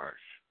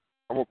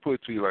 I'm going to put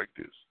it to you like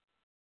this.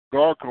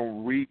 God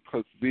can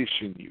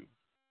reposition you.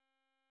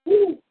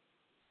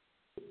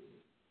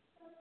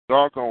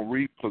 God can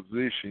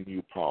reposition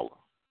you, Paula.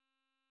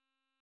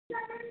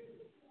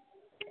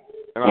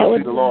 And I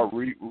see the Lord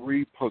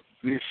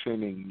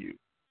repositioning you.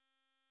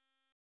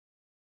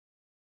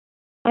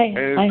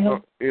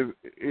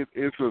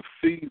 It's a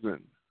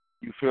season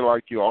you feel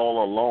like you're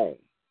all alone,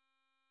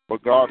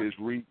 but God is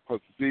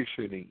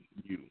repositioning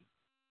you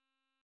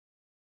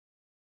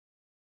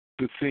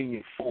to send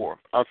you forth.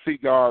 I see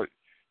God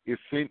is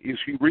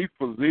He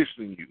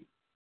repositioning you,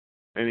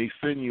 and He's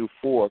sending you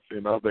forth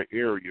in other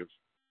areas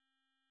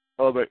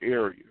to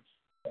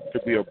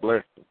be a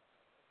blessing.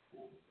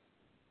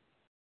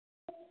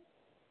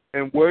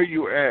 And where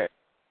you at,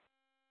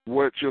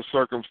 what's your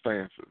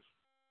circumstances,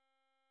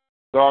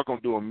 God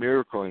gonna do a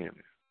miracle in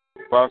it.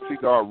 But I see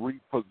God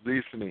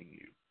repositioning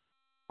you.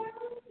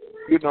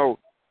 You know,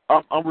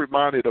 I'm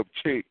reminded of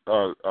chess.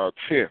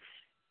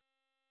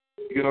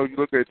 You know, you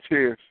look at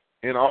chess.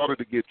 In order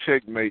to get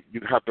checkmate,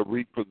 you have to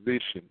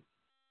reposition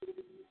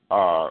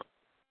a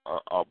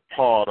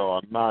pawn or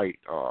a knight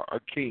or a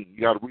king.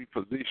 You got to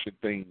reposition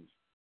things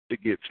to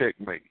get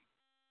checkmate.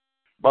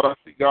 But I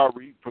see God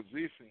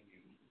repositioning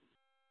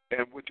you,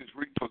 and which is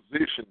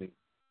repositioning,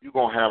 you're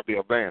going to have the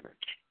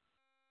advantage.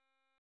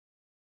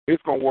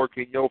 It's going to work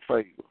in your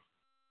favor.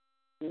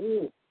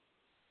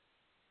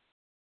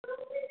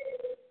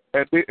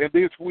 And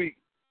this week,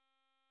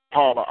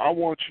 Paula, I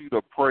want you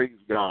to praise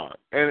God.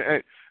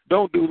 And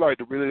don't do like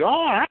the really,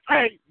 I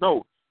thank.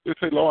 No, just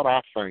say, Lord,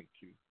 I thank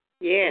you.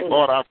 Yeah.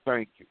 Lord, I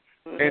thank you.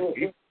 And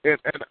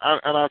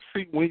I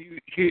see when you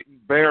hitting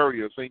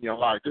barriers in your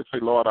life, just say,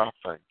 Lord, I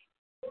thank you.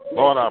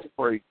 Lord, I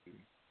praise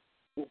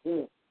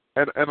you.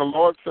 And the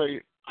Lord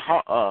say,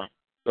 I'm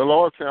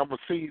gonna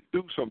see you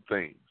do some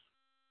things.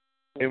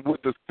 And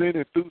with the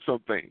sending through some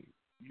things,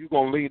 you're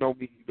gonna lean on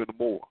me even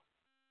more.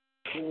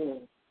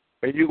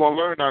 And you're gonna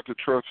learn not to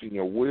trust in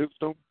your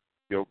wisdom,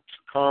 your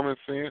common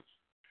sense.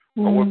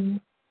 Or what you're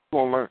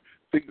gonna learn.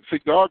 See,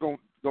 God gonna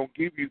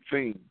give you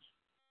things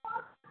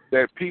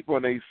that people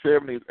in their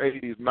 70s,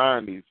 80s,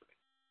 90s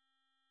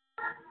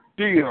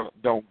still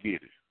don't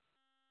get it.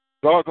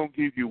 God gonna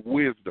give you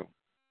wisdom,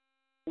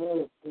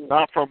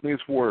 not from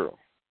this world,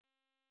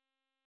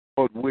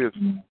 but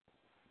wisdom.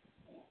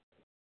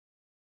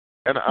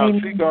 And I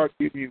see God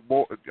give you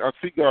more. I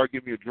see God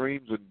give you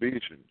dreams and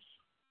visions,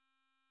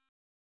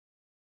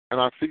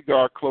 and I see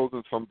God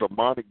closing some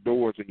demonic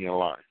doors in your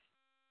life.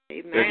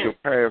 Amen. That your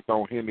past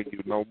don't hinder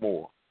you no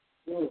more.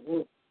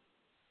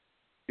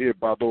 Yeah,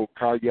 Bado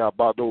Kaya,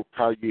 Bado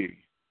Kaye.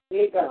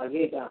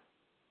 Yeah.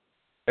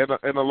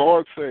 And the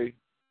Lord say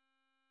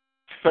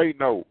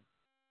no.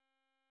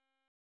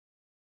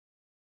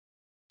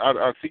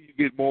 I see you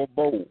get more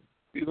bold.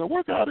 You know,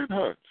 what God in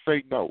her?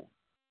 Say no.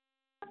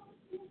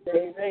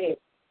 Amen.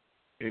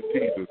 In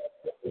Jesus.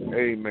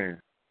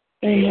 Amen.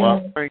 Amen. Well,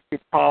 I thank you,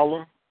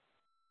 Paula.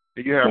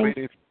 Do you have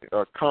any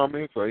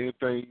comments or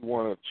anything you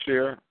want to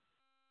share?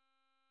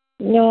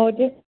 No,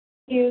 just thank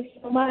you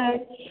so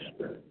much.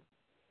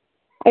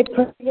 I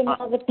praise Him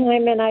all the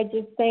time, and I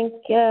just thank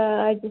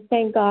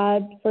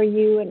God for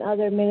you and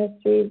other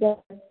ministries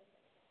that are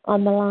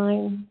on the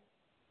line.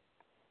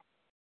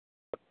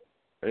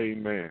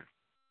 Amen.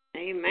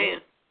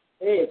 Amen.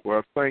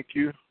 Well, thank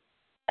you,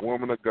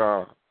 woman of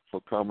God, for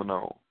coming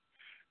on.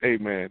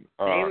 Amen.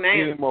 Amen.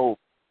 Any more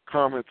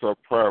comments or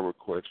prayer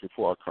requests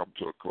before I come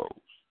to a close?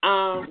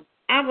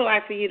 I would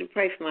like for you to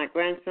pray for my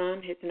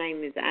grandson. His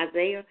name is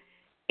Isaiah,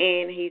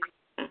 and he's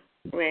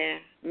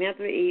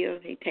mentally ill.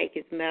 He take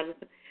his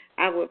medicine.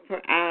 And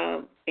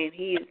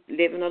he is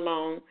living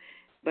alone,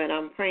 but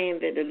I'm praying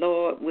that the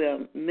Lord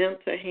will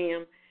mentor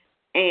him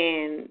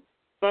and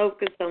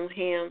focus on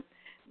him,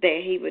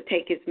 that he would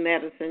take his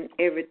medicine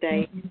every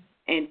day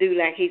and do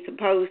like he's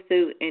supposed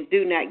to, and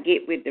do not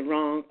get with the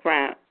wrong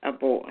crowd of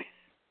boys.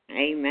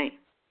 Amen.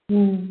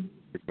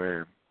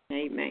 Amen.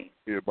 Amen.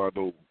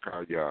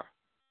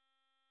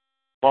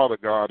 Father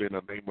God, in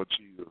the name of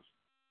Jesus,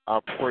 I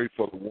pray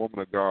for the woman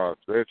of God.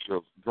 That's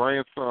your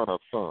grandson or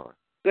son?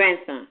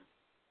 Grandson.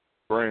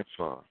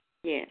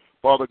 Yes.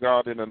 Father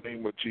God, in the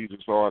name of Jesus,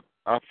 Lord,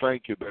 I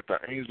thank you that the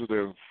angels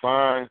are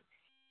assigned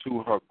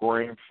to her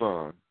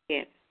grandson.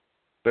 Yes.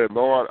 That,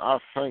 Lord, I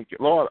thank you.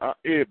 Lord,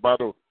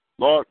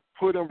 Lord,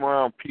 put him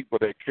around people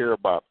that care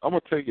about. I'm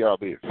going to tell y'all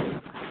this.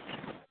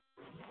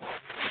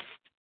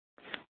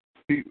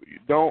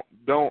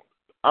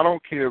 I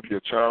don't care if your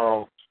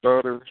child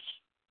stutters,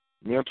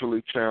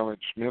 mentally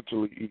challenged,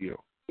 mentally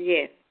ill.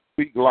 Yes.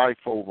 Speak life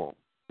over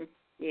them.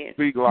 Yes.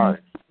 Speak life.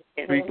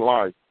 Yes. Speak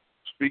life.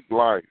 Speak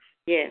life.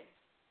 Yes.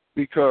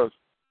 Because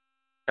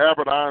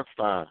Albert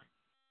Einstein,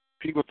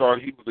 people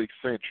thought he was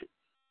eccentric.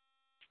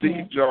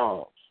 Steve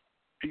Jobs,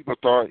 people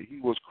thought he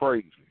was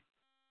crazy.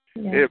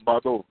 When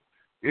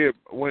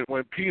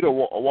Peter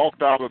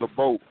walked out of the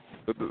boat,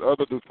 the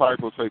other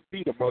disciples say,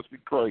 Peter must be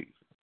crazy.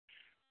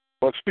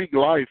 But speak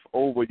life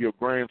over your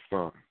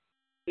grandson.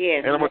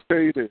 Yes. And I'm going to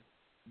tell you that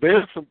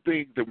there's some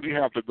things that we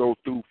have to go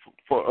through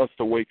for us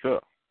to wake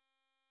up.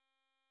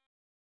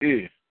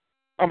 Yeah.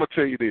 I'm going to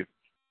tell you this.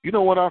 You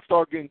know when I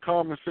start getting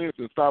common sense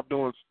and stop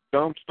doing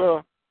dumb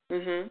stuff?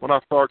 When I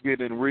start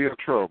getting in real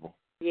trouble.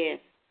 Yes.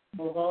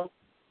 I'm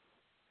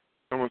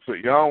going to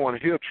say, y'all want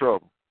to hear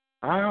trouble.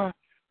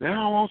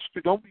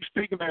 Don't be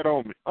speaking that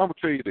on me. I'm going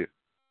to tell you this.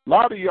 A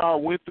lot of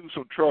y'all went through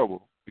some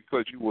trouble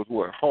because you was,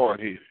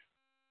 hard-headed.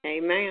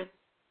 Amen.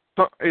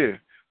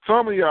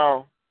 Some of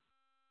y'all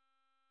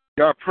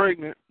got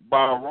pregnant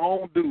by a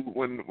wrong dude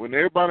when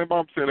everybody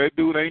mom said that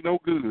dude ain't no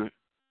good.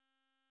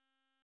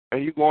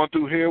 And you going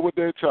through hell with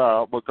that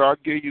child, but God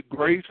gave you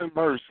grace and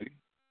mercy.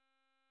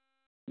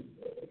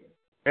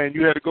 And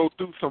you had to go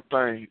through some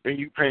things, and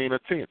you paying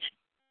attention.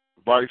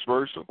 Vice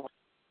versa.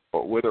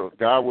 Or with a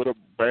guy with a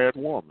bad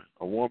woman,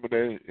 a woman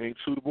that ain't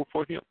suitable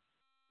for him.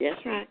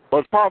 That's right.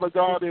 But Father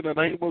God, in the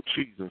name of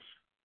Jesus,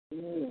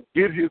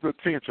 get his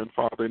attention,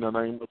 Father, in the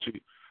name of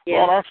Jesus. Yes.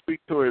 Lord, I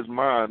speak to his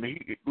mind.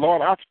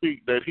 Lord, I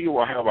speak that he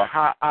will have a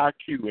high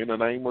IQ in the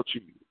name of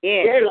Jesus.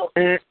 Yes.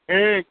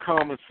 And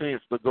common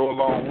sense to go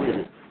along with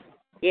it.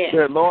 Yes.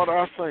 That Lord,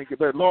 I thank you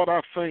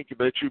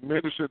that you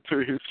minister to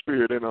his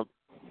spirit in the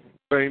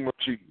name of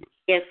Jesus.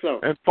 Yes,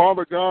 Lord. And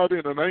Father God,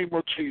 in the name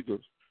of Jesus,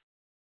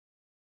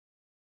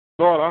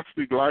 Lord, I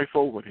speak life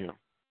over him.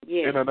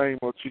 Yes. In the name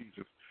of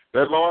Jesus.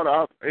 That Lord,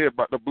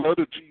 by the blood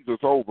of Jesus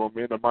over him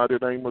in the mighty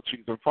name of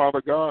Jesus.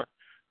 Father God,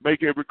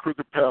 make every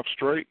crooked path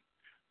straight.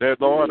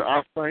 That Lord,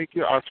 I thank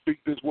you. I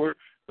speak this word.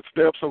 The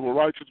steps of a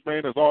righteous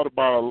man is ordered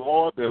by the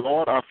Lord. That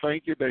Lord, I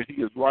thank you that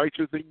he is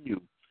righteous in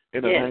you.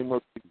 In the name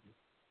of Jesus.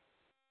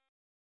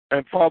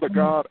 And Father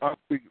God, I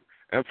speak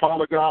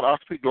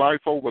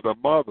life over the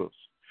mothers.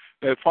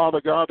 That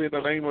Father God, in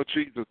the name of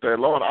Jesus, that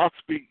Lord, I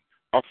speak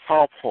a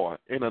soft heart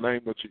in the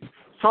name of Jesus.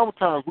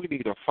 Sometimes we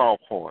need a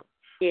soft heart.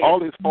 Yes. All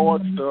this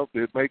hard stuff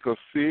that make us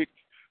sick,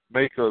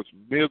 make us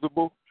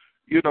miserable.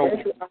 You know,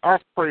 I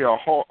pray a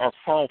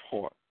soft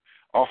heart,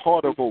 a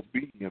heart of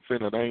obedience in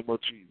the name of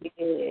Jesus.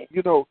 Yes.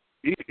 You know,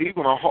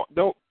 even a heart.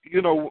 No,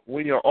 you know,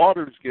 when your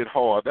arteries get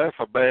hard, that's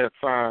a bad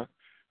sign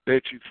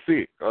that you're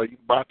sick or you're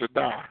about to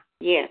die.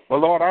 Yes. But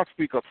Lord, I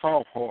speak a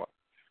soft heart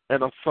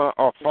and a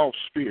soft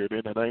spirit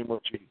in the name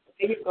of Jesus.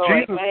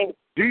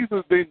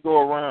 Jesus didn't go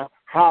around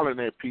hollering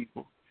at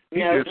people. He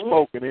just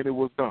spoke and it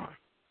was done.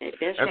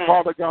 That's and right.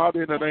 Father God,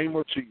 in the name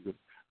of Jesus,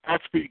 I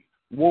speak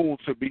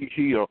wounds to be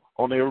healed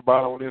on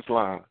everybody on this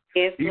line.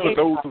 Yes, even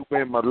those who've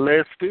been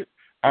molested,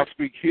 I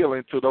speak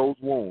healing to those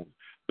wounds.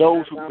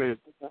 Those who've been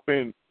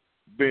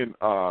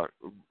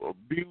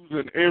abused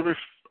in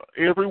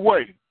every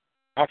way,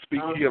 I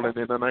speak healing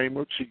in the name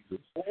of Jesus.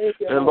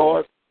 And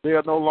Lord, they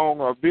are no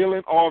longer a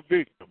villain or a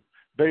victim.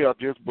 They are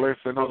just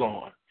blessing the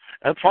Lord.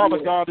 And Father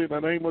God, in the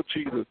name of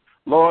Jesus,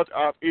 Lord,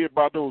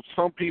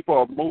 some people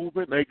are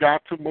moving. They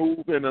got to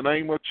move in the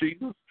name of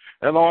Jesus.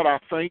 And Lord, I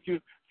thank you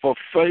for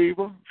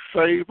favor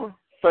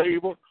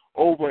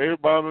over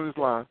everybody on this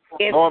line.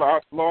 Yes. Lord,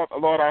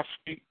 I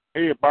speak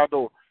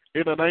everybody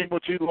in the name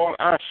of Jesus. Lord,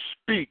 I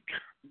speak.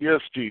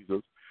 Yes,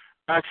 Jesus.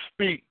 I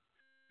speak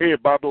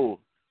everybody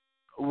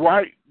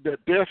right the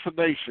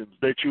destinations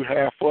that you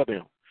have for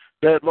them.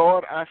 That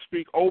Lord, I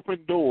speak open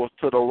doors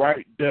to the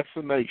right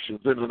destinations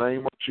in the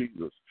name of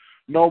Jesus.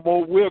 No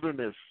more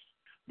wilderness.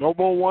 No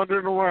more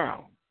wandering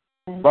around,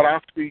 but I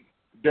speak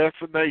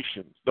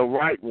destinations, the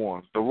right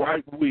ones, the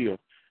right will,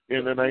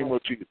 in the name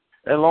of Jesus.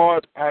 And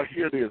Lord, I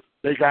hear this.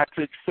 They got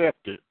to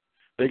accept it.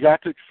 They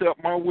got to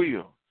accept my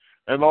will.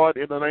 And Lord,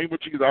 in the name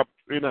of Jesus,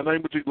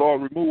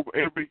 Lord, remove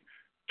every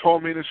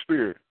tormented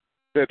spirit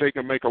that they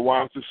can make a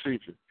wise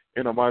decision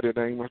in the mighty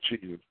name of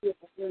Jesus.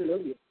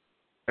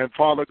 And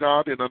Father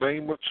God, in the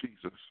name of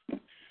Jesus,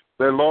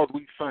 that Lord,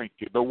 we thank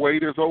you. The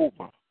wait is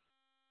over.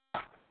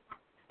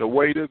 The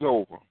wait is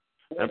over.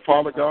 And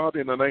Father God,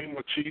 in the name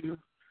of Jesus,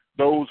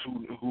 those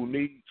who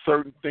need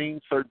certain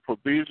things, certain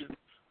provisions,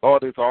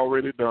 Lord, it's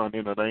already done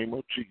in the name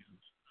of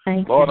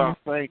Jesus. Lord, I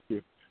thank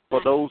you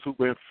for those who've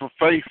been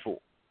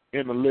faithful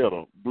in the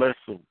little. Bless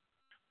them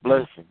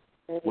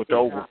with the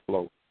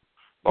overflow.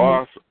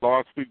 Lord,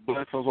 I speak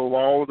blessings over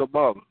all of the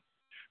mothers.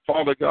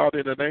 Father God,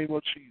 in the name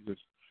of Jesus,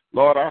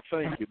 Lord, I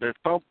thank you that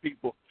some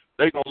people,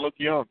 they're going to look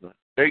younger.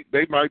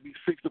 They might be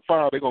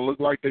 65, they're going to look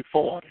like they're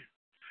 40.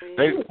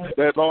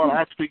 That Lord,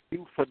 I speak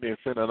youthfulness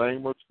in the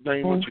name of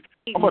Jesus.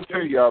 I'm going to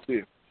tell y'all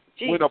this.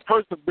 When a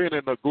person been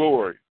in the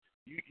glory,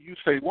 you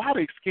say, why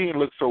their skin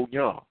look so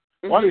young?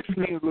 Why their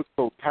skin look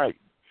so tight?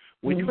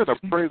 When you're in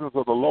the presence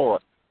of the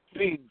Lord,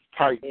 things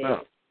tighten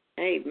up.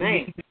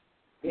 Amen.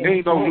 There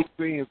ain't no loose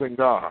ends in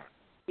God.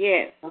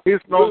 Yes.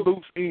 There's no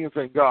loose ends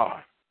in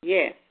God.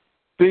 Yes.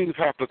 Things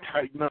have to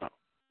tighten up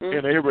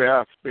in every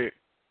aspect.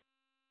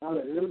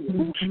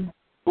 Hallelujah.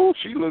 Oh,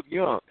 she look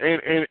young.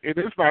 And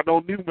it's not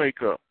no new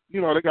makeup. You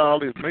know, they got all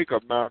this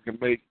makeup now that can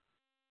make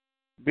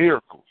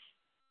miracles.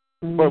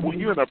 But when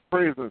you're in the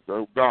presence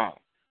of God,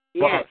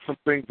 God, some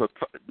things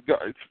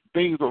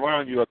things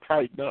around you are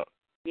tightened up.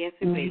 Yes,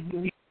 it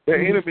is. The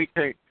enemy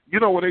can't. You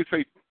know when they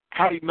say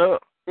tighten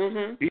up,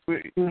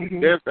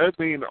 that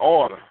means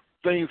order.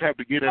 Things have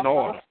to get in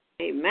order.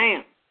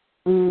 Amen.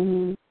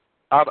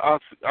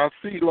 I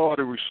see, Lord,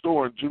 a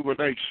restoring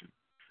jubilation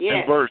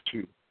and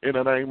virtue in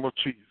the name of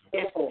Jesus.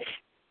 Yes.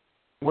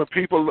 when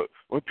people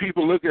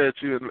look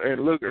at you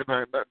and look at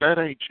that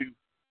ain't you.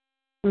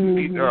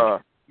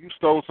 Mm-hmm. You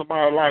stole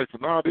somebody's life,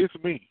 and now this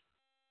is me.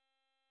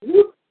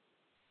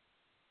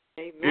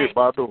 Amen. Yeah,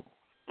 Bado.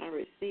 I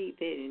received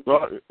it.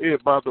 Yeah,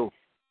 Bado.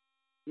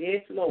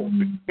 Yes, Lord.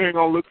 You ain't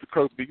gonna look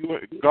because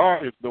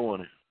God is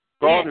doing it.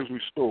 God is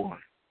restoring.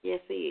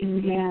 Yes, He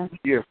is. Yeah.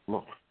 Yes,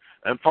 Lord.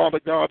 And Father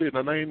God, in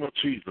the name of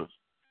Jesus,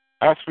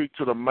 I speak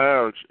to the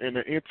marriage and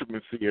the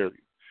intimacy area.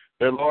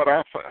 That, Lord,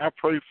 I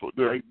pray for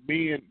the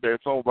men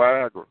that's on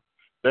Viagra.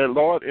 That,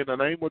 Lord, in the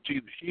name of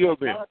Jesus, heal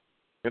them.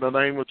 In the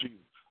name of Jesus.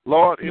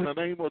 Lord, in the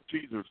name of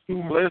Jesus,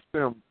 bless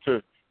them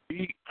to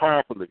eat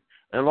properly.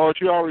 And, Lord,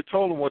 you already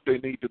told them what they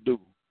need to do.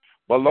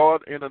 But,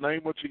 Lord, in the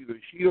name of Jesus,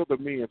 heal the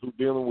men who are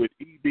dealing with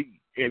ED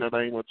in the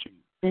name of Jesus.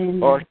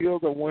 Amen. Or heal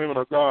the women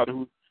of God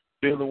who are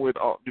dealing with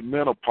the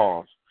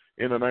menopause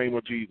in the name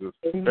of Jesus.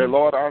 That,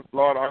 Lord, I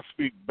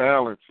speak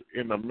balance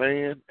in the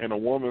man and the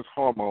woman's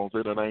hormones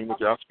in the name of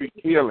Jesus. I speak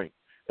healing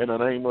in the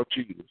name of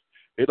Jesus.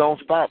 It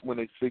don't stop when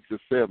they're 6 or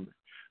 7.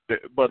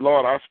 But,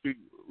 Lord, I speak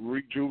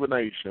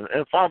rejuvenation.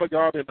 And, Father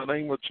God, in the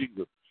name of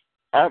Jesus,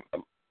 I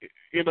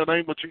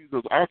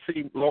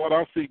see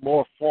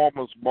more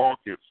farmers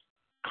markets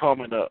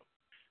coming up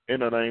in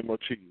the name of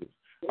Jesus.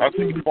 I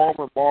see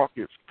farmer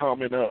markets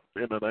coming up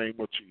in the name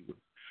of Jesus.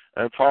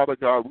 And, Father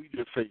God, we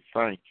just say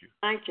thank you.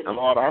 Thank you, And,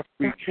 Lord, I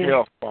speak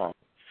health, Father.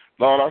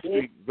 Lord, I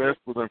speak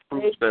vegetables and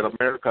fruits that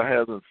America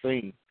hasn't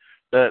seen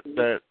that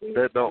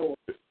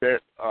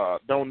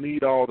don't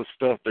need all the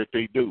stuff that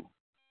they do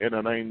in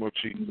the name of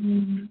Jesus.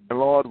 And,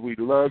 Lord, we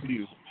love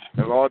you.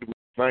 And, Lord, we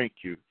thank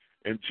you.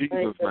 In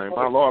Jesus' name.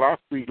 My Lord, I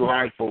speak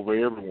life over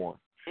everyone.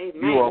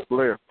 Amen. You are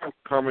blessed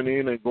coming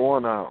in and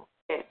going out.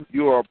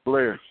 You are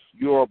blessed.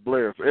 You are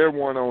blessed.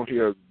 Everyone on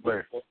here is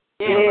blessed.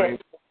 Yes.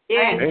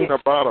 It ain't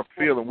about a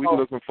feeling. We're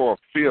looking for a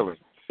feeling.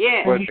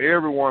 Yes. But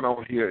everyone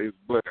on here is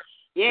blessed.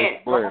 Yes.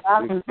 It's blessed.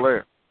 It's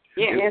blessed.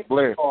 Yes. It's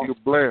blessed. You're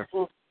blessed.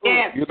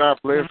 Yes. You're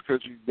not blessed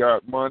because you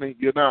got money.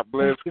 You're not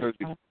blessed because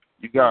you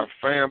got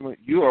family.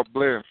 You are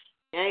blessed.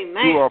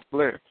 Amen. You are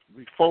blessed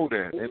before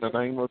that in the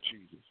name of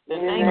Jesus.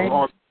 Amen. And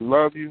Lord, we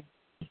love you.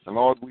 And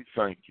Lord, we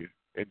thank you.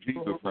 In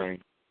Jesus'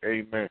 name,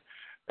 amen.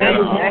 And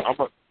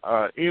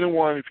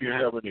anyone, if you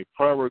have any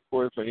prayer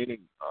requests or any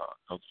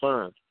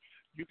concerns,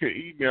 you can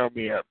email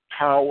me at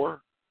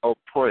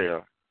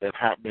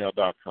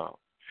powerofprayer@hotmail.com.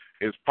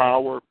 It's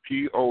power,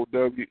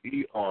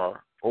 POWEROFPRAYER,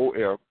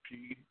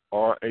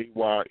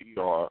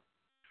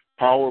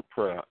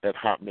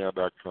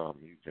 powerprayer@hotmail.com.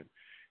 You can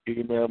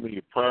email me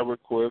your prayer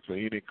requests or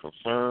any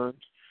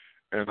concerns.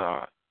 And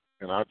I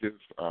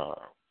just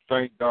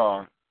thank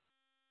God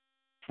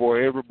for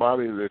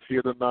everybody that's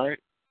here tonight.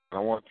 I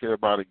want to tell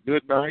everybody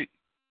good night.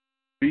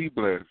 Be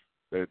blessed.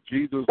 That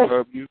Jesus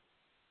loves you,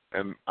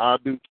 and I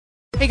do.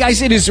 Hey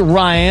guys, it is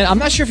Ryan. I'm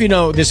not sure if you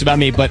know this about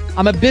me, but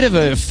I'm a bit of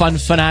a fun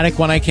fanatic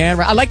when I can.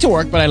 I like to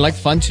work, but I like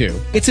fun too.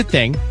 It's a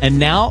thing. And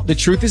now the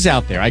truth is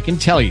out there. I can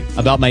tell you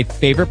about my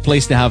favorite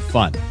place to have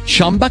fun.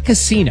 Chumba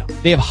Casino.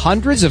 They have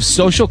hundreds of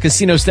social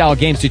casino style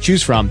games to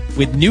choose from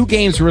with new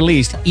games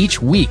released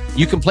each week.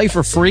 You can play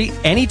for free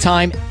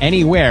anytime,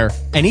 anywhere.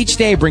 And each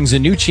day brings a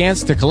new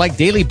chance to collect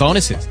daily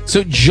bonuses.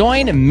 So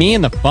join me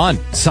in the fun.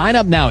 Sign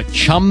up now at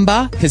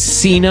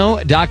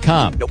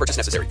ChumbaCasino.com. No purchase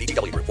necessary.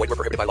 VGW Group. Void where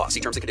prohibited by law. See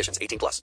terms and conditions. 18+.